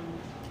 I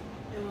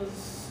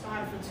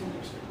had it for 2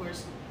 weeks, of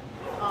course.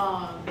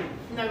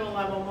 I'm not gonna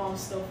lie, my mom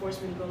still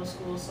forced me to go to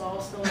school, so I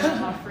was still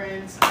with my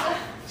friends,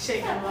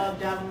 shake them up,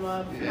 dab them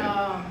up.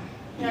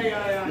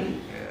 Yeah.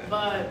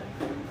 But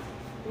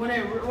when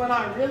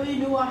I really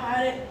knew I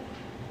had it,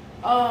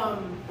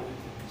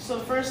 so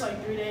the first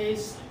like 3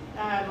 days,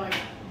 I had like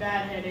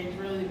bad headaches,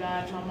 really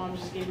bad. My mom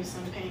just gave me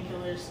some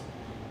painkillers,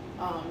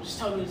 just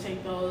told me to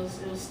take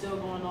those. It was still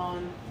going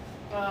on.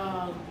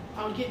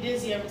 I would get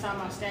dizzy every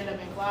time I stand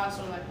up in class,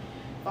 or like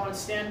if I would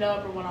stand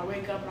up, or when I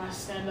wake up and I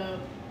stand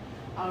up,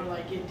 I would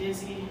like get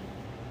dizzy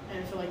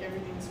and feel like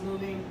everything's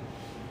moving.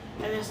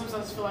 And then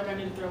sometimes I feel like I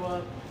need to throw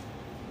up.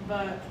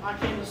 But I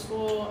came to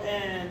school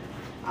and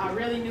I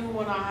really knew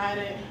when I had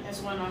it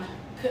is when I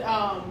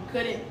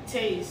couldn't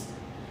taste.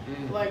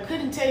 Like,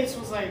 couldn't taste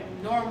was like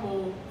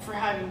normal for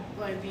having,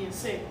 like, being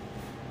sick.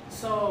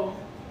 So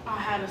I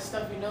had a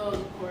stuffy nose,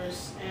 of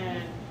course,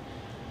 and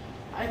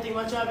I didn't think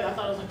much of it. I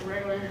thought it was like a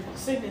regular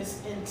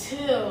sickness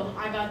until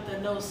I got the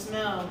no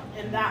smell.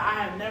 And that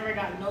I had never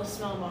got no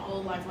smell in my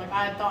whole life. Like,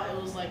 I thought it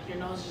was like your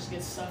nose just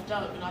gets stuffed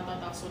up, and I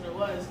thought that's what it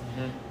was.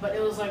 But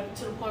it was like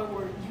to the point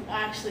where you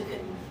actually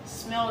couldn't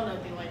smell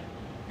nothing. Like,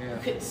 you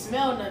couldn't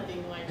smell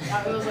nothing. Like,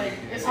 it was like,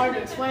 it's hard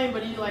to explain,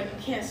 but you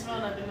can't smell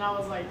nothing. And I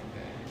was like,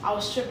 I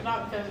was tripping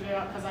out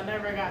because I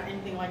never got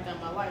anything like that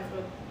in my life.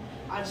 But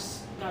I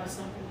just got a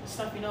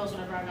stuffy nose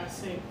whenever I got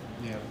sick.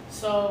 Yeah.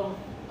 So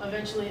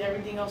eventually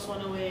everything else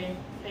went away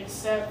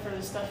except for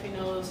the stuffy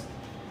nose.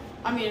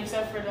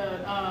 Except for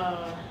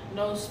the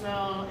no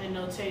smell and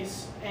no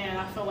taste. And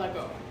I felt like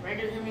a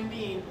regular human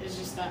being. It's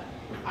just that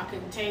I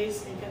couldn't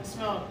taste and couldn't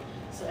smell.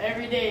 So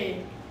every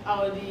day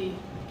I would be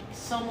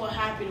somewhat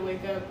happy to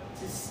wake up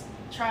to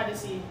try to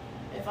see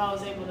if I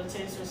was able to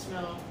taste or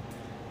smell.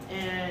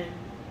 And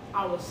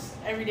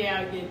every day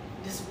I would get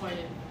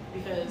disappointed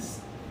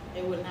because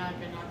it wouldn't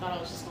happen. I thought I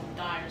was just going to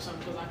die or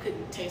something because I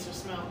couldn't taste or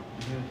smell.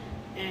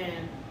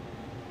 And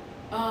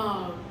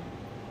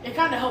it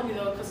kind of helped me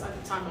though, because at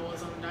the time I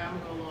was on a diet. I'm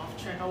going to go a little off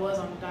track. I was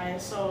on a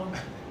diet, so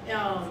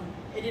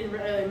it didn't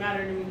really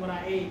matter to me what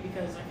I ate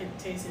because I couldn't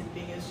taste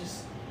anything. It's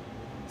just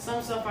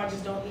some stuff I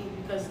just don't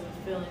eat because of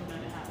the feeling that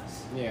it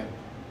has. Yeah.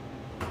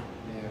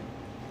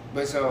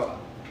 But so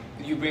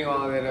you bring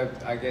all of that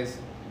up, I guess,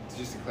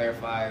 just to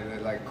clarify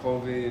that like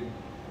COVID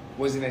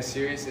wasn't as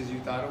serious as you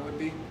thought it would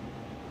be?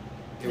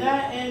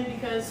 And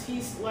because he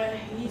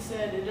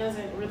said it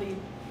doesn't really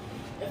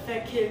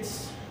affect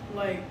kids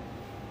like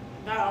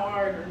that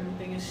hard or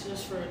anything. It's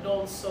just for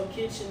adults, so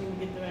kids shouldn't even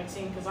get the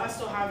vaccine, because I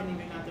still haven't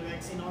even got the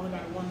vaccine. I only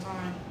got it one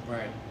time.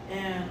 Right.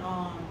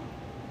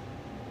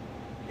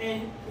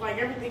 And like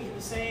everything he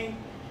was saying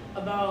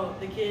about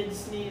the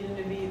kids needing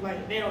to be,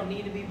 like, they don't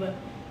need to be, but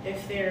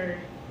if they're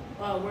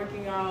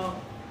working out,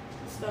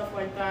 stuff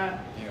like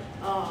that.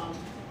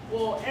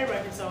 Well,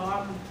 everybody can tell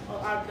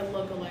I could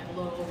look like a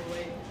little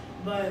overweight,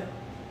 but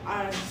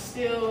I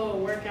still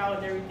work out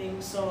and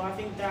everything, so I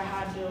think that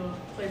had to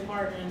play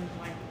part in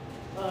like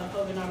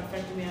COVID not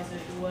affecting me as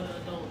it would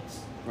adults.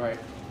 Right.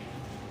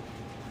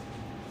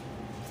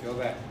 Feel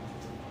that.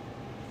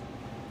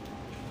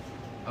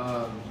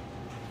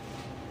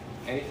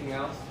 Anything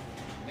else?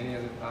 Any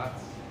other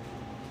thoughts?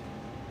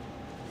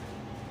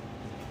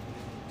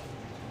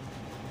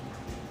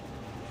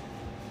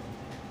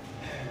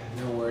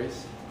 No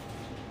worries.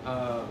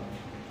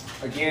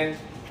 Again,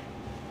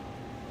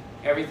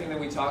 everything that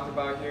we talked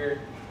about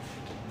here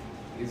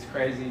is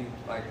crazy.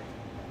 Like,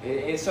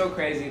 it's so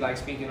crazy, like,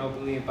 speaking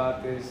openly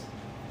about this,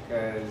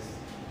 because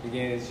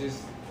again, it's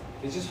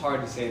just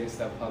hard to say this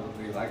stuff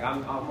publicly. Like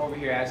I'm over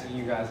here asking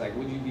you guys, like,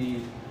 would you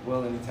be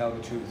willing to tell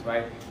the truth,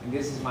 right? And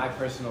this is my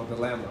personal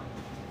dilemma.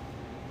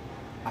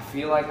 I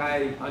feel like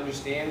I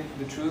understand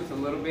the truth a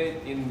little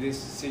bit in this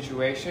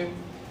situation,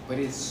 but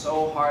it's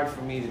so hard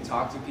for me to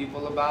talk to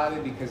people about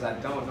it because I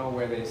don't know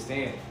where they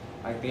stand.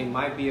 Like, they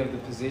might be of the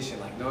position,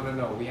 like,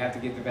 no, we have to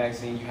get the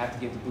vaccine, you have to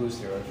get the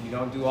booster, or if you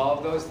don't do all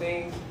of those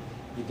things,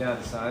 you're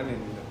done, son.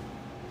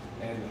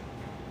 And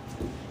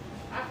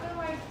I feel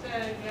like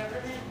the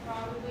government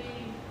probably,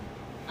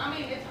 I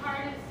mean, it's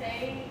hard to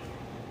say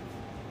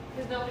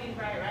because nobody's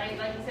right?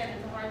 Like you said,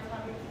 it's a hard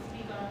topic to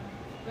speak on.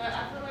 But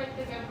I feel like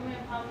the government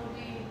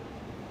probably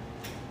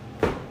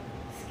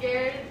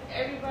scared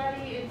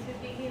everybody into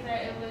thinking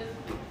that it was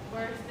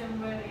worse than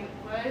what it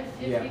was,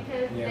 just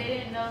because they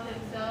didn't know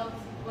themselves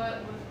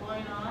what was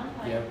going on.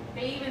 Like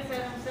they even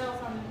said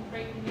themselves on the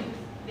breaking news,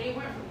 they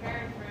weren't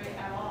prepared for it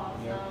at all.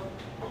 So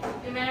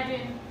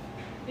imagine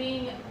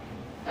being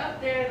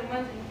up there, the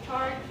ones in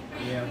charge,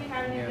 basically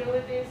having to deal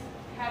with this,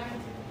 having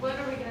to, what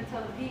are we going to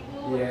tell the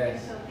people? What are we going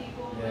to tell the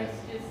people? Let's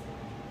just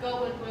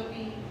go with what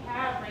we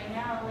have right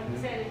now. Like you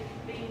said,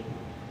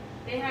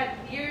 they had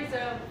years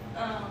of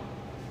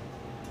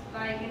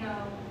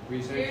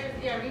research.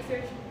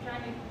 Research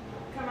trying to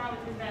come out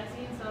with this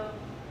vaccine. So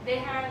they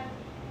had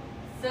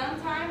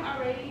some time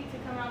already to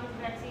come out with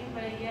the vaccine,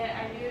 but yet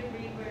I do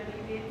agree where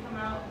they did come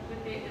out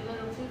with it a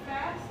little too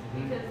fast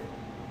because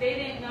they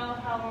didn't know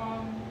how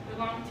long the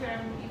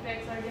long-term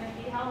effects are going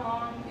to be, how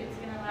long it's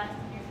going to last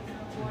in your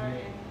system for,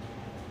 and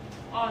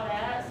all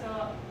that.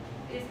 So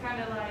it's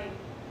kind of like,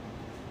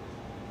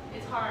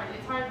 it's hard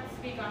to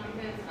speak on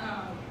because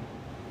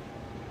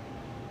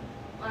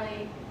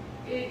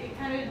it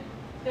kind of,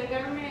 the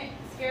government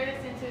scared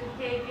us into,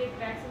 hey, get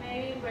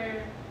vaccinated,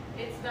 where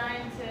it's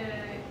starting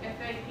to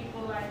affect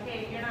people like,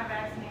 hey, you're not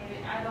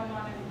vaccinated, I don't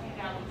want to hang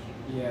out with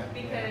you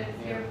because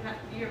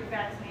you're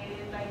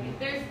vaccinated. Like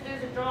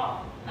there's a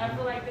draw. I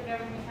feel like the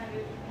government kind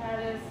of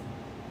had us,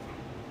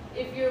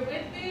 if you're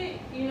with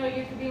it,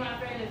 you could be my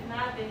friend. If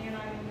not, then you're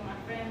not going to be my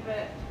friend.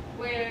 But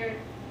where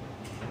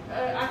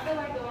I feel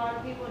like a lot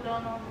of people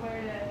don't know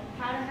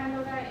how to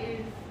handle that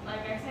is,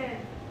 like I said,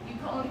 you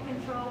can only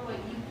control what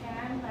you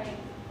can. Like,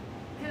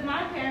 because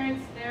my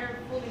parents, they're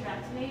fully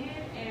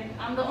vaccinated, and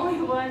I'm the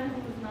only one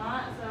who's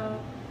not. So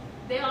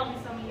they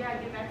always tell me,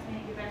 get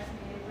vaccinated, get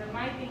vaccinated. But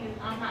my thing is,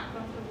 I'm not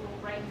comfortable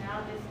right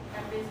now,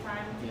 at this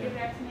time, to get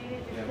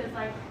vaccinated, just because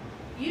like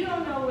you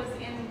don't know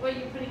what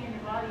you're putting in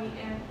your body,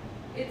 and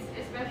it's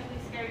especially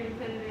scary to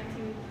put it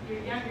into your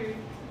younger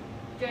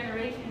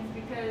generations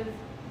because.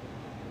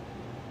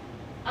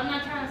 I'm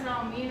not trying to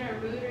sound mean or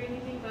rude or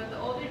anything, but the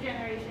older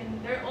generation,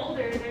 they're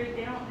older,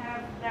 they don't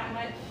have that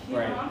much,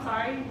 I'm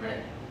sorry,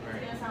 but it's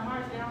going to sound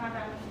harsh, they don't have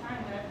that much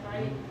time left,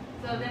 right?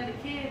 So then the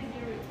kids,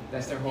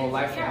 that's their whole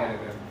life ahead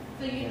of them.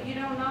 So you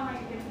don't know how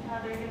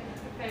they're going to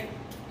affect,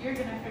 you're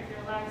going to affect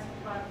their lives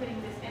by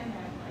putting this in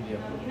them.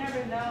 Like, you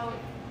never know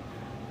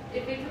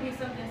if it could be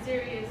something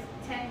serious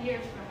 10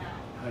 years from now.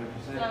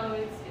 100%. So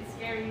it's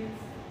scary,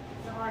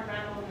 it's a hard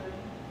battle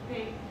to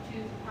pick,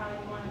 choose how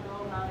you want to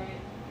go about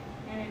it.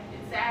 And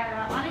it's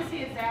sad.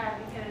 Honestly, it's sad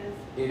because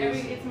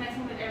it's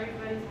messing with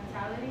everybody's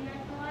mentality, I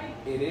feel like.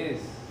 It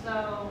is.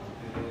 So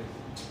it is.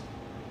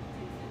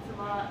 It's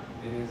a lot.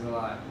 It is a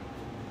lot.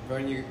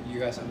 Vern, you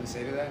got something to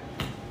say to that?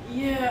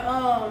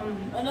 Yeah,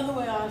 another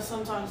way I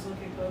sometimes look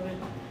at COVID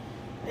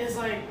is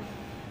like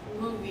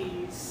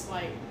movies.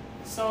 Like,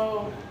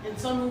 so in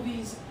some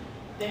movies,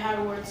 they have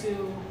it where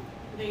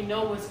they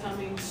know what's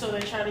coming, so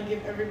they try to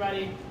give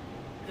everybody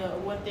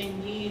what they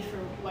need for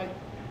like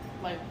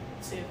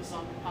say if a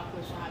zombie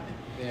apocalypse will happen.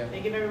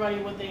 They give everybody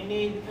what they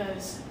need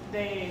because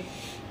they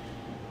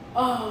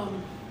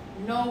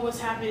know what's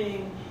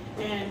happening,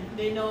 and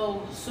they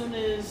know as soon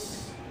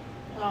as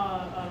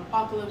an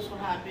apocalypse will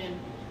happen,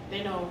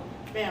 they know,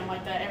 bam,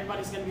 like that,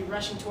 everybody's going to be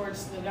rushing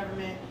towards the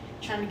government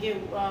trying to get,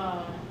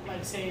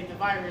 like, say, the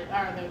virus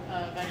or the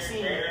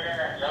vaccine.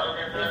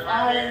 If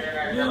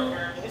I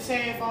knew,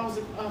 say if I was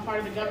a part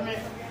of the government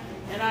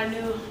and I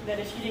knew that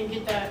if you didn't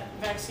get that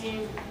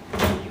vaccine,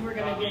 you were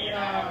going to get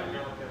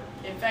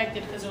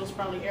infected because it was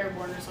probably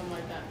airborne or something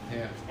like that.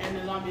 And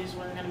the zombies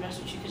weren't going to mess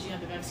with you because you had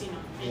the vaccine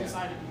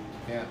inside of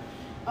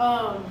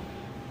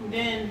you.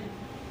 Then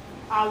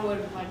I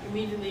would like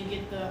immediately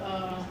get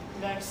the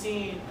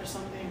vaccine or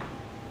something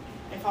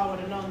if I would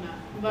have known that.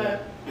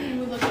 But we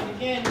look at it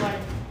again, like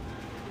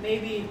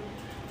maybe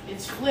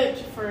it's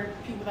flipped for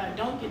people that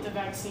don't get the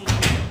vaccine.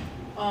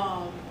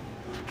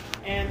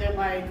 And they're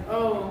like,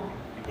 oh,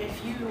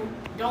 if you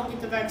don't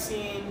get the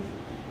vaccine,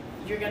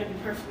 you're going to be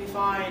perfectly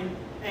fine.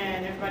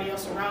 And everybody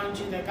else around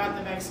you that got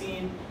the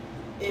vaccine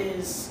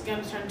is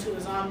going to turn into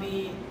a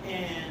zombie.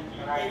 And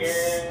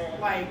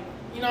it's like,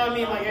 you know what I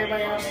mean? Like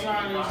everybody else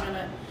around is going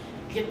to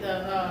get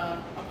the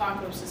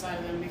apocalypse inside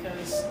of them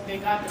because they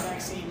got the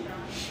vaccine.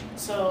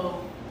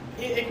 So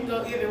it can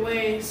go either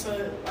way. So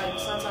like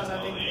sometimes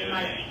I think it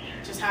might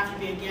just have to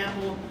be a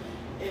gamble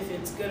if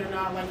it's good or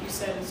not. Like you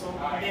said,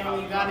 they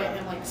only got it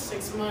in like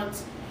 6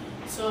 months.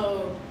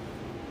 So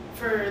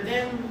for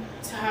them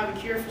to have a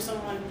cure for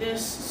something like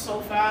this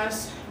so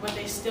fast, but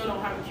they still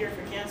don't have a cure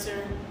for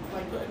cancer,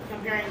 like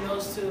comparing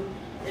those two,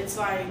 it's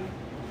like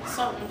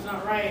something's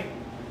not right.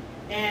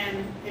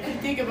 And if you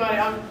think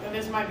about it,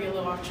 this might be a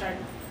little off track.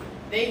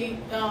 They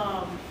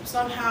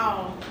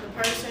somehow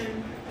the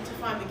person to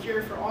find the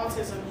cure for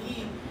autism,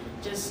 he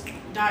just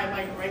died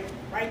like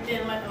right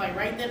then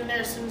and there.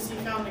 As soon as he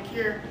found the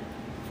cure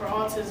for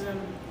autism,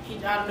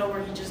 he out of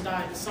nowhere he just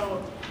died.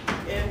 So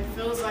it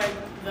feels like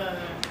the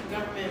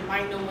government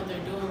might know what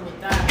they're doing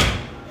with that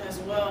as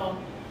well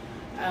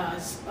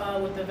as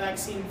with the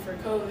vaccine for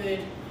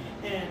COVID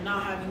and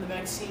not having the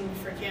vaccine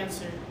for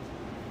cancer.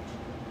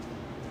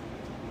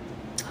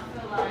 I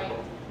feel like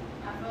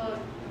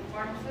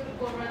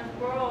pharmaceutical runs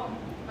the world.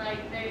 Like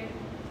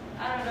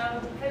I don't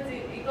know, because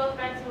it goes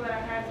back to what I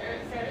had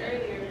said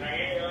earlier.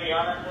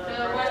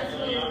 The ones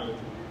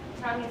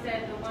who, how he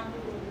said, the one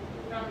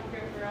who found the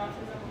cure for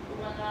autism, the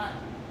one not.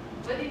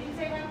 What did you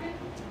say, Marcus?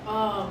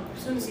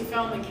 As soon as he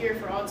found the cure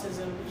for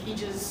autism, he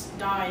just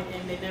died,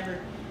 and they never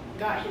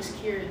got his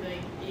cure.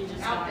 He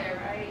just out died. there,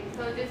 right?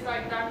 So just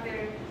like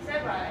Dr.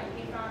 Sebai,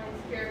 he found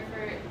his cure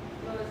for,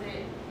 what was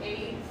it,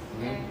 AIDS,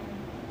 and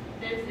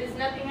there's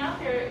nothing out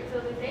there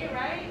till this day,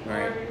 right?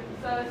 Right.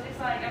 So it's just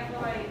like, I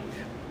feel like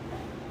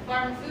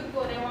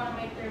pharmaceutical, they want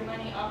to make their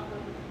money off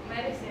of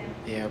medicine.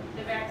 Yep.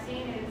 The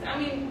vaccine is, I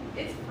mean,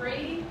 it's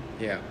free.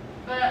 Yeah.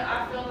 But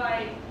I feel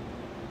like.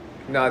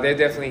 No, they're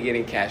definitely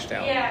getting cashed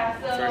out. Yeah,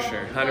 so. For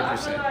sure, 100%.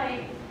 So I feel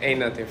like. Ain't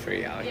nothing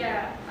free out here.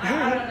 Yeah,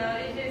 I don't know.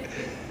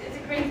 It's a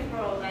crazy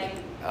world. Like,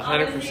 100%.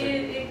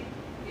 honestly,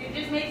 it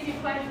just makes you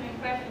question.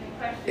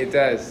 It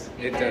does.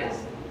 Because,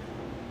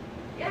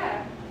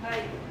 yeah,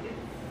 like,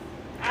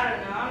 I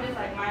don't know. I'm just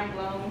like mind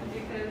blown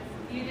because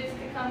you just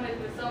could come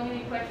with so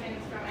many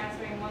questions from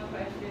answering one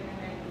question and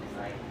then just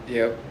like.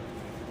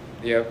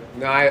 Yep.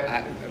 No,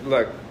 I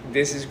look.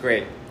 This is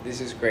great.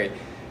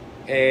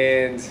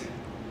 And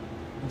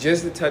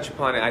just to touch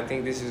upon it, I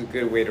think this is a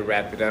good way to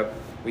wrap it up.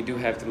 We do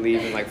have to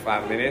leave in like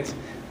 5 minutes,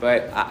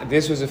 but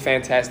this was a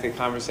fantastic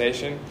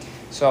conversation.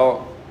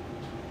 So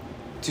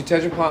to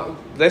touch upon,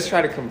 let's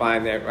try to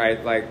combine that,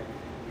 right? Like,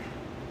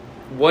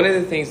 one of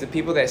the things, the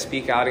people that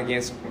speak out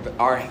against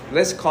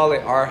let's call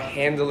it our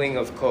handling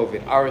of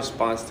COVID, our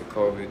response to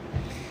COVID,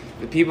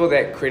 the people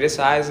that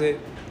criticize it,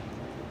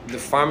 the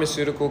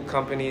pharmaceutical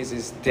companies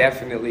is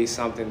definitely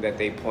something that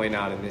they point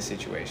out in this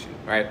situation,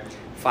 right?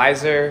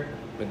 Pfizer,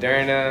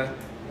 Moderna,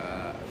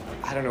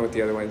 I don't know what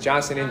the other one,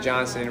 Johnson &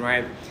 Johnson,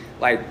 right?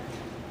 Like,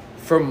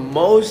 for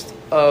most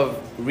of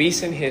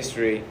recent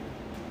history,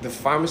 the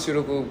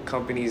pharmaceutical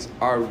companies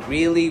are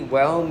really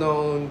well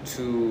known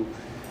to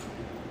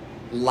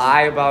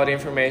lie about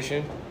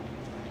information,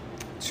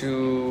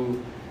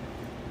 to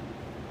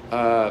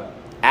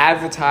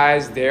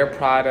advertise their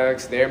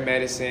products, their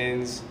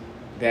medicines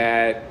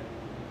that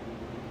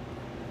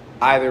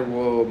either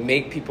will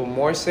make people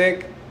more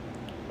sick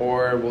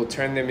or will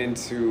turn them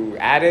into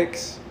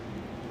addicts,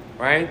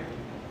 right?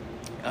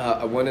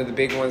 One of the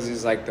big ones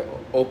is like the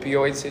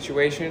opioid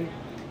situation,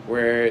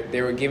 where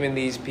they were giving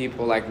these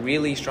people like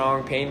really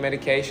strong pain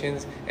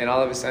medications, and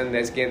all of a sudden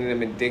that's getting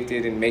them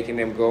addicted and making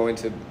them go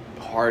into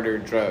harder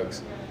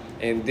drugs.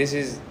 And this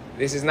is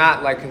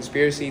not like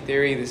conspiracy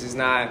theory. This is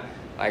not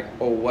like,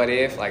 oh, what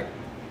if? Like,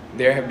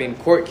 there have been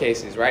court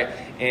cases, right?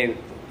 And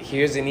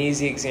here's an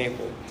easy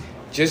example.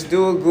 Just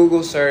do a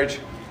Google search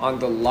on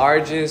the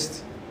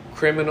largest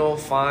criminal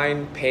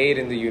fine paid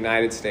in the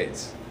United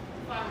States.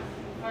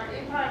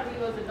 It probably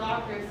was a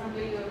doctor,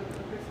 somebody, a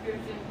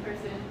prescription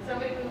person,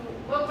 somebody who,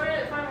 what were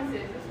the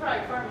pharmacists? It's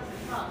probably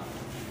pharmacists, huh?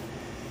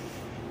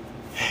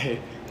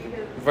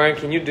 Vern,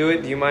 can you do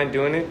it? Do you mind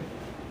doing it?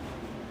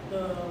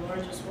 The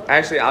largest what?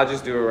 Actually, I'll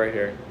just do it right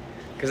here.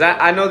 Because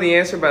I know the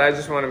answer, but I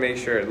just want to make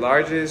sure.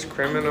 Largest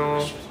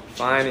criminal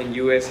fine in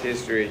U.S.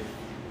 history.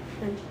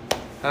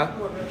 Huh?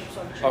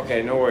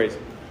 Okay, no worries.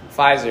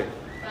 Pfizer.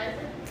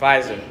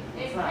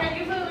 And can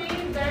you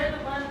believe they're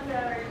the ones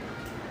that are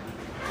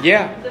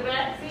Yeah. the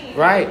vaccine?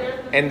 Right.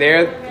 And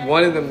they're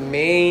one of the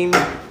main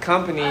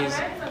companies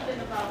I read something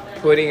about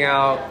that. putting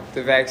out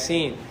the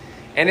vaccine.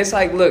 And it's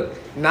like, look,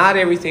 not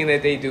everything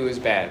that they do is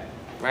bad,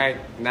 right?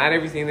 Not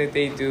everything that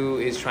they do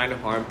is trying to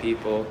harm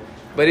people.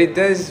 But it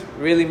does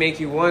really make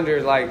you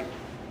wonder, like,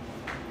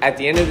 at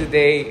the end of the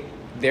day,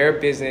 their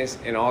business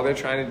and all they're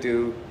trying to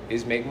do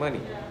is make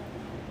money. Yeah.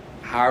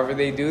 However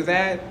they do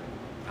that,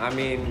 I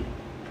mean,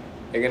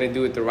 they're going to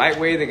do it the right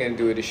way. They're going to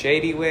do it a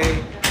shady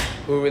way.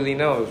 Who really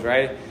knows,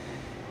 right?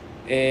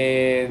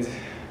 And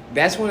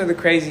that's one of the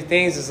crazy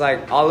things is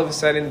like all of a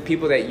sudden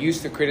people that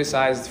used to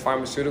criticize the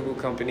pharmaceutical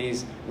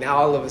companies, now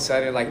all of a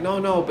sudden like,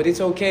 no, but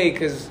it's okay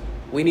because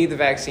we need the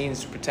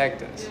vaccines to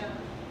protect us. Yeah.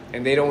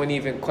 And they don't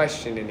even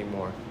question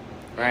anymore,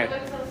 right?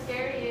 What's so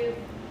scary is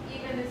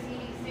even the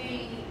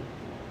CDC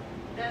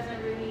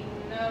doesn't really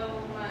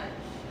know much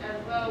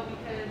as well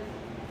because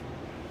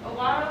a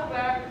while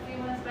back, a few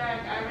months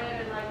back, I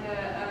read like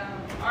a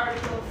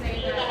article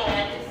saying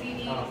that the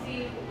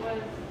CDC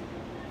was.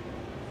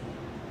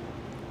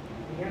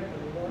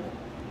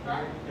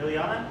 Huh?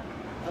 Ileana?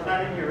 She's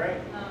not in here, right?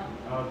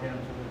 No. Okay,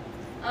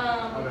 I'm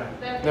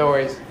Okay. No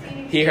worries.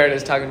 He heard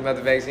us talking about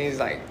the vaccine. He's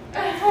like, No,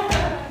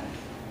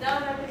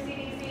 that the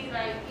CDC,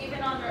 like,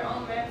 even on their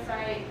own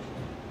website,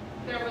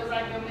 there was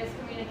like a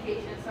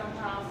miscommunication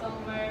somehow,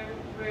 somewhere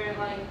where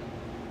like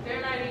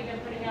they're not even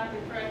putting out the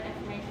correct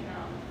information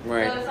out.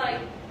 Right. So it's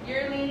like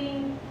you're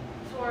leaning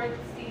towards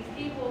these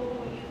people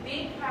who you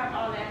think have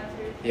all the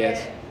answers,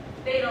 Yes. yet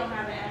they don't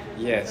have the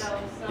answers yes,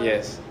 themselves. So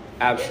yes,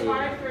 absolutely.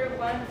 it's hard for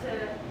one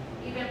to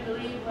even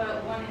believe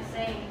what one is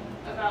saying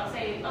about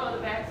saying, oh, the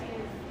vaccine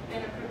is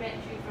going to prevent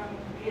you from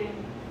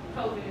getting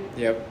COVID.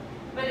 Yep.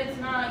 But it's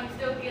not. You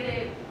still get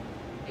it.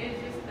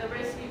 It's just the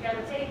risk you got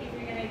to take if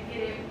you're going to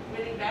get it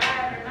really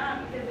bad or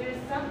not. Because there's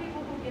some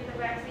people who get the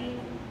vaccine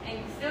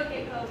and still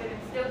get COVID and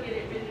still get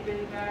it really,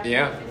 really bad.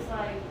 Yeah. It's just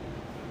like,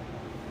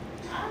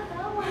 I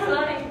don't know.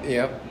 Like,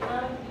 Yep. you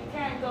know, you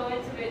can't go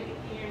into it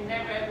thinking you're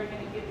never ever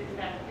going to get this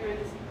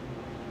this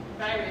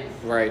virus.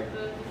 Right.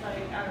 So it's just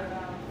like, I don't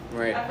know.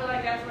 Right. I feel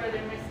like that's where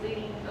they're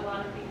misleading a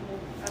lot of people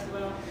as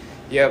well.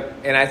 Yep,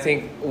 and I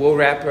think we'll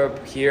wrap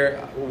up here.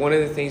 One of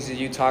the things that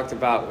you talked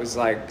about was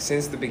like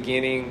since the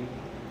beginning,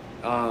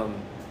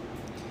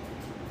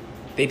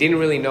 they didn't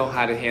really know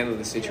how to handle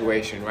the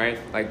situation, right?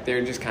 Like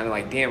they're just kind of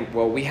like, damn,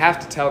 well, we have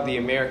to tell the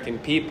American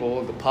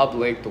people, the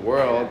public, the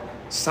world,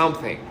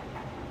 something,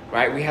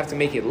 right? We have to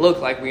make it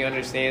look like we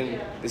understand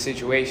the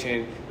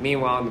situation.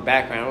 Meanwhile, in the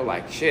background, we're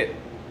like, shit,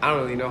 I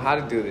don't really know how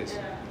to do this.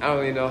 I don't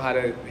really know how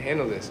to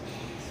handle this.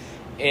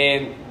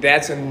 And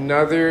that's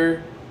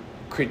another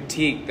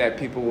critique that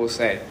people will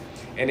say.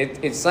 And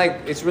it's like,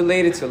 it's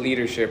related to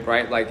leadership,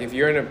 right? Like if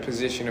you're in a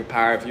position of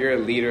power, if you're a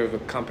leader of a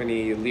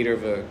company, a leader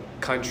of a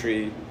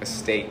country, a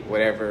state,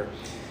 whatever,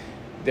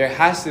 there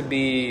has to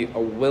be a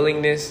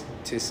willingness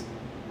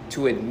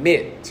to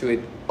admit,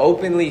 to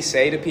openly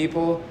say to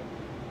people,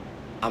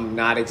 I'm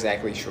not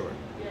exactly sure.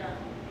 Yeah.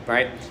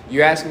 Right?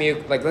 You ask me,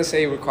 like, let's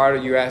say,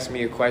 Ricardo, you asked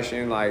me a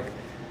question like,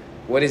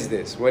 what is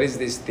this? What is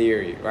this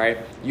theory, right?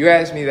 You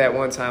asked me that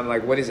one time,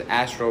 like, what is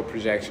astral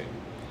projection?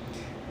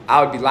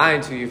 I would be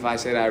lying to you if I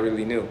said I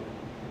really knew,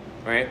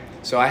 right?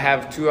 So I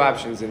have two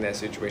options in that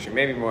situation,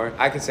 maybe more.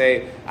 I could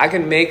say, I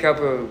can make up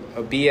a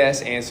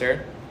BS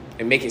answer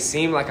and make it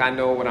seem like I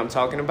know what I'm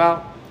talking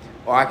about,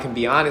 or I can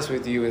be honest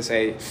with you and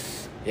say,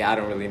 yeah, I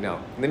don't really know.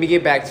 Let me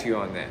get back to you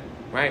on that,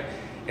 right?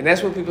 And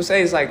that's what people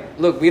say is like,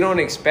 look, we don't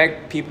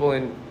expect people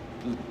in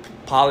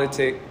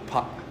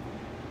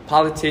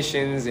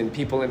politicians and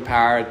people in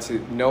power to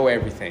know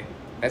everything.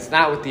 That's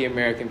not what the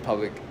American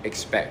public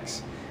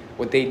expects.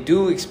 What they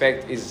do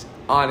expect is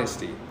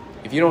honesty.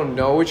 If you don't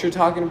know what you're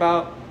talking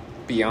about,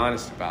 be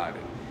honest about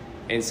it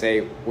and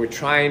say, we're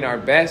trying our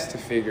best to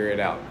figure it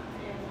out.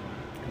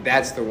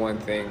 That's the one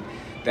thing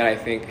that I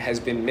think has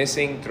been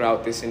missing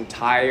throughout this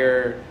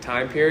entire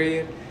time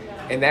period.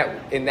 And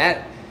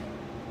that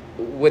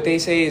what they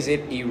say is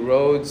it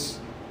erodes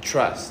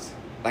trust.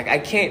 Like, I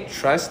can't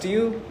trust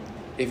you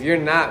if you're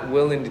not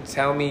willing to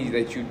tell me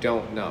that you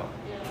don't know.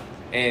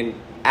 And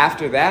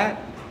after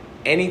that,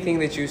 anything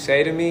that you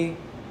say to me,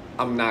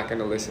 I'm not going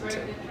to listen to.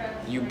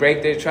 You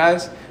break their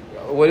trust.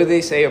 What do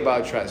they say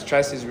about trust?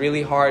 Trust is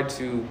really hard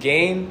to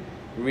gain,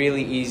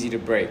 really easy to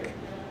break,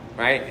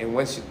 right? And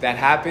once that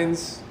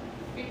happens...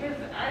 Because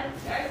I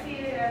see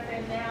it as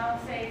they now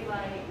say,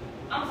 like,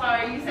 I'm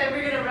sorry, you said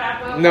we're going to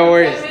wrap up. No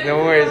worries.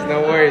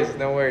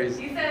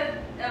 You said,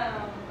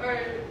 or,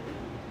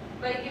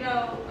 like,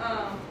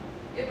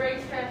 it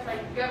breaks trust,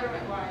 like,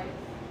 government-wise.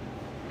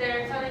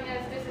 They're telling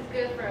us this is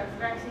good for us,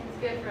 vaccine is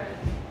good for us.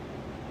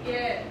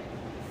 Yet,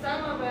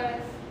 some of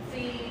us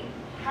see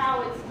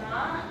how it's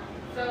not.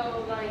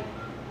 So, like,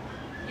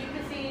 you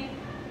can see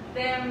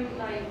them,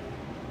 like,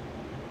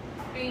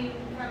 being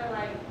kind of,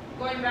 like,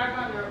 going back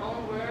on their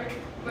own word,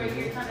 where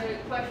you're kind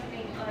of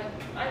questioning, like,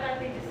 I thought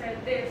they just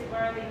said this,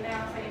 why are they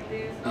now saying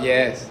this? Okay,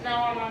 yes.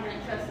 Now I'm not going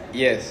to trust them.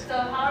 Yes. So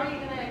how are you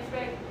going to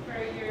expect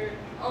for your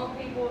own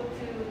people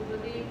to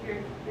believe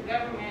the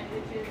government,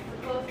 which is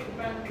supposed to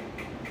run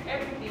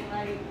everything,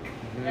 like,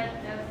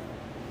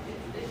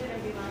 it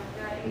shouldn't be like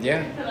that.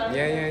 Yeah.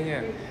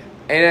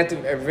 And at the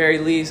very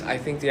least, I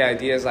think the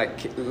idea is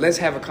like, let's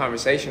have a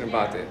conversation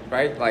about this,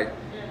 right? Like,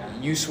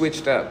 you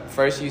switched up.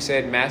 First you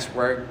said masks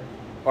work,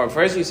 or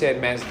first you said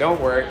masks don't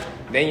work,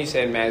 then you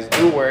said masks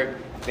do work,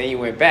 then you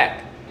went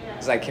back.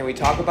 It's like, can we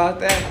talk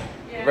about that?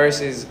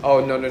 Versus,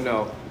 oh,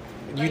 no.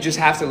 You just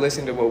have to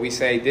listen to what we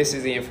say. This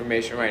is the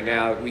information right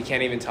now. We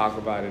can't even talk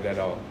about it at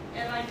all.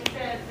 And like you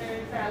said,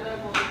 there's that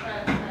level of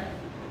trust that,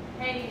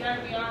 hey, you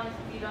gotta be honest.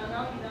 If you don't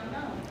know, you don't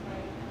know.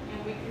 Like,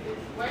 and we could just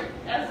work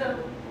as a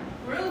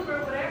group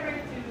or whatever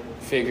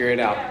to figure it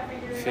out.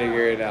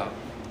 Figure it out.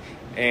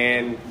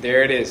 And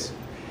there it is.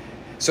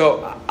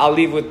 So I'll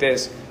leave with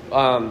this.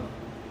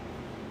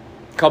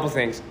 Couple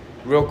things,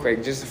 real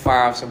quick, just to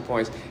fire off some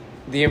points.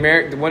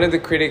 One of the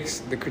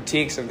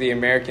critiques of the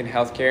American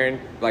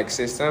healthcare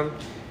system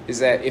is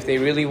that if they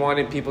really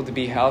wanted people to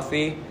be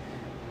healthy,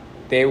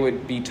 they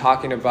would be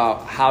talking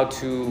about how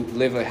to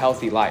live a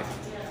healthy life.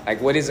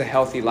 Like, what does a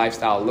healthy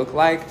lifestyle look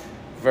like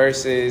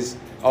versus,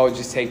 oh,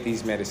 just take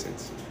these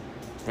medicines,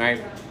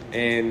 right?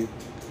 And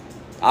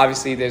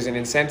obviously there's an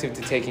incentive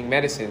to taking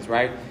medicines,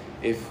 right?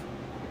 If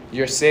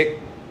you're sick,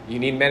 you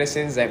need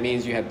medicines, that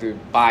means you have to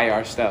buy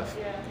our stuff.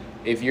 Yeah.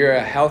 If you're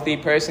a healthy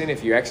person,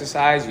 if you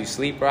exercise, you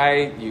sleep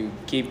right, you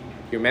keep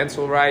your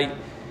mental right,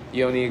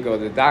 you don't need to go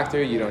to the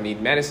doctor, you don't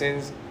need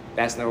medicines,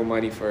 that's no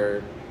money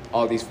for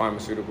all these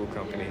pharmaceutical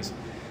companies.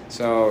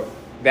 So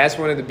that's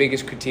one of the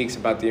biggest critiques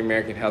about the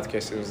American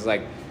healthcare system is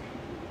like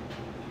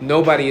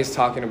nobody is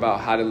talking about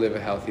how to live a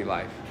healthy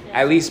life,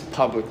 at least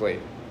publicly.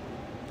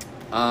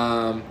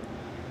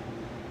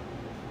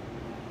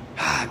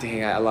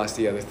 Dang, I lost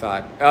the other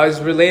thought. It was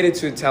related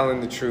to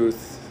telling the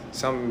truth,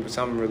 some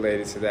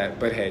related to that,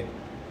 but hey,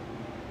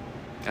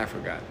 I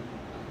forgot.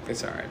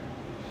 It's all right.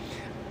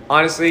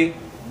 Honestly,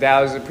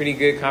 that was a pretty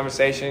good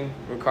conversation,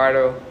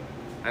 Ricardo.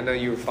 I know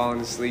you were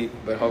falling asleep,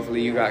 but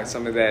hopefully you got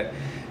some of that.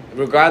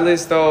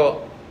 Regardless,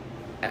 though,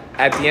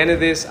 at the end of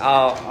this,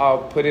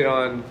 I'll put it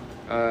on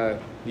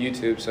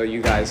YouTube so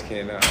you guys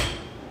can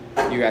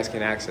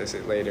access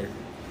it later.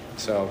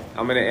 So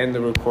I'm gonna end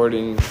the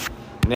recording